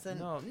 Yes. And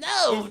No,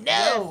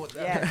 Yes,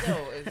 yes.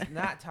 no, it's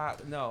not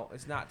toxic. No,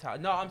 it's not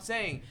toxic. No, I'm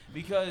saying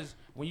because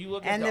when you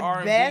look And at the the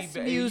R&B, best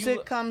you music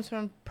look- comes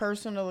from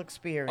personal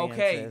experiences.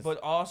 okay,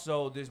 but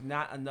also there's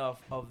not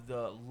enough of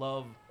the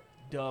love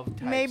dove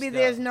type maybe stuff.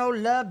 there's no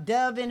love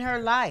dove in her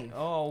life.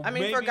 Oh, I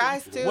mean, for maybe-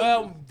 guys, too.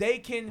 Well, they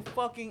can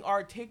fucking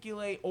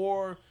articulate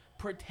or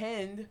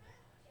pretend.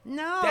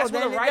 No, That's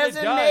what then a it writer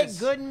doesn't does. make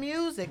good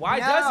music. Why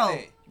No. doesn't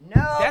it?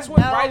 No. That's what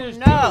no, writers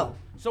no.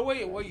 do. So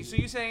wait. So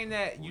you're saying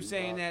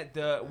that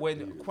the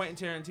when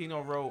Quentin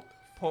Tarantino wrote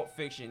Pulp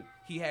Fiction,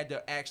 he had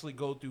to actually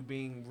go through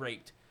being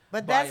raped.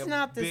 But by that's a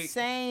not the big-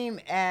 same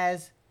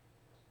as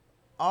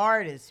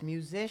artists,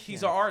 musicians.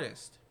 He's an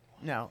artist.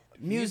 No,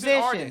 He's an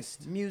musicians.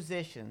 artist.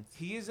 Musicians.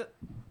 He is a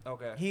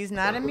okay. He's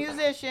not a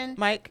musician.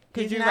 Mike,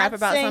 could He's you not rap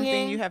about something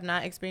singing. you have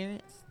not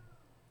experienced?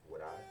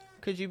 Would I?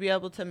 Could you be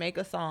able to make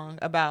a song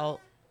about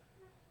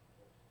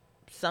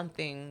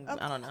something? Of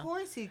I don't know.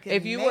 course he could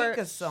If you make were-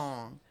 a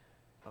song.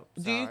 Oh,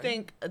 Do you sorry.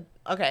 think?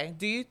 Okay.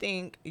 Do you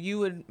think you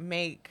would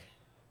make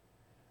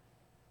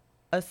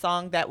a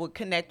song that would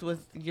connect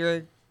with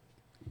your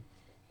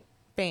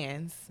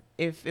fans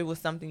if it was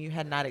something you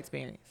had not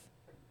experienced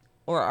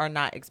or are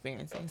not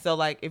experiencing? So,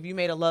 like, if you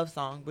made a love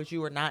song, but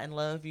you were not in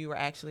love, you were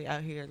actually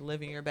out here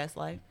living your best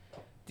life.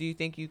 Do you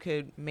think you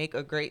could make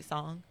a great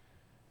song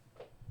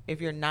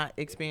if you're not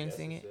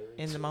experiencing it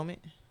in the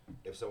moment?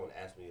 If someone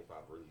asked me if I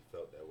really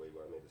felt that way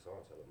when I made the song,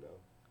 tell them no.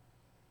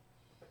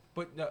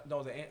 But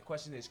no, the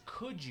question is,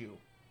 could you?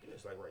 Yeah,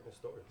 it's like writing a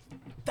story.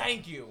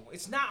 Thank you.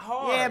 It's not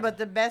hard. Yeah, but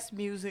the best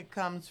music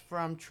comes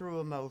from true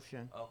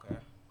emotion. okay.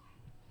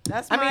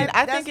 That's I my, mean,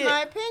 I that's think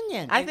my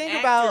opinion. I And think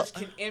actors about-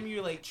 can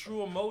emulate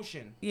true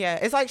emotion. Yeah,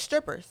 it's like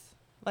strippers.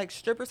 Like,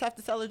 strippers have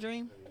to sell a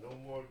dream. No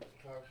more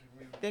toxic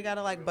music. They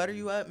gotta like butter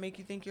you up, make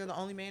you think you're the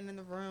only man in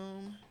the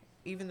room,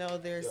 even though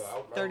there's Yo, I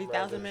was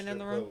 30,000 at men in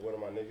the strip room. club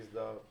with one of my niggas,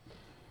 dog,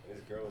 and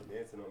this girl was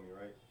dancing on me,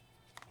 right?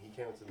 He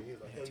came up to me, he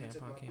was like, "Yo, you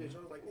took my Tampon bitch." I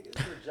was like, "Nigga,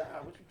 it's your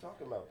job. What you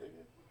talking about,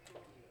 nigga?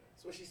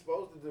 That's what she's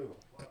supposed to do."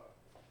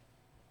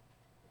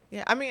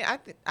 Yeah, I mean,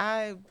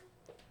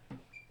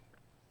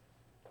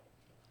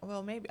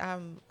 well, maybe I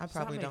probably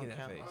Stop don't making that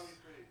count. face.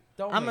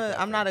 Don't I'm make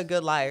that not a face.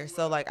 good liar,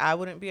 so like I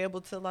wouldn't be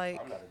able to like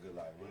I'm not a good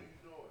liar, really.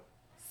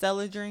 sell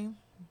a dream,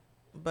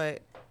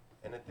 but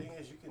And the thing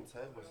is, you can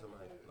tell when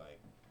somebody like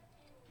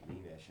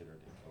mean that shit or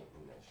they don't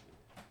mean that shit.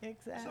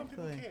 Some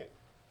people Exactly. can't.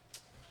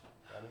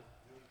 I mean,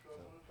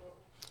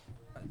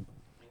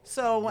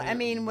 So I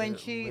mean, when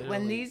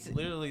these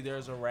literally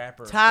there's a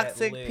rapper that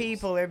toxic lives-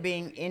 people are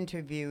being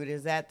interviewed,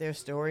 is that their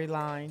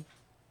storyline?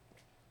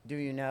 Do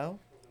you know?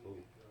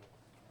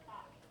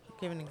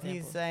 give an example.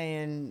 He's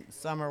saying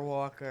Summer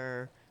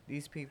Walker,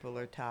 these people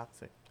are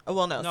toxic. Oh,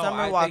 well, no,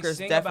 Summer they Walker's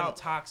sing definitely about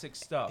toxic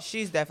stuff.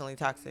 she's definitely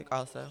toxic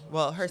also.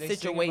 Well, her They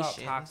sing about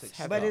situation. toxic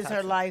stuff. But is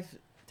her life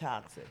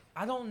toxic?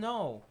 I don't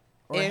know.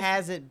 Or If-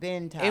 has it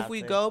been toxic? If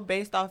we go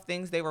based off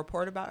things they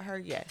report about her,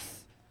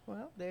 yes.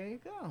 Well, there you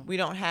go. We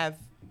don't have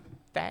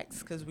facts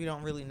because we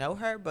don't really know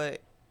her,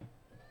 but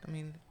I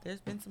mean,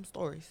 there's been some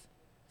stories,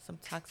 some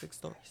toxic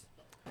stories.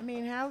 I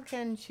mean, how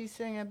can she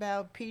sing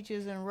about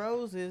peaches and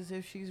roses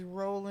if she's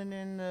rolling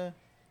in the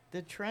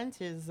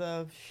trenches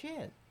of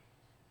shit?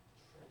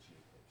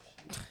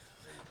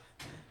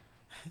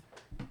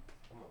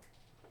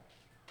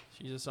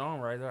 She's a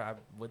songwriter. I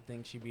would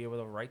think she'd be able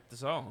to write the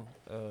song.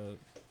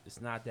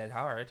 It's not that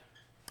hard.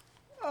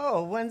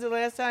 Oh, when's the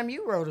last time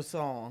you wrote a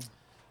song?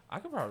 I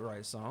could probably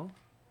write a song.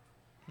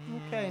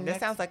 Okay, That next-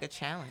 sounds like a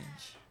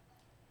challenge.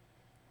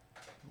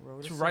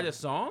 Wrote To write a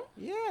song. song?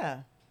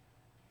 Yeah.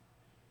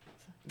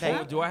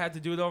 Oh, do I have to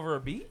do it over a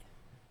beat?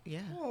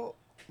 Yeah. Well,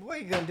 what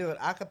are you gonna do? It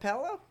a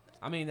cappella?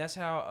 I mean, that's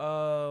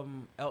how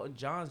Elton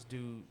John's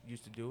dude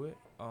used to do it.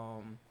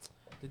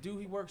 The dude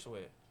he works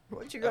with.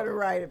 What you gonna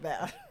write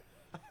about?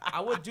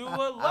 I would do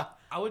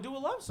a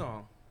love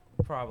song,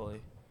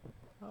 probably.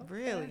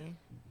 Really?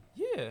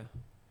 Yeah.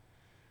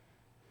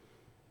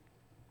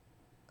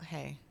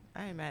 Hey,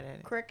 I ain't mad at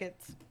it.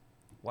 Crickets.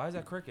 Why is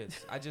that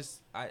crickets? I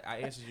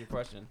answered your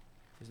question.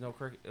 There's no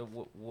cricket.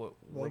 What Well,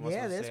 am I yeah,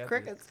 supposed to there's say after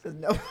crickets because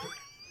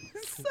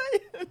nobody's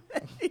saying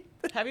anything.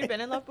 Have you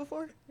been in love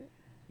before? this?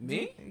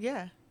 Me?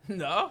 Yeah.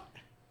 No.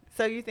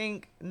 So you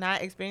think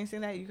not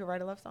experiencing that you could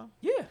write a love song?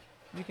 Yeah.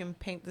 You can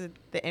paint the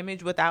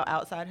image without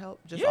outside help,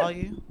 just Yeah. all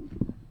you?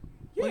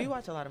 Yeah. Well, you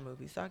watch a lot of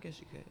movies, so I guess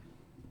you could.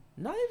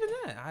 Not even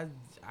that.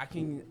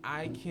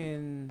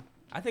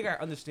 I think I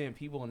understand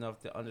people enough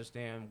to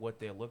understand what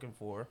they're looking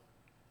for,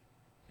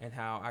 and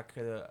how I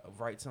could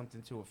write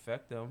something to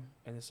affect them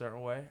in a certain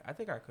way. I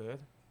think I could.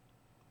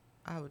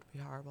 I would be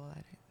horrible at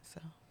it,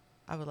 so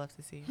I would love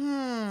to see.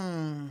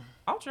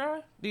 I'll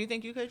try. Do you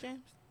think you could,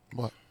 James?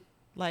 What?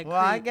 Like, Well,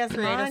 I guess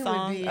create a mine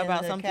song would be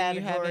about in the something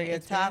you haven't category of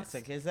experienced?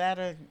 toxic. Is that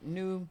a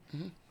new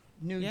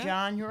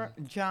Yeah.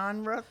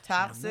 genre?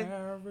 Toxic?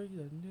 Marry a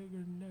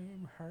nigga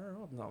named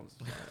Harold. No, I'm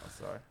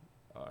sorry.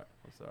 All right,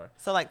 I'm sorry.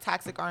 So like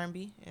toxic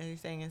R&B. Are you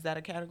saying is that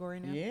a category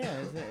now? Yeah.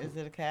 Is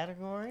it a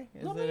category?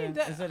 Is No, I it mean,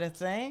 that- is it a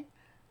thing?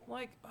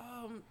 Like,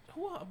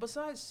 who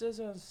besides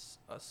SZA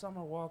and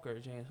Summer Walker,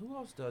 James? Who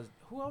else does?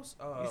 Who else?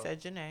 You said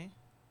Janae.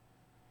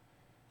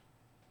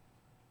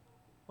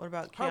 What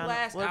about her Kiana?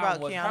 last What album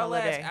about was Kiana her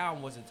last Lede?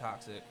 album wasn't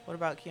toxic. What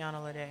about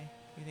Kiana Lede?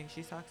 You think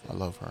she's toxic? I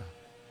love her.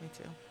 Me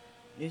too.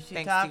 Is she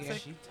Thanks to you. Is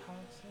toxic? she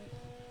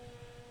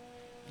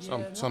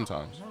toxic?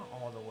 Sometimes. Not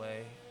all the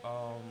way.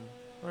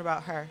 What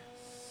about her?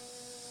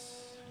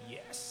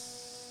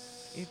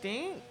 Yes. You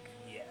think?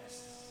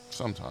 Yes.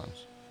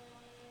 Sometimes.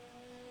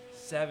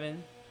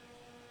 7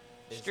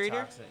 is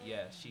Streeter? toxic.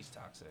 Yeah, she's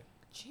toxic.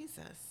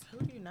 Jesus, who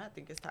do you not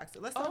think is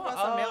toxic? Let's talk Oh, about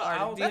some male I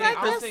don't artists. Do you think- think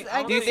I don't Chris? think- I I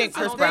don't do you guess think it's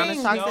Chris a Brown thing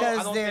is toxic? because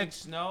I don't they're- think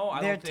Snow.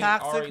 I They're don't think Ari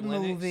toxic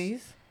Lennox.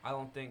 movies. I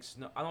don't think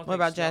Snow. I don't What think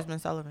about Snow- Jasmine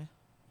Sullivan?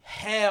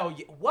 Hell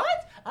yeah!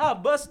 What? I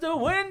bust the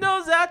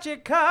windows out your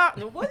car.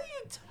 Now, what are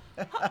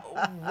you?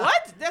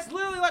 What? That's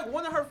literally like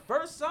one of her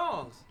first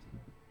songs.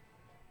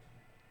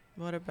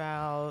 What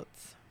about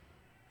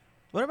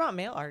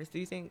male artists? Do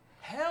you think?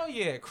 Hell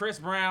yeah! Chris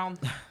Brown,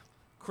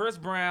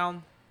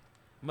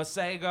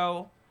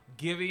 Masego,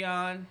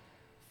 Giveon,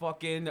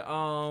 fucking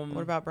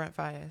What about Brent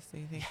Faiyaz? Do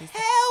you think he's?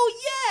 Hell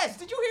yes!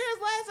 Did you hear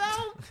his last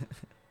album?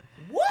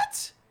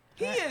 What?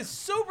 He is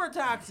super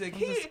toxic. I'm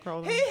He just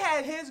scrolling.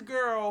 had his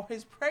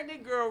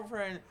pregnant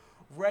girlfriend,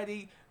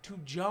 ready to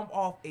jump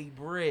off a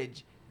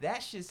bridge.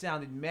 That shit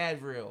sounded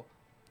mad real.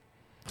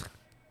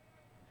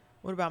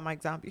 What about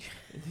Mike Zombie?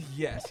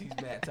 Yes, he's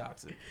mad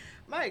toxic.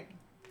 Mike,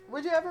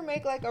 would you ever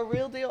make like a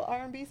real deal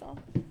R&B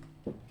song?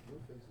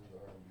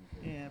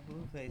 Yeah,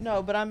 Blueface.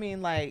 No, but I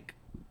mean like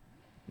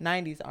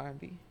 90s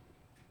R&B.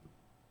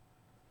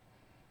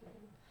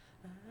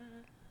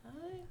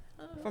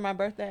 For my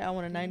birthday, I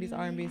want a 90s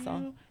R&B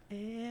song.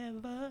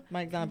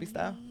 Mike Zombie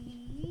style.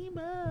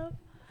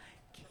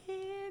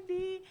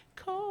 Candy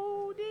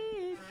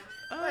coated.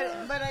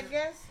 But I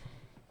guess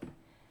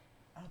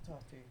I'll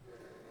talk to you.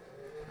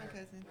 My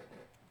cousin.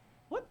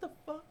 What the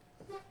fuck?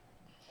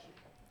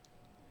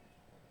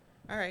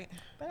 All right.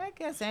 But I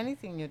guess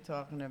anything you're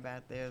talking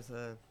about, there's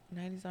a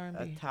 90s a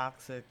R&B.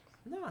 toxic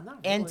No, not really.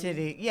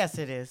 entity. Yes,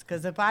 it is.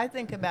 Because if I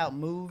think about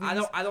movies,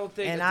 I don't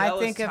think. and Adele I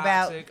think is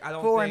about, toxic. I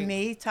don't for think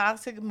me,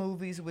 toxic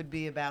movies would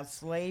be about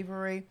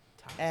slavery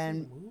toxic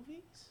and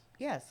movies.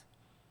 yes,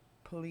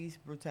 police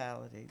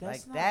brutality.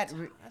 That's like not that.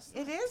 to- that's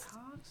It not is.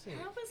 toxic.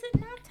 How is it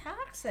not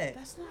toxic?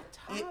 That's not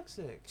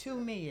toxic. To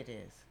me, it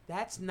is.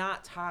 That's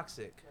not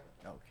toxic.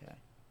 Okay.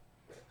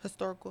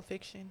 Historical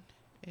fiction.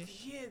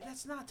 Yeah,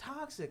 that's not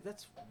toxic.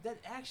 That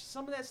actually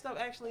some of that stuff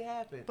actually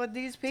happened. But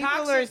these people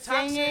Toxic- are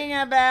toxic- singing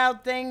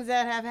about things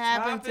that have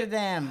happened to Topic-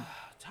 them.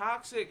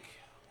 Toxic.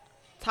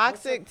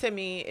 Toxic to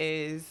me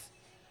is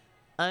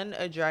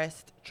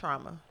unaddressed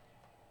trauma.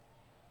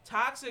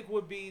 Toxic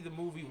would be the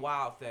movie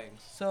Wild Things.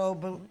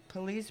 So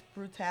police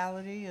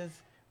brutality is,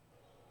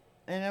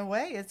 in a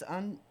way, it's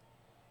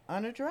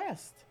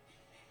unaddressed.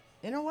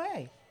 In a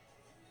way.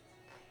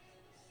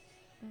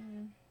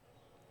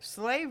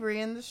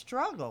 Slavery and the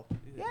struggle.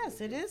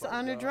 Yes, it is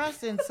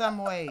unaddressed in some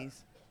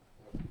ways.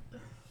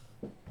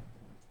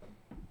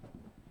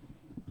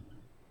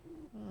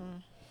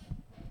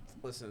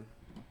 Listen,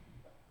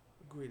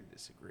 agree to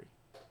disagree,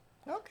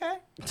 Okay.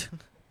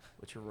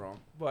 but you're wrong.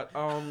 But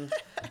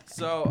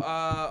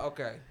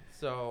okay.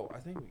 So I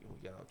think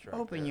we got off track.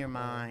 Open there. your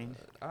mind.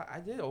 I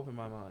did open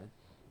my mind.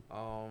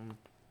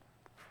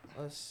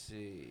 Let's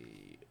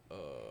see.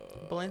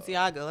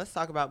 Balenciaga. Let's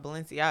talk about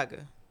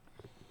Balenciaga.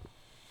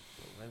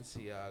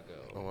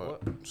 Balenciaga.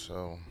 What?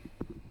 So,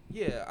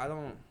 Yeah, I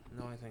don't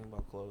know anything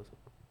about clothes.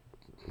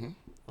 Hmm?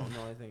 I don't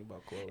know anything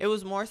about clothes. It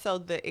was more so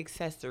the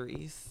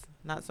accessories,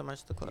 not so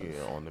much the clothes.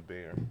 yeah, on the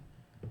bear.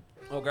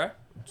 Okay.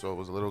 So it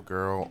was a little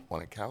girl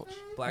on a couch.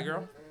 Black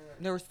girl.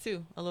 There was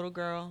two, a little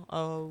girl,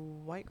 a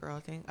white girl. I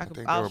think. think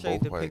they I'll were show you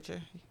both the white.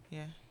 picture.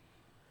 Yeah.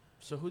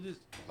 So who does?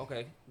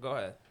 Okay, go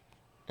ahead.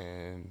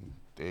 And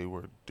they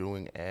were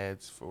doing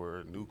ads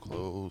for new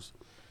clothes,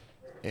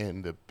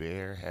 and the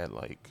bear had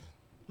like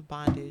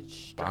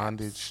Bondage.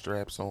 bondage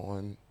straps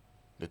on.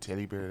 The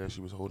teddy bear that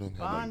she was holding had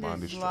like bondage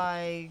Bondage straps.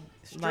 like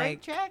straight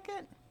Like-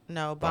 jacket?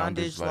 No,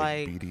 bondage,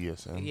 like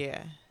BDSM.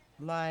 yeah,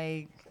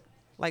 Like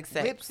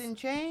sex. whips and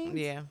chains?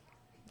 Yeah,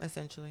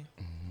 essentially.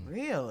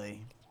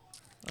 Really?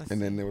 Let's And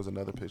see. then there was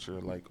another picture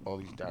of like all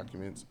these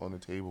documents on the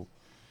table,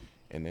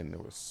 and then there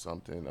was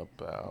something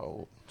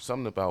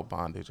about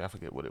bondage. I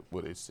forget what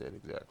it said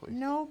exactly.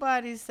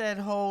 Nobody said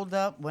hold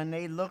up when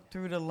they look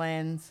through the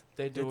lens.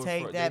 They do to it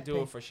take for that they do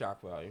pic- it for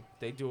shock value.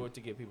 They do it to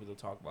get people to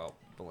talk about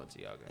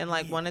Balenciaga. And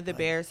like one of the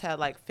bears had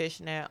like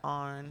fishnet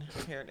on.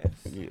 Here it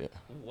is. Yeah.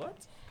 What?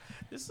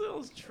 This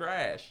sounds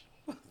trash.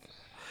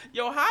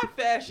 Yo, high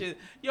fashion.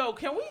 Yo,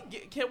 can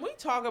we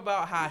talk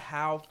about how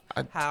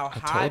I high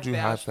told you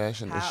high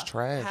fashion fashion is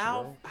trash,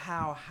 how bro.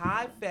 how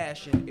high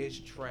fashion is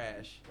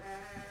trash.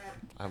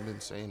 I've been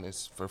saying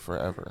this for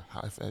forever.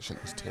 High fashion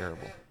is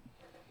terrible.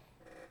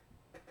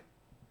 What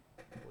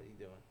are you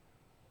doing?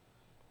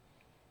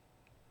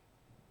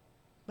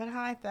 But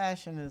high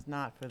fashion is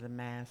not for the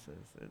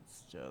masses.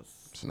 It's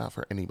just, It's not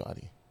for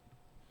anybody.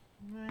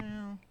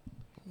 well,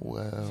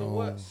 Well, So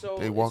what? So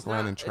they walk it's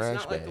around not, in trash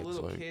It's not like bags. the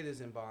little Like, kid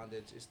is in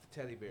bondage. It's the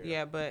teddy bear.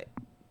 Yeah, but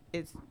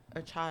it's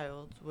a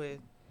child with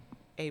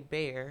a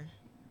bear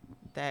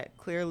that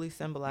clearly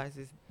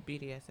symbolizes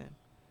BDSM.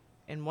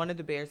 And one of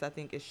the bears, I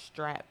think, is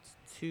strapped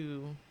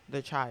to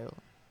the child.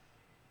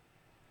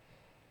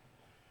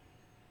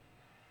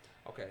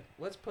 Okay,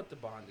 let's put the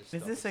bondage. is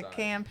stuff this a aside.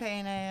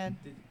 campaign ad?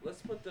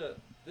 Let's put the.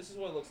 This is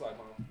what it looks like,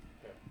 Mom.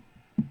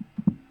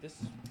 Here. This.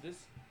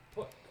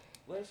 Put.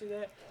 Let us see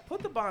that.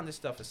 Put the bondage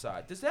stuff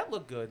aside. Does that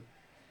look good?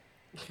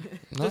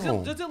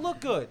 no, Does it look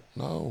good?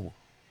 no.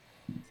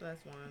 So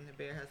that's one. The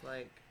bear has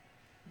like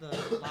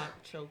the lock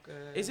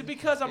choker. Is it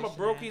because I'm a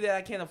fishnet. brokey that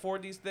I can't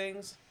afford these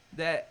things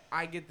that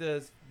I get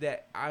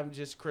that I'm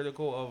just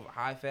critical of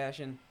high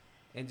fashion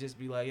and just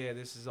be like, yeah,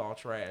 this is all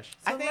trash.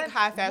 I think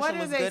high fashion what are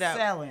was they good at.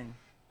 selling?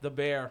 The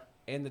bear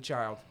and the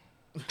child.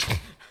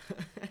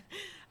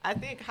 I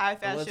think high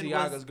fashion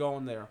Balenciaga's was.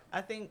 going there.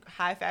 I think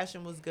high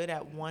fashion was good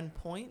at one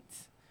point.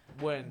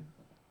 When?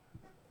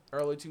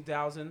 Early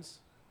 2000s?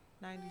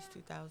 90s,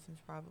 2000s,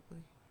 probably.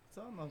 It's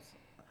almost.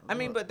 I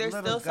mean, but there's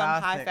still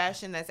some high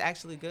fashion that's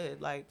actually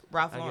good, like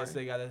Ralph I Lauren. guess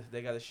they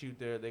gotta shoot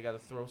they gotta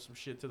throw some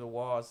shit to the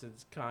wall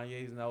since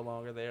Kanye's no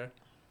longer there.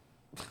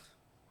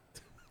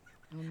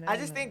 I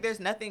just think there's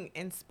nothing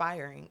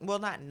inspiring. Well,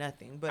 not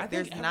nothing, but I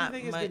there's think not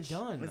everything much. has been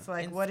done. It's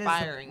like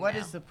inspiring what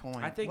now. is the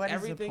point? I think What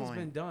is the everything's point?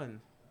 been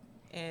done.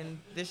 And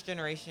this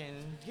generation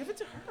Give it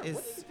to her. What are you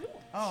is. doing?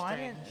 Oh, I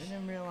strange.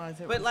 didn't realize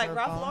it. But was like her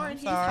Ralph phone. Lauren, I'm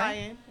he's sorry.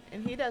 high-end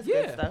and he does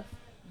Yeah. good stuff.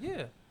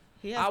 Yeah.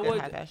 He I has good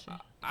would- high fashion.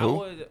 I Who?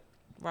 would.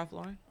 Ralph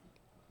Lauren,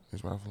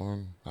 Is Ralph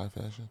Lauren high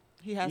fashion?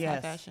 he has high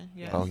Yes. fashion.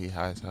 Yeah. Oh, he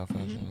hides high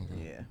fashion.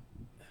 Okay. Yeah,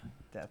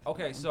 definitely.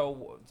 Okay,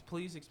 so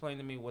please explain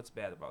to me what's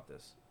bad about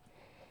this.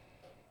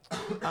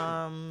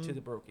 To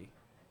the brokey.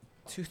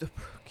 To the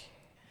brookie.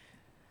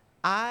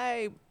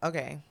 I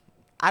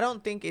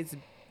don't think it's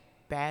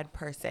bad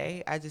per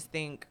se. I just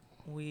think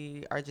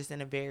we are just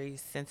in a very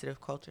sensitive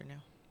culture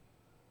now.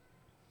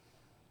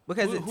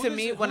 Because Who to does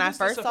me, it- when who I does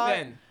this first saw it,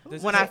 offend?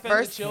 Does when this I offend the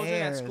first- children at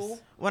Cares. school.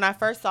 when I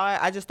first saw it,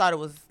 I just thought it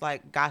was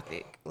like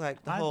gothic,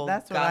 like the whole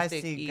that's what I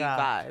gothic see, goth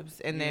goth.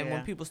 vibes. And then when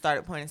Yeah. people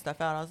started pointing stuff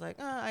out, I was like,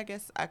 I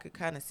guess I could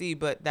kind of see,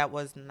 but that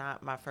was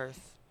not my first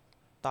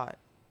thought.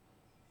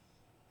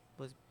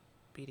 Was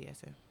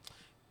BDSM.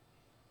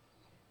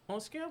 On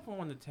a scale from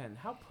 1 to 10,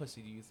 how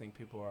pussy do you think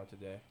people are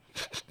today?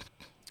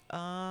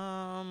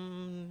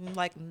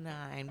 Like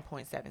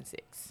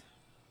 9.76.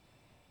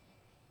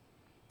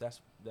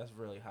 That's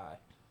really high.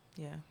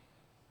 Yeah.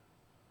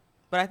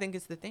 But I think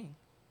it's the thing.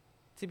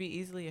 To be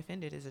easily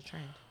offended is a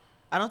trend.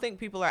 I don't think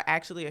people are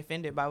actually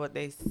offended by what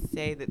they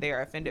say that they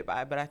are offended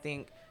by, but I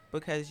think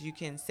because you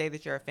can say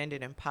that you're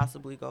offended and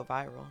possibly go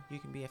viral, you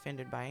can be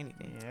offended by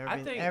anything. Yeah,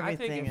 I think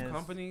everything if is.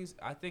 companies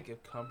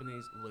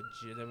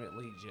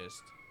legitimately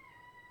just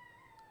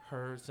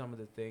heard some of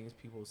the things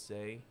people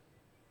say,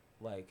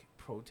 like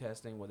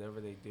protesting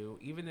whatever they do,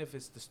 even if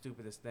it's the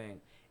stupidest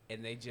thing,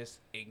 and they just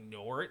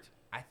ignore it,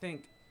 I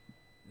think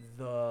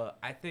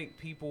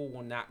people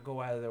will not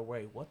go out of their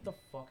way. What the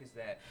fuck is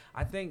that?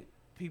 I think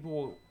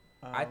people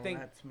I think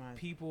that's my-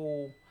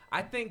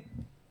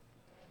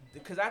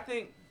 because I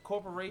think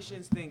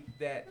corporations think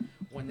that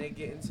when they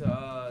get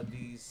into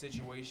these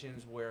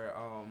situations where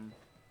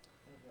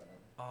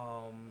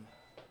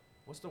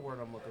what's the word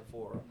I'm looking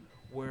for?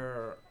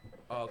 Where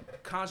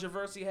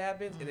controversy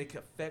happens and it can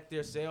affect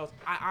their sales.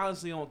 I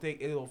honestly don't think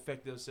it'll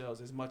affect their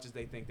sales as much as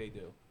they think they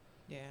do.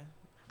 Yeah.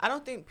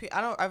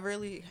 I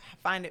really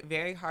find it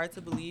very hard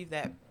to believe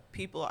that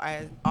people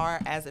are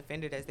as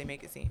offended as they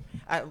make it seem.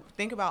 I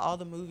think about all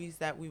the movies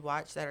that we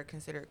watch that are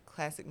considered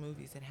classic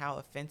movies and how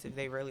offensive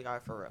they really are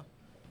for real.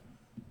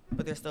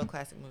 But they're still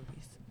classic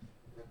movies.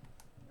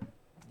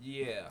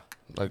 Yeah.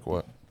 Like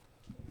what?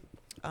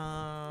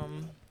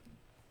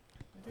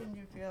 Didn't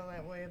you feel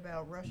that way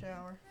about Rush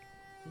Hour?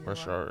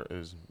 Rush Hour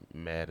is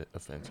mad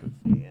offensive.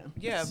 Yeah.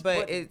 Yeah,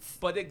 but it's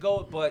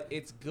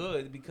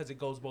good because it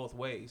goes both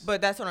ways.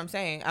 But that's what I'm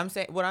saying.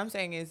 What I'm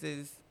saying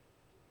is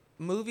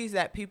movies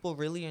that people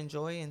really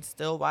enjoy and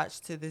still watch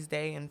to this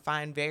day and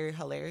find very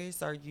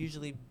hilarious are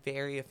usually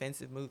very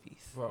offensive movies.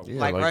 Bro, Yeah,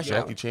 Like like Rush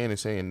Jackie Hour. Chan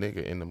is saying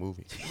nigga in the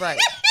movie. Right.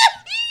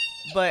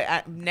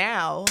 But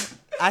now,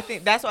 I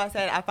think that's why I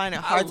said I find it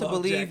hard to love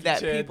believe Jackie that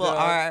Chan, people dog.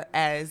 are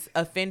as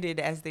offended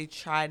as they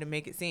try to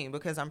make it seem.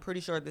 Because I'm pretty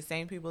sure the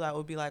same people that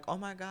would be like, "Oh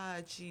my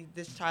God,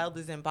 this child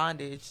is in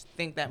bondage,"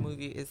 think that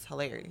movie is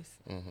hilarious.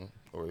 Hmm.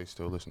 Or they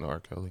still listen to R.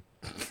 Kelly.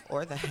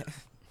 Or that,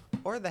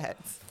 or that.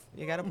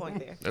 You got a point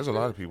there. There's a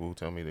lot of people who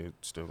tell me they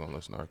still gonna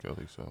listen to R.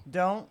 Kelly, so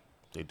Don't.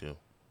 they do.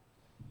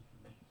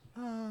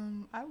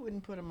 I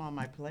wouldn't put them on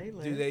my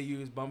playlist. Do they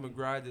use Bump and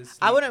Grind to sleep,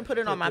 I wouldn't put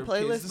it on put my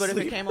their kids playlist, to but if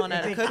it sleep? came on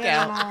at a If it came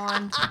cookout,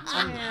 on,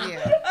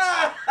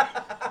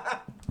 yeah.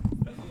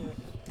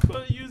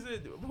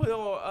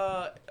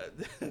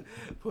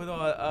 Put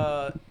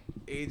on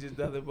ages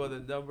nothing but a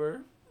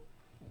number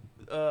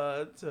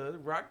to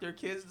rock their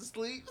kids to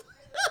sleep.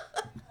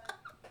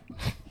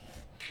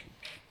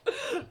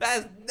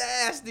 That's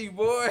nasty,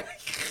 boy.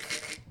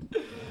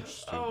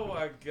 Oh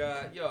my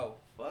god, yo,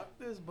 fuck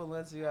this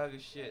Balenciaga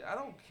shit. I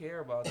don't care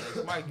about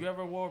this. Mike, you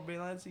ever wore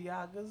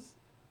Balenciagas?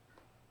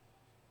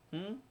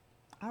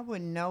 I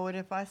wouldn't know it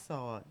if I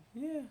saw it.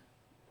 Yeah.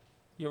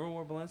 You ever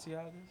wore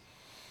Balenciagas?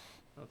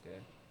 Okay.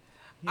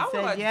 He I would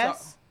said like to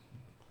yes.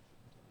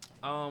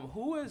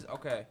 Who is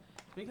okay?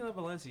 Speaking of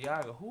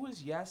Balenciaga, who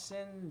is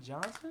Yasin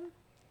Johnson?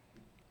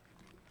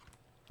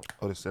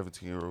 Oh, the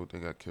 17-year-old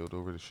that got killed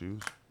over the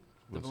shoes.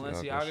 The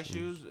Balenciaga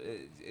shoes.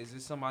 Is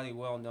this somebody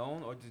well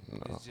known, or did No.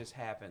 this just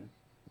happen?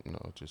 No,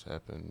 it just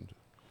happened.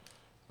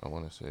 I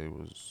want to say it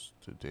was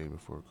the day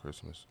before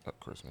Christmas,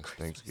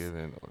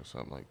 Thanksgiving or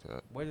something like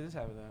that. Where did this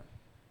happen at?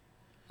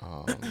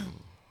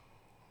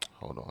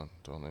 Hold on,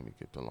 don't let me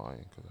get the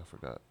line because I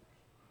forgot.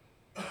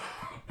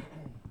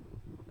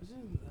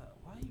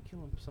 Why are you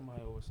killing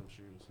somebody over some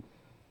shoes?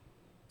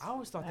 I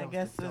always thought that I was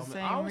guess the the dumbest.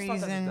 same I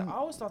reason.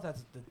 always thought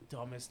that's the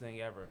dumbest thing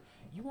ever.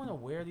 You want to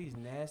wear these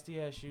nasty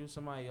ass shoes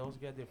somebody else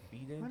got their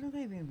feet in? What do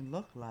they even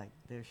look like?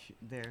 Their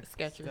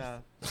Skechers.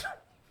 stuff.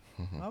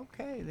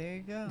 Okay, there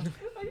you go.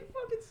 Are you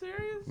fucking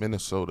serious?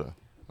 Minnesota.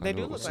 I They knew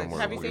do it was look like.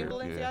 somewhere Have you over seen here,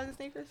 Balenciaga yeah.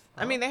 sneakers?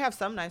 I mean, they have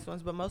some nice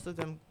ones, but most of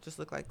them just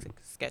look like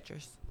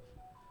Skechers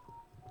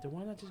Then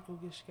why not just go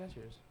get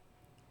Skechers?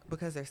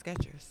 because they're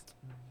Skechers.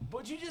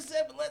 But you just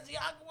said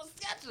Balenciaga was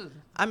Skechers.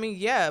 I mean,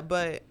 yeah,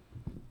 but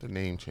The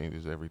name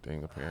changes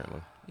everything,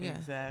 apparently. yeah.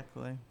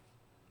 Exactly.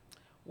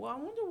 Well, I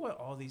wonder what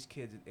all these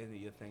kids in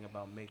India think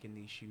about making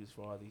these shoes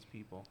for all these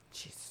people.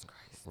 Jesus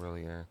Christ.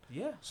 Really, Aaron.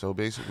 Yeah. So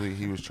basically,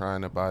 he was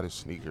trying to buy the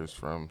sneakers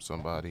from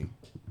somebody,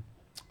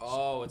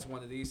 Oh, it's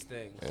one of these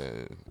things.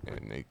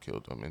 and they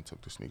killed him and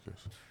took the sneakers.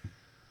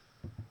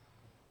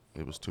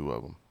 It was two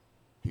of them.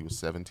 He was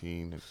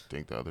 17. I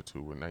think the other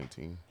two were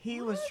 19.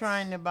 He was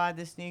trying to buy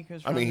the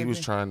sneakers. I From mean, the he was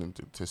bi- trying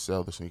to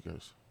sell the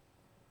sneakers.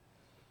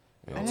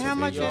 And so how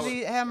they much just- are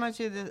these? How much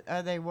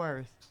are they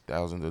worth?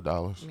 Thousands of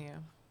dollars. Yeah.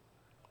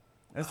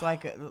 It's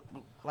like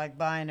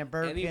buying a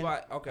Birkin,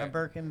 Anybody? Okay. a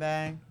Birkin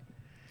bag.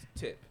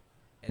 Tip: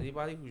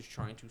 anybody who's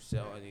trying to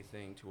sell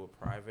anything to a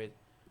private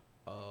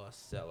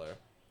seller,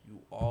 you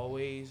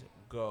always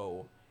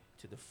go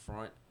to the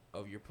front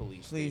of your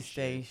police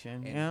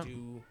Station, and yeah.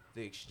 do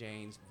the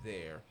exchange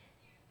there.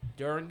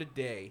 During the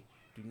day,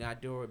 do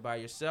not do it by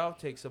yourself.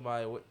 Take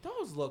somebody with.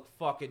 Those look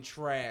fucking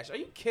trash. Are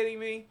you kidding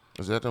me?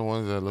 Is that the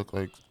ones that look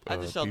like I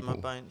just showed people? them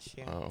a bunch.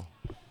 Yeah. Oh,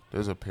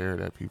 there's a pair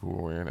that people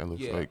were wearing that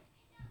looks Yeah. like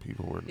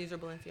people were. These are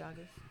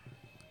Balenciagas.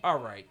 All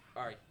right.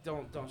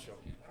 Don't show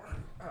me.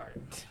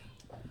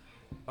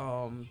 All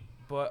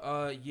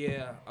right.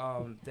 Yeah.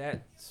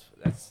 That's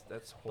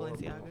horrible.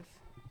 Balenciagas.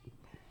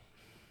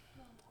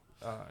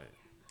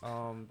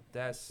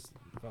 That's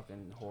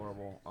fucking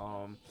horrible.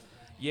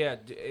 Yeah,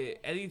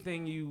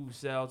 anything you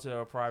sell to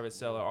a private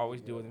seller, always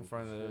do it in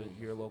front of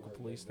your local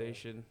police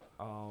station,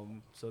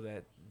 so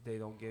that they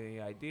don't get any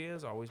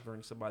ideas. Always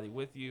bring somebody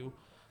with you,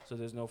 so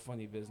there's no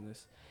funny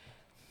business.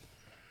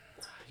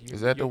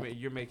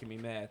 You're making me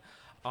mad.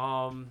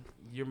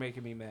 You're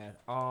making me mad.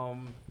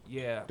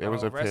 Yeah. There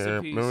was a rest in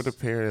pair. peace. Remember the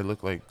pair that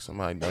looked like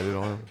somebody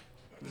nutted on him?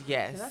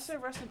 Yes. Can I say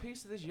rest in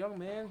peace to this young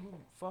man who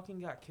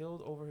fucking got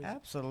killed over his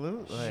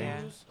Absolutely.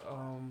 Yeah. shoes?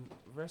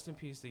 Rest in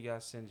peace to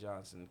Yasin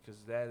Johnson, because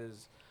that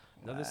is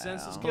another Wow.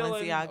 senseless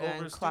killing Balenciaga over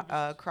and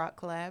stupid, Croc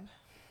collab.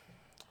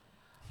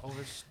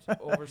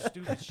 over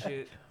stupid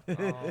shit.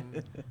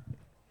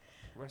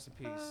 Rest in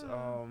peace.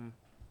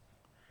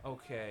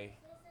 Okay.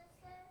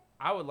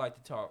 I would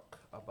like to talk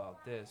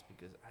about this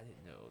because I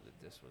didn't know that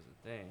this was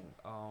a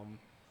thing.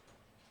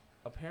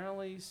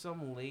 Apparently,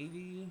 some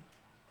lady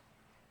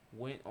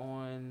went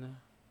on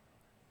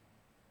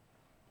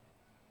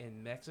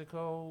in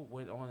Mexico.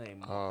 Went on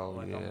a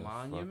Oh yeah, a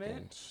monument.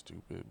 fucking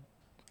stupid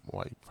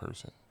white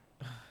person.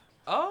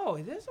 Oh,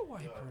 it is a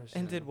white person.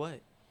 And did what?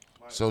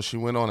 So she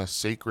went on a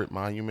sacred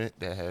monument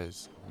that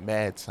has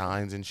mad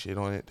signs and shit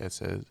on it that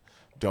says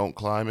 "Don't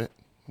climb it."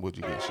 What'd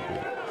you think she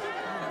did?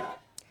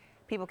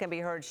 People can be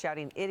heard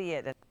shouting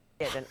idiot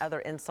and other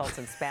insults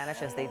in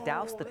Spanish as they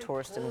doused the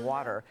tourist in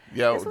water.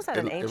 Yeah, This was at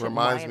an it ancient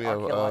reminds Mayan me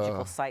of,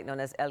 archaeological site known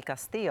as El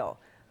Castillo.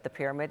 The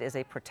pyramid is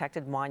a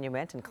protected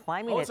monument, and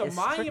climbing it's it a is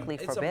Mayan- strictly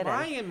it's a forbidden.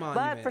 Mayan But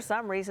monument. for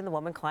some reason, the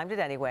woman climbed it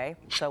anyway.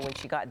 So when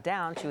she got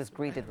down, she was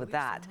greeted with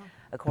that.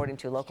 According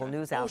to local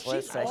news Oh, she's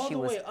outlets, all she the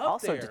was way up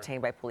also there.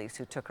 detained by police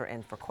who took her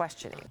in for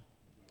questioning.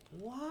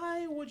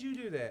 Why would you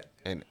do that?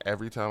 And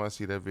every time I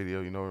see that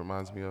video, you know what it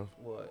reminds me of?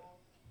 What?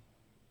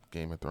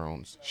 Game of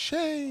Thrones.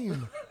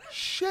 Shame!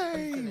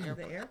 Shame!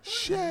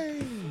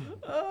 Shame!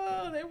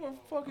 Oh, they were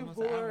fucking Almost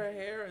pulling an hour. her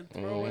hair and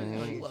throwing.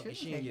 It She lucky shouldn't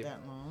she didn't take get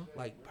that long.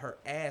 like her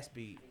ass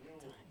beat.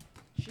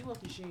 She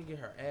lucky she didn't get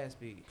her ass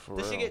beat. For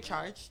Did she real. get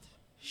charged?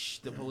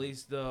 The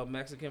police, the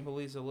Mexican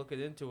police, are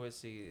looking into it.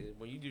 See,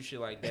 when you do shit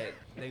like that,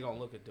 they gonna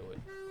look into it.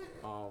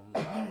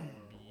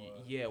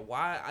 Yeah.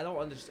 Why? I don't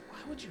understand.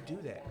 Why would you do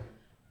that?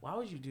 Why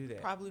would you do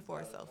that? Probably for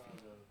a selfie.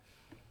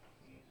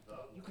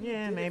 You could've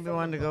Yeah, did it maybe from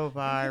wanted to go You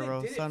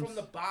viral. did it from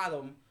the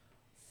bottom,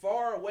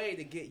 far away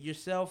to get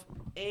yourself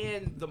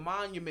and the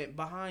monument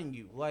behind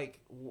you. Like,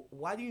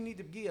 why do you need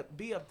to be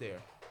up there?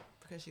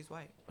 Because she's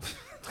white.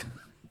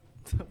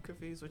 I'm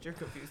confused what you're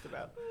confused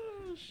about.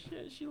 Oh,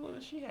 shit.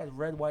 She had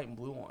red, white, and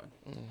blue on.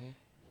 Mm-hmm.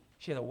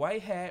 She had a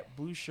white hat,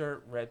 blue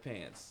shirt, red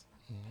pants.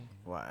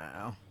 Mm-hmm.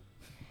 Wow.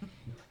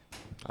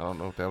 I don't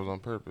know if that was on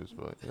purpose,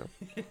 but yeah.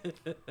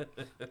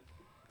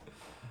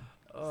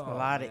 There's a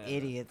lot of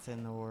idiots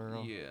in the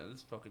world. Yeah,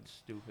 this fucking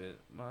stupid.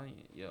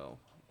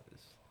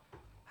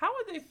 How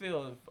would they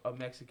feel if a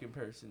Mexican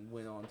person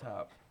went on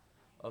top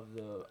of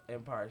the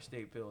Empire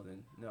State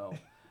Building? No.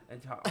 On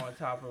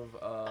top of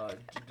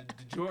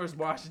the George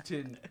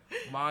Washington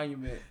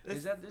Monument.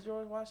 Is that the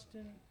George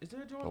Washington? Is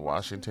there a George The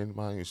Washington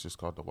Monument is just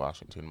called the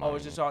Washington Monument. Oh,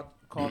 it's just all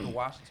called the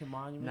Washington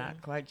Monument? Not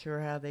quite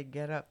sure how they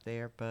get up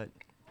there, but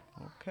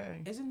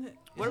okay. Isn't it?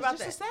 What about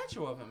just that? a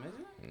statue of him,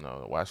 isn't it? No,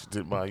 the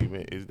Washington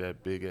Monument is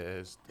that big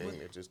ass thing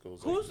that just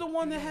goes Who's the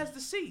one that has the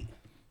seat?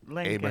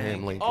 Lincoln.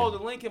 Abraham Lincoln. Oh,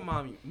 the Lincoln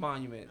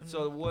Monument.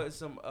 So what?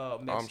 Some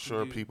Mexican I'm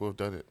sure dude. people have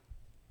done it.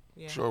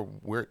 Yeah. Sure,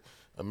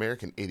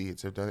 American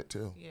idiots have done it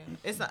too. Yeah.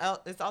 It's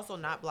not. It's also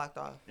not blocked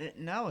off.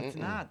 No, it's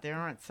not. There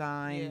aren't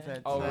signs Yeah.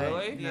 that Oh, say.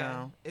 really? No.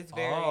 Yeah. It's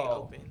very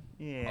Oh. open.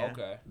 Yeah.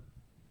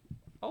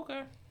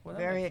 Okay. Well, that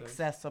Very makes sense.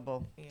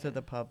 accessible Yeah. to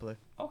the public.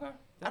 Okay.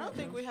 I don't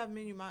think we have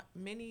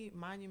many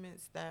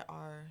monuments that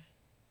are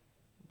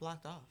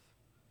blocked off.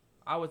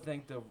 I would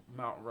think the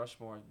Mount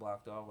Rushmore is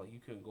blocked off. Like, you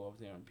couldn't go up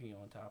there and pee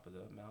on top of the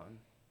mountain.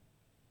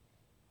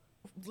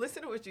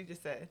 Listen to what you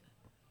just said.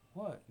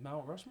 What?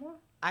 Mount Rushmore?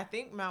 I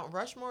think Mount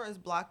Rushmore is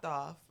blocked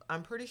off.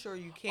 I'm pretty sure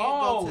you can't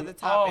go to the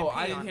top and pee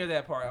I didn't on hear it.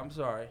 that part. I'm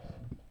sorry.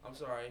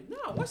 No,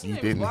 what's the You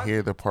name? didn't Block-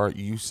 hear the part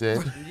you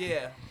said?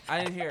 Yeah, I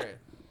didn't hear it.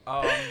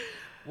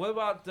 What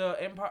about the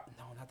Empire?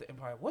 No, not the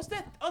Empire. What's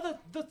that other?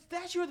 The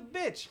statue of the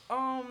bitch.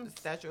 The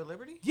Statue of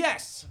Liberty?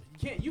 Yes.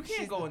 You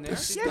can't go in there.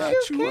 Yes, you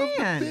Statue of the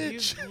can.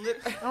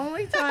 bitch.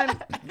 Only time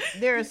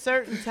there are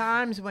certain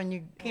times when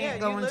you can't Yeah,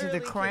 go you into the literally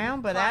can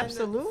crown, but climb the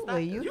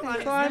absolutely you steps. can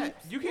You climb. can-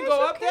 you can Yes, go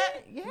you up that?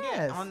 can.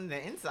 Yes. On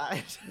the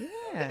inside.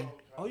 Yeah.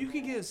 Oh, you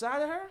can get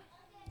inside of her.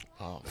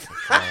 Oh,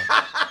 my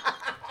God.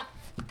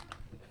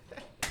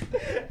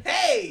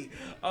 Hey.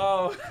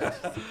 What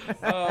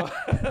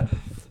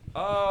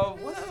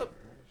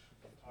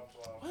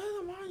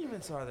other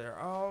monuments are there?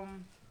 Oh,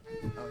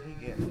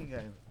 he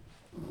got.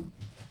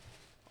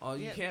 Oh,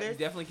 you Yeah, can't. You there's-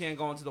 definitely can't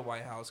go into the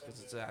White House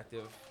because it's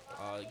active.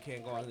 You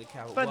can't go into the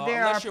Capitol. But well,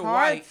 there are unless you're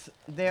white, parts.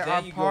 There then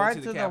are you go into parts the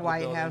of the Capitol White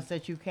building. House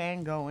that you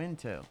can go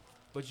into.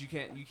 But you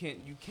can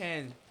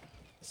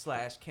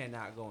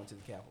cannot go into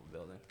the Capitol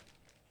building.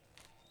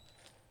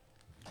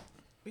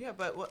 Yeah,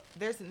 but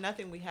there's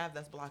nothing we have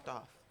that's blocked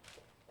off.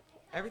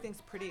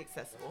 Everything's pretty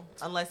accessible.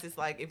 Unless it's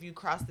like if you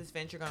cross this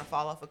fence, you're going to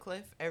fall off a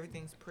cliff.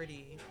 Everything's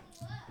pretty.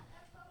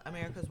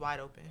 America's wide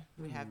open.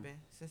 We have been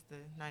since the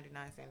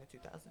 99s and the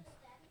 2000s.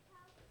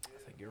 I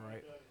think you're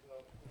right.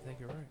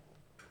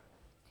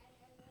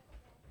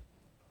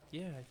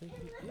 Yeah,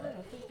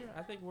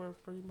 I think we're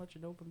pretty much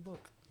an open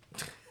book.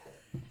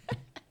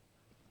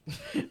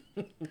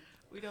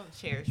 We don't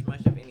cherish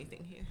much of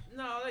anything here.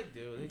 No, they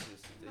do. They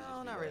just No, be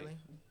not like- really.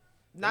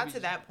 Not to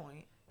just- that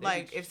point. maybe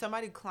Like, just- if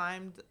somebody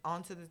climbed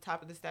onto the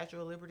top of the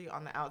Statue of Liberty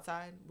on the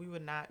outside, we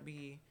would not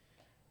be.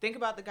 Think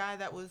about the guy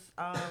that was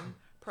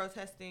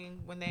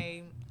protesting when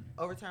they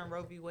overturned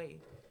Roe v.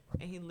 Wade,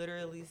 and he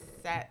literally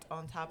sat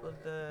on top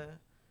of the,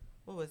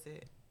 what was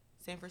it,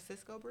 San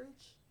Francisco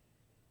Bridge?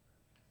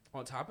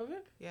 On top of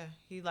it? Yeah,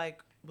 he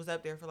was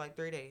up there for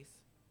 3 days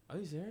Are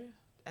you serious?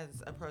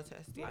 as a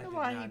protest. Do you I know did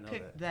why not he know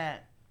picked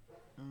that?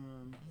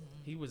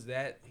 He was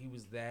that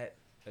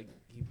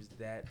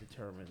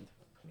determined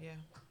Yeah.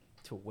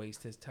 to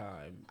waste his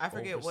time. I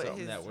forget over what something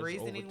his that was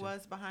reasoning overturned.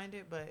 was behind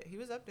it, but he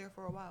was up there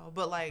for a while.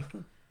 But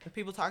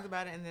people talked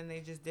about it, and then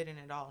they just didn't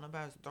at all.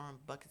 Nobody was throwing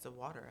buckets of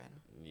water at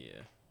him.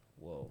 Yeah.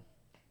 Whoa.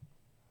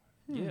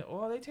 Yeah.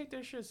 Well, they take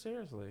their shit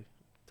seriously.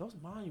 Those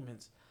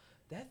monuments,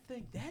 that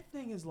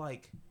thing is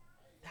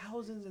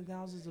thousands and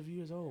thousands of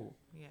years old.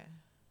 Yeah.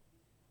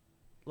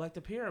 Like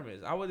the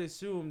pyramids. I would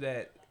assume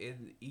that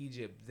in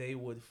Egypt they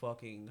would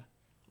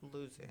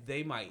Lose it.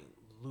 they might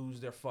lose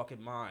their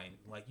fucking mind.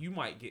 Like you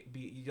might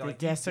be They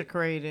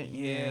desecrated.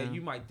 Yeah,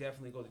 you might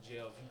definitely go to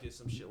jail if you did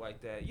some shit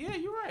like that. Yeah,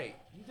 you're right.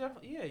 You're Do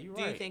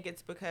right. you think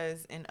it's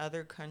because in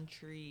other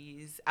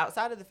countries,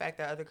 outside of the fact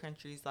that other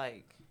countries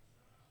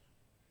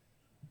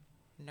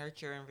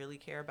nurture and really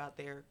care about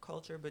their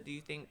culture, but do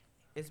you think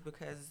it's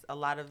because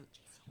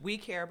we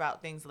care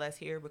about things less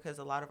here because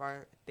a lot of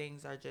our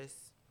things are just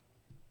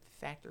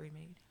factory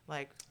made?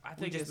 I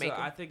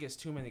think it's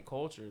too many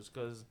cultures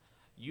because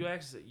you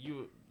ask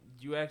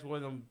one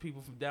of them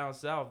people from down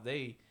south,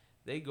 they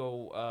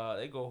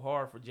go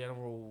hard for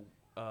general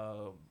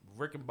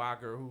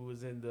Rickenbacker, who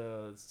was in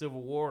the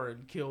Civil War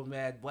and killed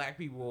mad black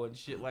people and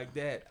shit like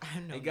that. I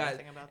know And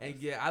nothing about this. And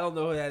yeah, I don't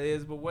know who that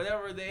is, but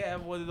whatever, they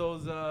have one of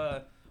those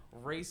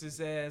racist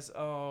ass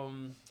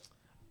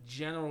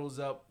generals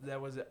up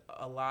that was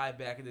alive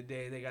back in the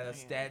day. They got a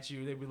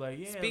statue. They'd be like,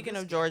 yeah. Speaking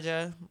of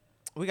Georgia,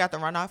 we got the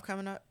runoff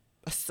coming up.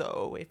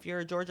 So if you're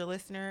a Georgia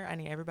listener, I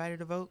need everybody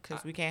to vote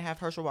because we can't have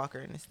Herschel Walker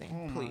in this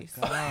thing. Oh Please.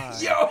 my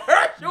God. Yo,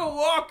 Herschel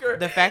Walker.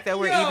 The fact that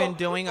we're even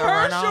doing a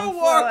Herschel runoff.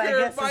 Well, I Walker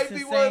guess might it's be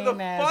the one of the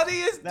same as-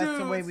 funniest That's dudes.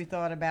 the way we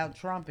thought about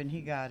Trump, and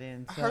he got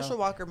in. So. Herschel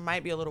Walker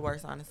might be a little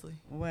worse, honestly.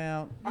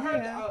 Well, I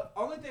heard. yeah.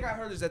 Only thing I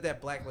heard is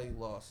that black lady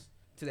lost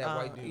to that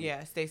white dude.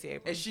 Yeah, Stacey And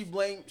Abrams.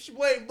 she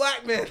blamed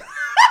black men.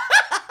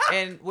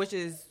 And which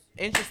is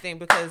interesting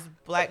because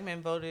black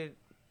men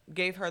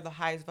gave her the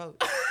highest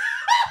vote.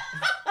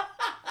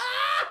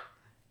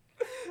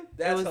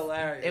 That's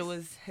hilarious. It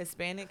was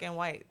Hispanic and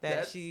white that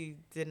That's- she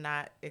did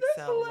not That's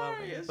excel well in.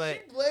 hilarious.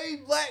 But She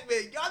blamed black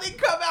men. Y'all didn't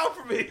come out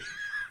for me.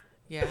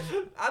 yeah.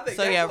 I think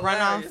So that's yeah,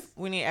 hilarious. runoff.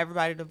 We need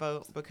everybody to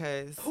vote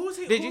because Who's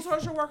Did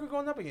Herschel Walker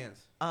going up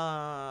against?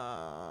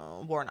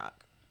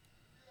 Warnock.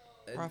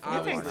 Raphael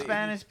You think Warnock.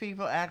 Spanish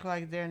people act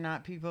like they're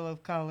not people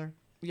of color?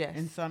 Yes.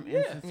 In some Yeah.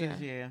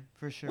 instances, yeah,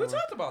 for sure. We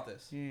talked about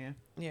this. Yeah.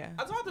 Yeah.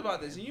 I talked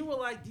about this, and you were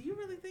like, "Do you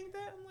really think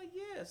that?" I'm like,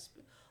 "Yes."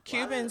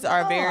 Cubans A lot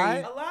are of-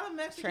 very A lot of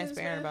Mexican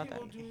transparent Spanish about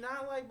people that. do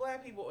not like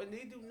black people, and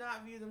they do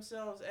not view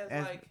themselves as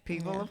As like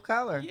people Yeah. of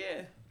color.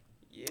 yeah,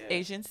 yeah.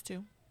 Asians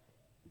too.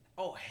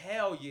 Oh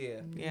hell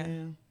yeah.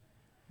 Yeah.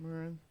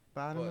 We're at the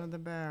bottom But- of the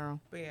barrel.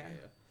 But yeah.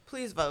 Yeah.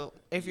 Please vote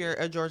if you're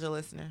a Georgia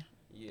listener.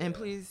 Yeah. And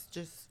please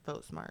just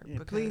vote smart. Yeah,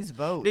 because- please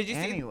vote. Did you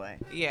see- anyway?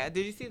 Yeah.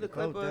 Did you see the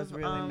clip Vote does of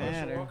really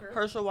matter. Walker?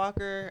 Herschel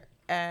Walker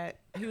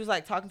he was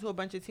like talking to a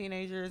bunch of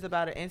teenagers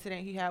about an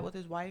incident he had with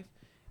his wife,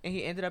 and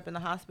he ended up in the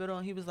hospital,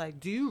 and he was like,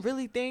 "Do you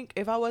really think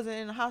if I wasn't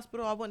in the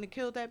hospital I wouldn't have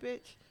killed that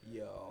bitch?"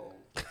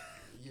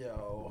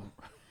 Yo.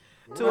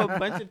 To a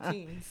bunch of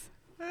teens.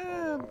 Oh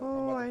I'm about to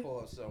boy. pull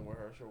up something with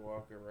Herschel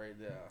Walker right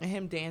now. And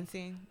him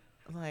dancing,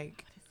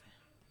 like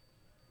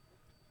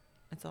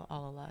it's all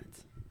a lot.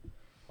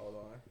 Hold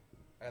on.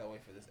 I gotta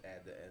wait for this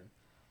ad to end.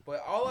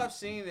 But all I've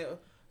seen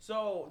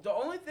so the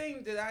only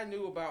thing that I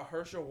knew about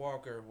Herschel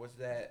Walker was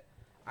that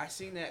I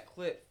seen that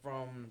clip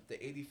from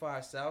the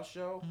 85 South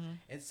show,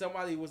 and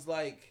somebody was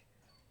like,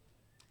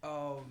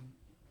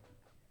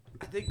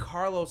 I think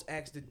Carlos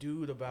asked the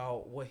dude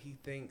about what he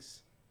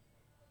thinks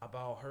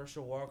about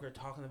Herschel Walker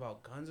talking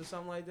about guns or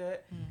something like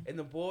that, and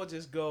the boy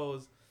just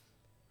goes,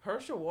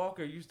 Herschel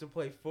Walker used to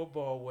play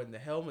football when the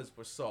helmets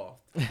were soft.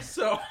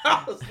 So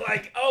I was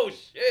like, oh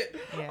shit.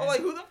 Yeah. I'm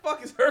like, who the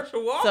fuck is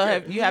Herschel Walker? So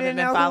you haven't didn't been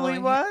know who following he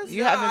was?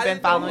 You Nah, I haven't been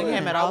didn't know following who-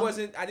 him at all?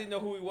 I didn't know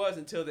who he was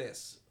until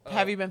this.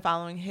 Have you been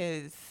following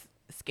his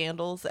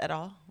scandals at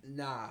all?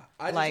 Nah.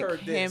 I just Like heard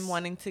him this.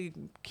 wanting to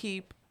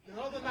keep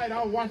The other night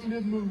I was watching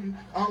this movie.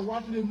 I was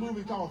watching this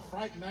movie called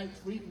Fright Night,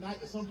 Freak Night,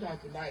 or some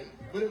type of night.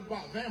 But it's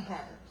about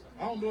vampires.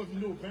 I don't know if you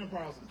know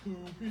vampires are cool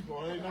people,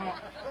 are they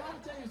not? But I'm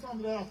tell you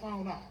something that I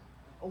found out.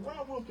 A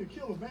werewolf can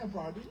kill a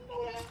vampire. Did you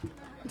know that?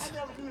 I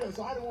never knew that,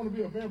 so I didn't want to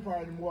be a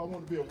vampire anymore. I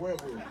want to be a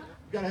werewolf. You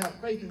gotta have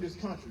faith in this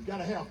country. You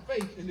gotta have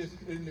faith in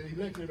the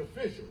elected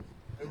officials.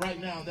 And right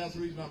now, that's the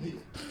reason I'm here.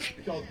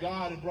 Because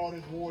God has brought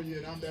his warrior,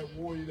 and I'm that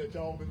warrior that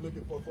y'all been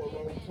looking for a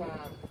long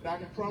time. And I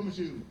can promise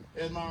you,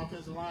 as my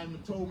offensive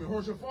lineman told me,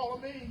 Herschel, follow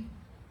me.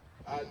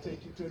 I'll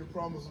take you to the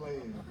promised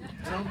land.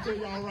 And I'm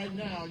telling y'all right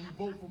now, you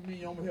vote for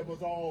me, I'm gonna help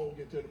us all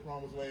get to the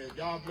promised land.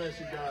 God bless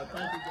you guys.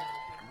 Thank you guys.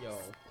 Yo.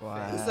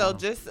 Wow. So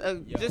just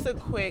a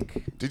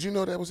quick Did you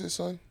know that was his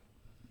son?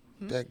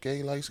 That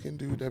gay light skinned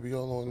dude that be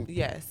all on.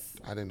 yes.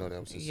 I didn't know that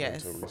was his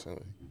Yes. son until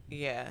recently.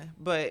 Yeah,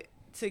 but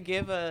to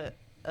give a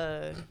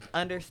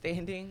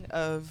understanding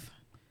of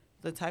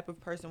the type of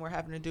person we're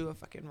having to do a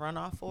fucking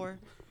runoff for,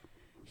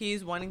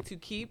 he's wanting to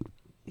keep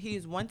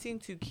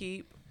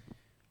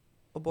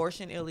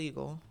abortion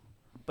illegal,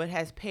 but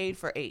has paid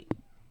for 8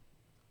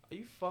 Are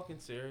you fucking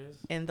serious?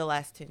 in the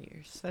last 10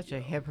 years, Such a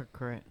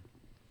hypocrite.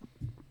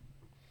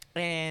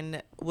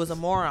 and was a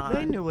moron.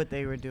 They knew what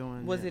they were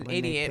doing. Was when an they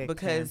idiot picked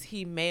because him.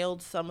 he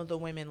mailed some of the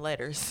women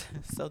letters,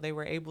 so they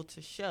were able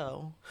to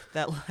show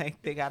that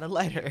like they got a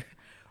letter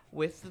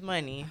with the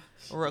money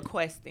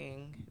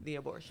requesting the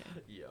abortion.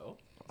 Yo,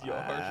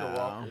 Herschel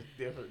Walker's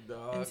different,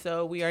 dog. And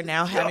so we are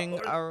now having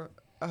a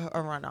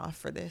runoff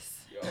for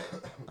this. Yo,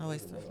 I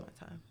wasted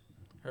my time.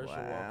 Herschel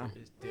Wow. Walker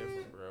is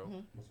different,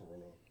 bro.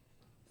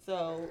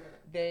 So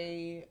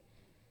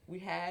we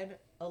had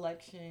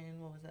election.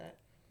 What was that?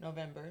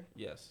 November,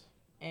 Yes.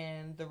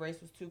 and the race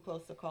was too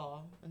close to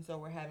call, and so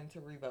we're having to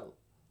revote,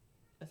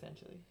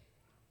 essentially.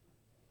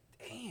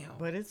 Damn.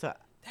 But it's a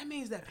That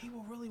means that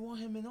people really want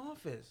him in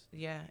office.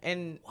 Yeah,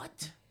 and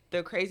What?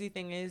 the crazy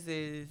thing is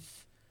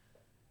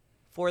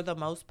for the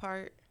most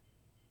part,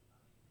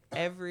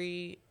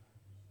 every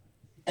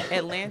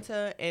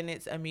Atlanta and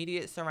its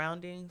immediate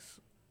surroundings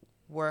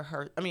were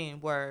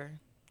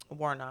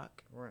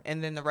Warnock. Right.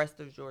 And then the rest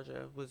of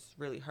Georgia was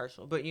really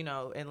Herschel. But,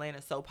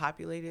 Atlanta's so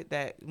populated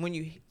that when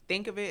you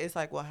think of it, it's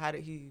like, well, how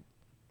did he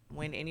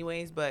win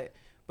anyways? But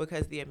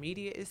because the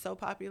immediate is so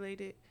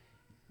populated,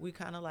 we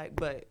kind of like,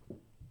 but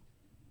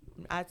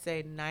I'd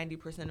say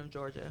 90% of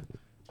Georgia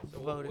So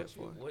voted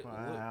for.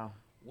 Wow.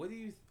 What do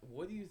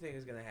you think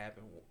is gonna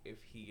happen if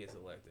he gets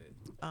elected?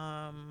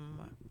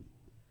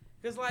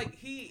 Because like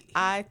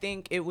I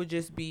think it would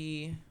just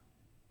be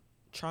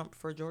Trump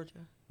for Georgia.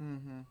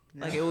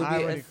 Mm-hmm. Like it would be I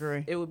would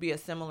agree. it would be a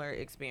similar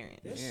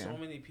experience. there's Yeah. so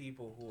many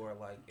people who are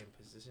like in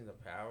positions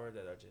of power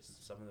that are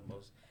just some of the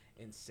most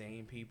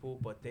insane people,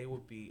 but they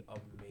would be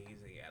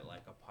amazing at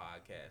like a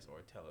podcast or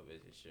a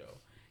television show,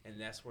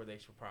 and that's where they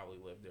should probably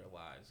live their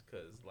lives.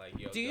 Cause like,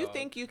 yo, Do you dog,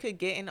 think you could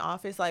get in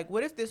office? Like,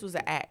 what if this was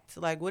an act?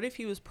 Like, what if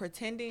he was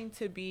pretending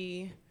to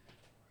be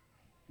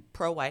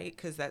pro-white,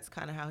 because that's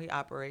kind of how he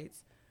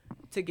operates,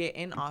 to get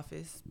in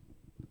office,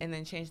 and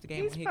then change the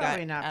game He's when he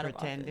probably got not out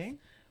pretending. of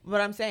office?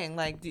 But I'm saying,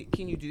 like,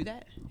 can you do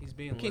that? he's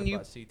being Can led you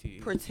by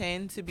CTE?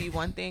 Pretend to be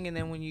one thing, and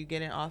then when you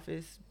get in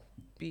office,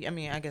 be? I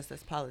mean, I guess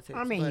that's politics.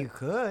 I mean, but, you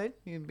could.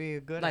 You'd be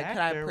a good like, actor,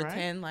 could I right?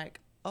 pretend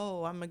like,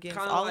 oh, I'm against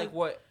Kind of all like of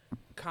what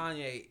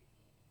Kanye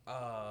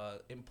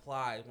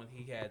implied when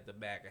he had the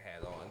MAGA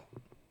hat on,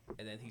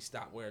 and then he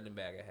stopped wearing the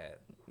MAGA hat.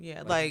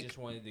 Yeah, he like, just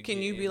wanted to can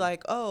get you be in.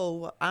 like,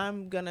 oh,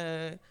 I'm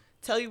gonna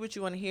tell you what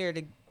you want to hear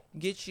to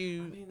get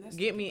you, I mean, that's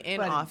get the me in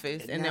But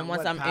office, and now then once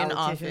what I'm in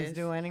politicians office,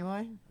 do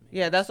anyway?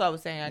 yeah, that's what I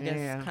was saying. I guess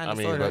Yeah. kind I of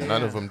mean, sort but of.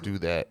 none yeah. of them do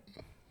that.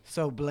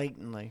 So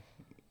blatantly.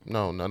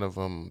 No, none of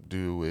them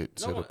do it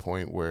to No the one-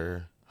 point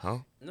where, huh?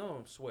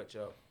 No, switch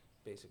up,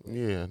 basically.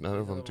 Yeah, none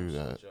of them do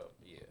that. Switch up.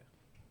 Yeah.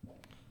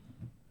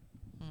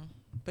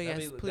 But yes,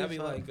 That'd be, please that'd be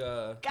vote. like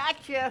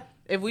Gotcha.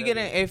 If we that'd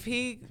get in, if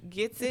he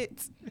gets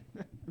it,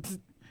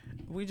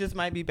 we just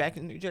might be back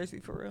in New Jersey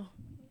for real.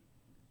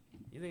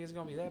 you think it's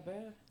gonna be that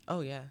bad?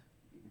 Oh yeah.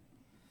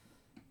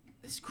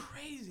 It's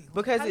crazy. Like,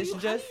 Because how it's do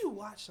you, just- how do you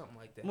watch something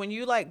like that? When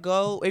you like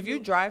go, if you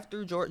drive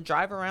through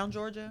drive around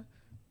Georgia,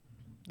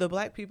 the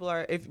black people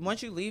are. If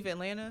once you leave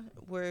Atlanta,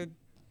 we're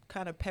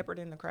kind of peppered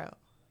in the crowd.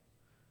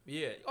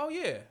 Yeah. Oh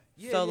yeah.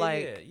 Yeah. So, yeah,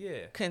 like, yeah.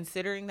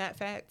 Considering that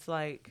fact,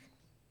 like,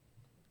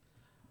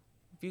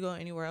 if you go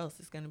anywhere else,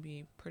 it's gonna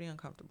be pretty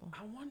uncomfortable.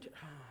 I wonder.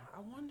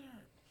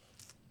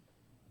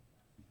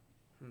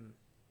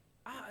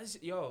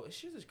 Yo,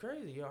 shit is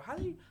crazy, yo. How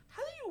do you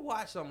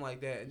watch something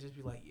like that and just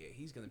be like, yeah,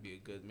 he's gonna be a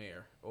good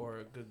mayor or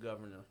a good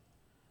governor.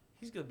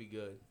 He's gonna be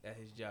good at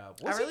his job.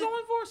 What's really- he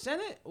going for?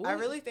 Senate? I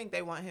really think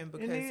they want him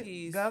because he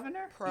he's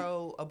governor?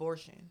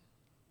 pro-abortion,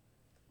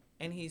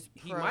 and he's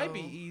pro, He might be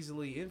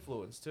easily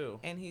influenced too.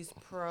 and he's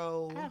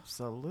pro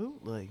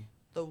Absolutely.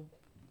 the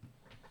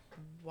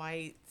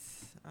white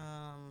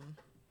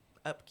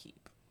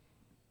upkeep.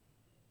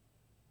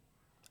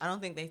 I don't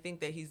think they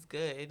think that he's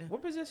good.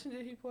 What position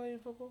did he play in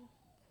football?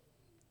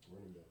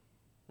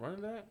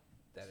 Running back.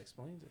 That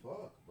explains it.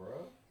 Fuck,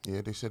 bro.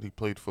 Yeah, they said he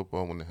played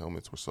football when the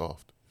helmets were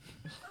soft.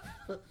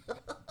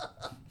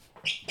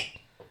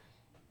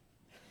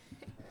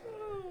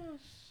 Oh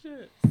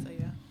shit. So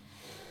yeah,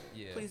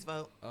 Yeah. please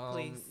vote.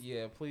 Please,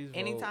 Yeah, please vote.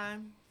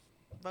 anytime,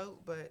 vote,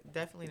 but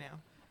definitely now.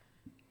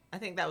 I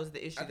think that was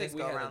the issue I think this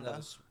we go had around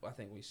another. though. I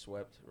think we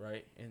swept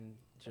right in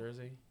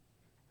Jersey.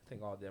 I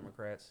think all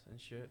Democrats and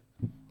shit.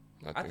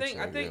 I think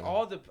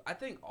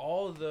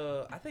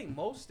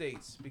most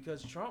states,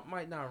 because Trump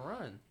might not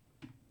run,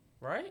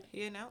 right?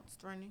 He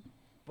announced running.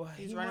 But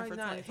He's he running might for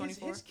not.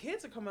 2024. His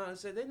kids will come out and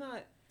say they're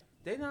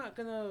not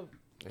gonna.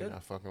 They're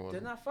not fucking with They're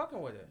him. not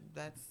fucking with it.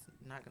 That's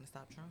not gonna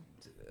stop Trump.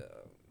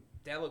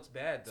 That looks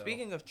bad though.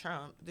 Speaking of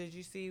Trump, did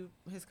you see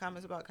his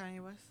comments about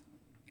Kanye West?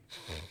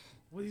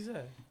 what did he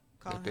say?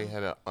 Calling That they him-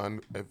 had an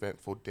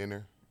uneventful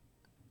dinner,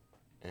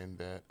 and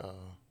that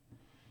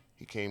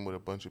he came with a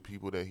bunch of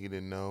people that he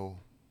didn't know.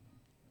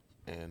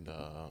 And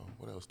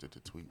what else did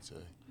the tweet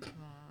say?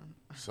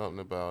 Something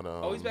about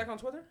Oh, he's back on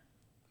Twitter.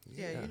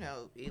 yeah, you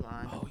know,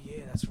 Elon Oh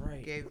yeah, that's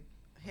right. gave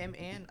him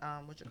and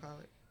what you call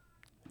it?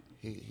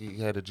 He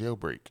had a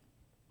jailbreak.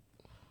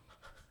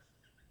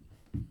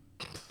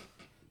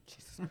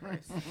 Jesus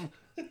Christ.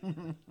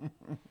 I'm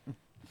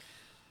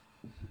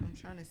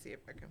trying to see if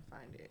I can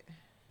find it.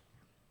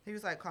 He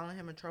was like calling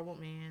him a troubled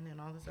man and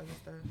all this other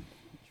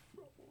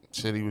stuff.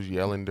 Said he was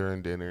yelling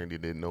during dinner and he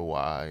didn't know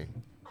why.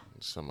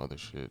 Some other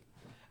shit.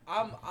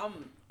 I'm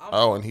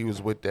Oh, and he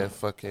was with that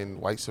fucking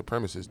white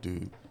supremacist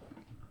dude.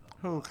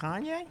 Who,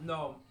 Kanye?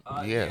 No.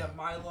 Yeah.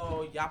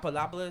 Milo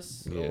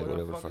Yiannopoulos. or Yeah,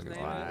 whatever the fuck fucking his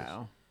name name is.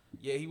 Wow.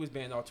 Yeah, he was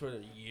banned on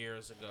Twitter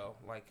years ago,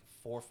 like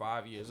 4 or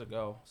 5 years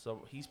ago.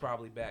 So he's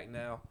probably back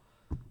now.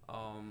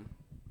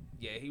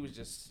 Yeah, he was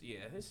just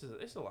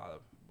it's a lot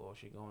of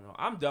bullshit going on.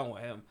 I'm done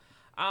with him.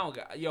 I don't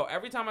got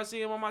every time I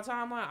see him on my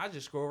timeline, I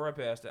just scroll right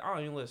past it. I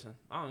don't even listen.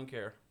 I don't even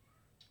care.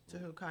 To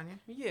who, Kanye?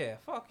 Yeah,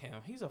 fuck him.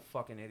 He's a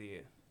fucking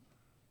idiot.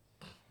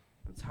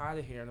 I'm tired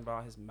of hearing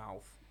about his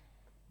mouth.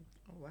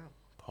 Oh wow,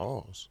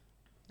 Pause.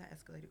 that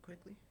escalated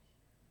quickly.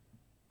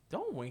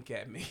 Don't wink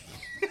at me.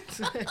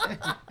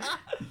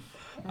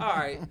 All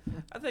right.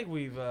 I think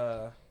we've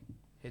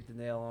hit the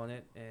nail on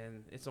it,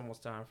 and it's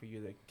almost time for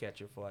you to catch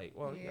your flight.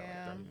 Well, you got like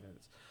Yeah. 30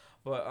 minutes.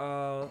 But,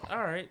 all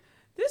right.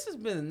 This has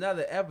been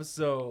another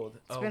episode.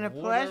 It's been a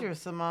pleasure,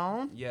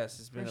 Simone. Yes,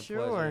 it's been For a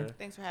sure. pleasure.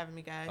 Thanks for having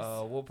me, guys.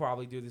 We'll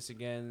probably do this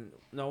again.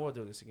 No, we'll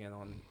do this again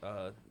on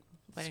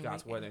Wedding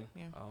Scott's weekend, wedding.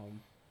 yeah.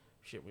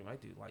 Shit, we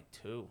might do like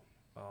 2.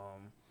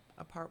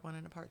 A part 1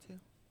 and a part 2.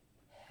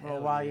 Well,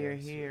 Hell while yeah, you're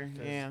shit, here,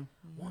 'cause- yeah.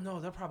 Well, no,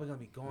 they're probably gonna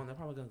be gone. They're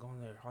probably gonna go on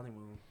their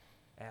honeymoon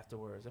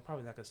afterwards. They're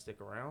probably not gonna stick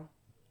around,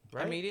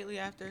 right? Immediately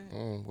after.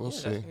 We'll Yeah,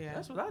 see. That's, Yeah.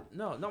 that's what I.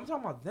 No, I'm talking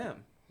about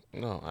them.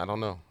 No, I don't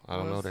know. I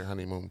don't know Well, their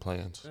honeymoon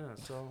plans. Yeah,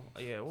 so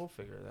yeah, we'll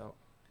figure it out.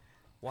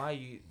 Why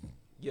you,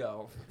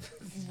 yo?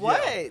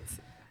 What? Yo.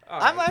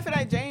 All I'm right. laughing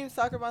at James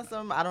talking about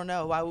some. I don't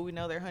know. Why would we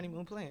know their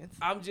honeymoon plans?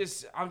 I'm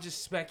just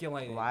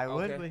speculating. Why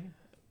would okay? we?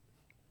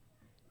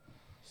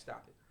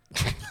 Stop it.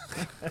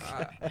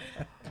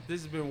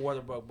 This has been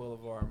Waterbug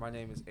Boulevard. My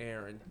name is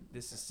Aaron.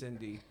 This is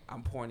Cindy.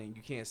 I'm pointing.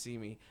 You can't see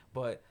me,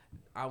 but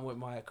I'm with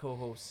my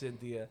co-host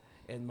Cynthia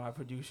and my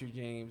producer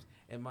James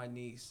and my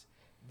niece,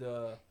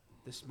 the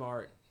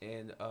smart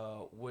and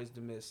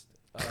wisdomist.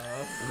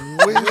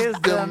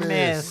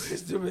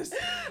 Wisdomist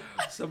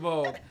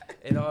Simone,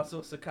 and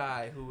also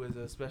Sakai, who is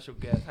a special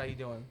guest. How you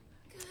doing?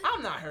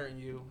 I'm not hurting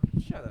you.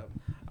 Shut up.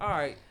 All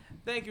right.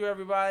 Thank you,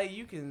 everybody.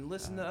 You can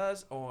listen to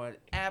us on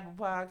Apple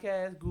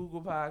Podcasts,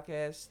 Google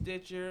Podcasts,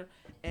 Stitcher,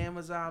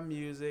 Amazon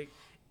Music,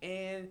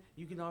 and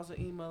you can also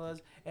email us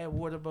at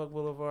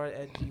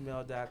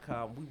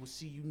waterbugboulevard@gmail.com. We will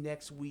see you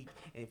next week,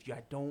 and if you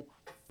don't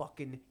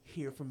fucking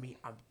hear from me,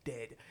 I'm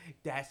dead.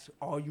 That's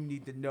all you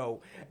need to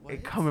know.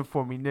 And coming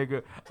for me,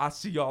 nigga. I'll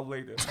see y'all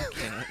later.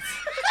 Can't.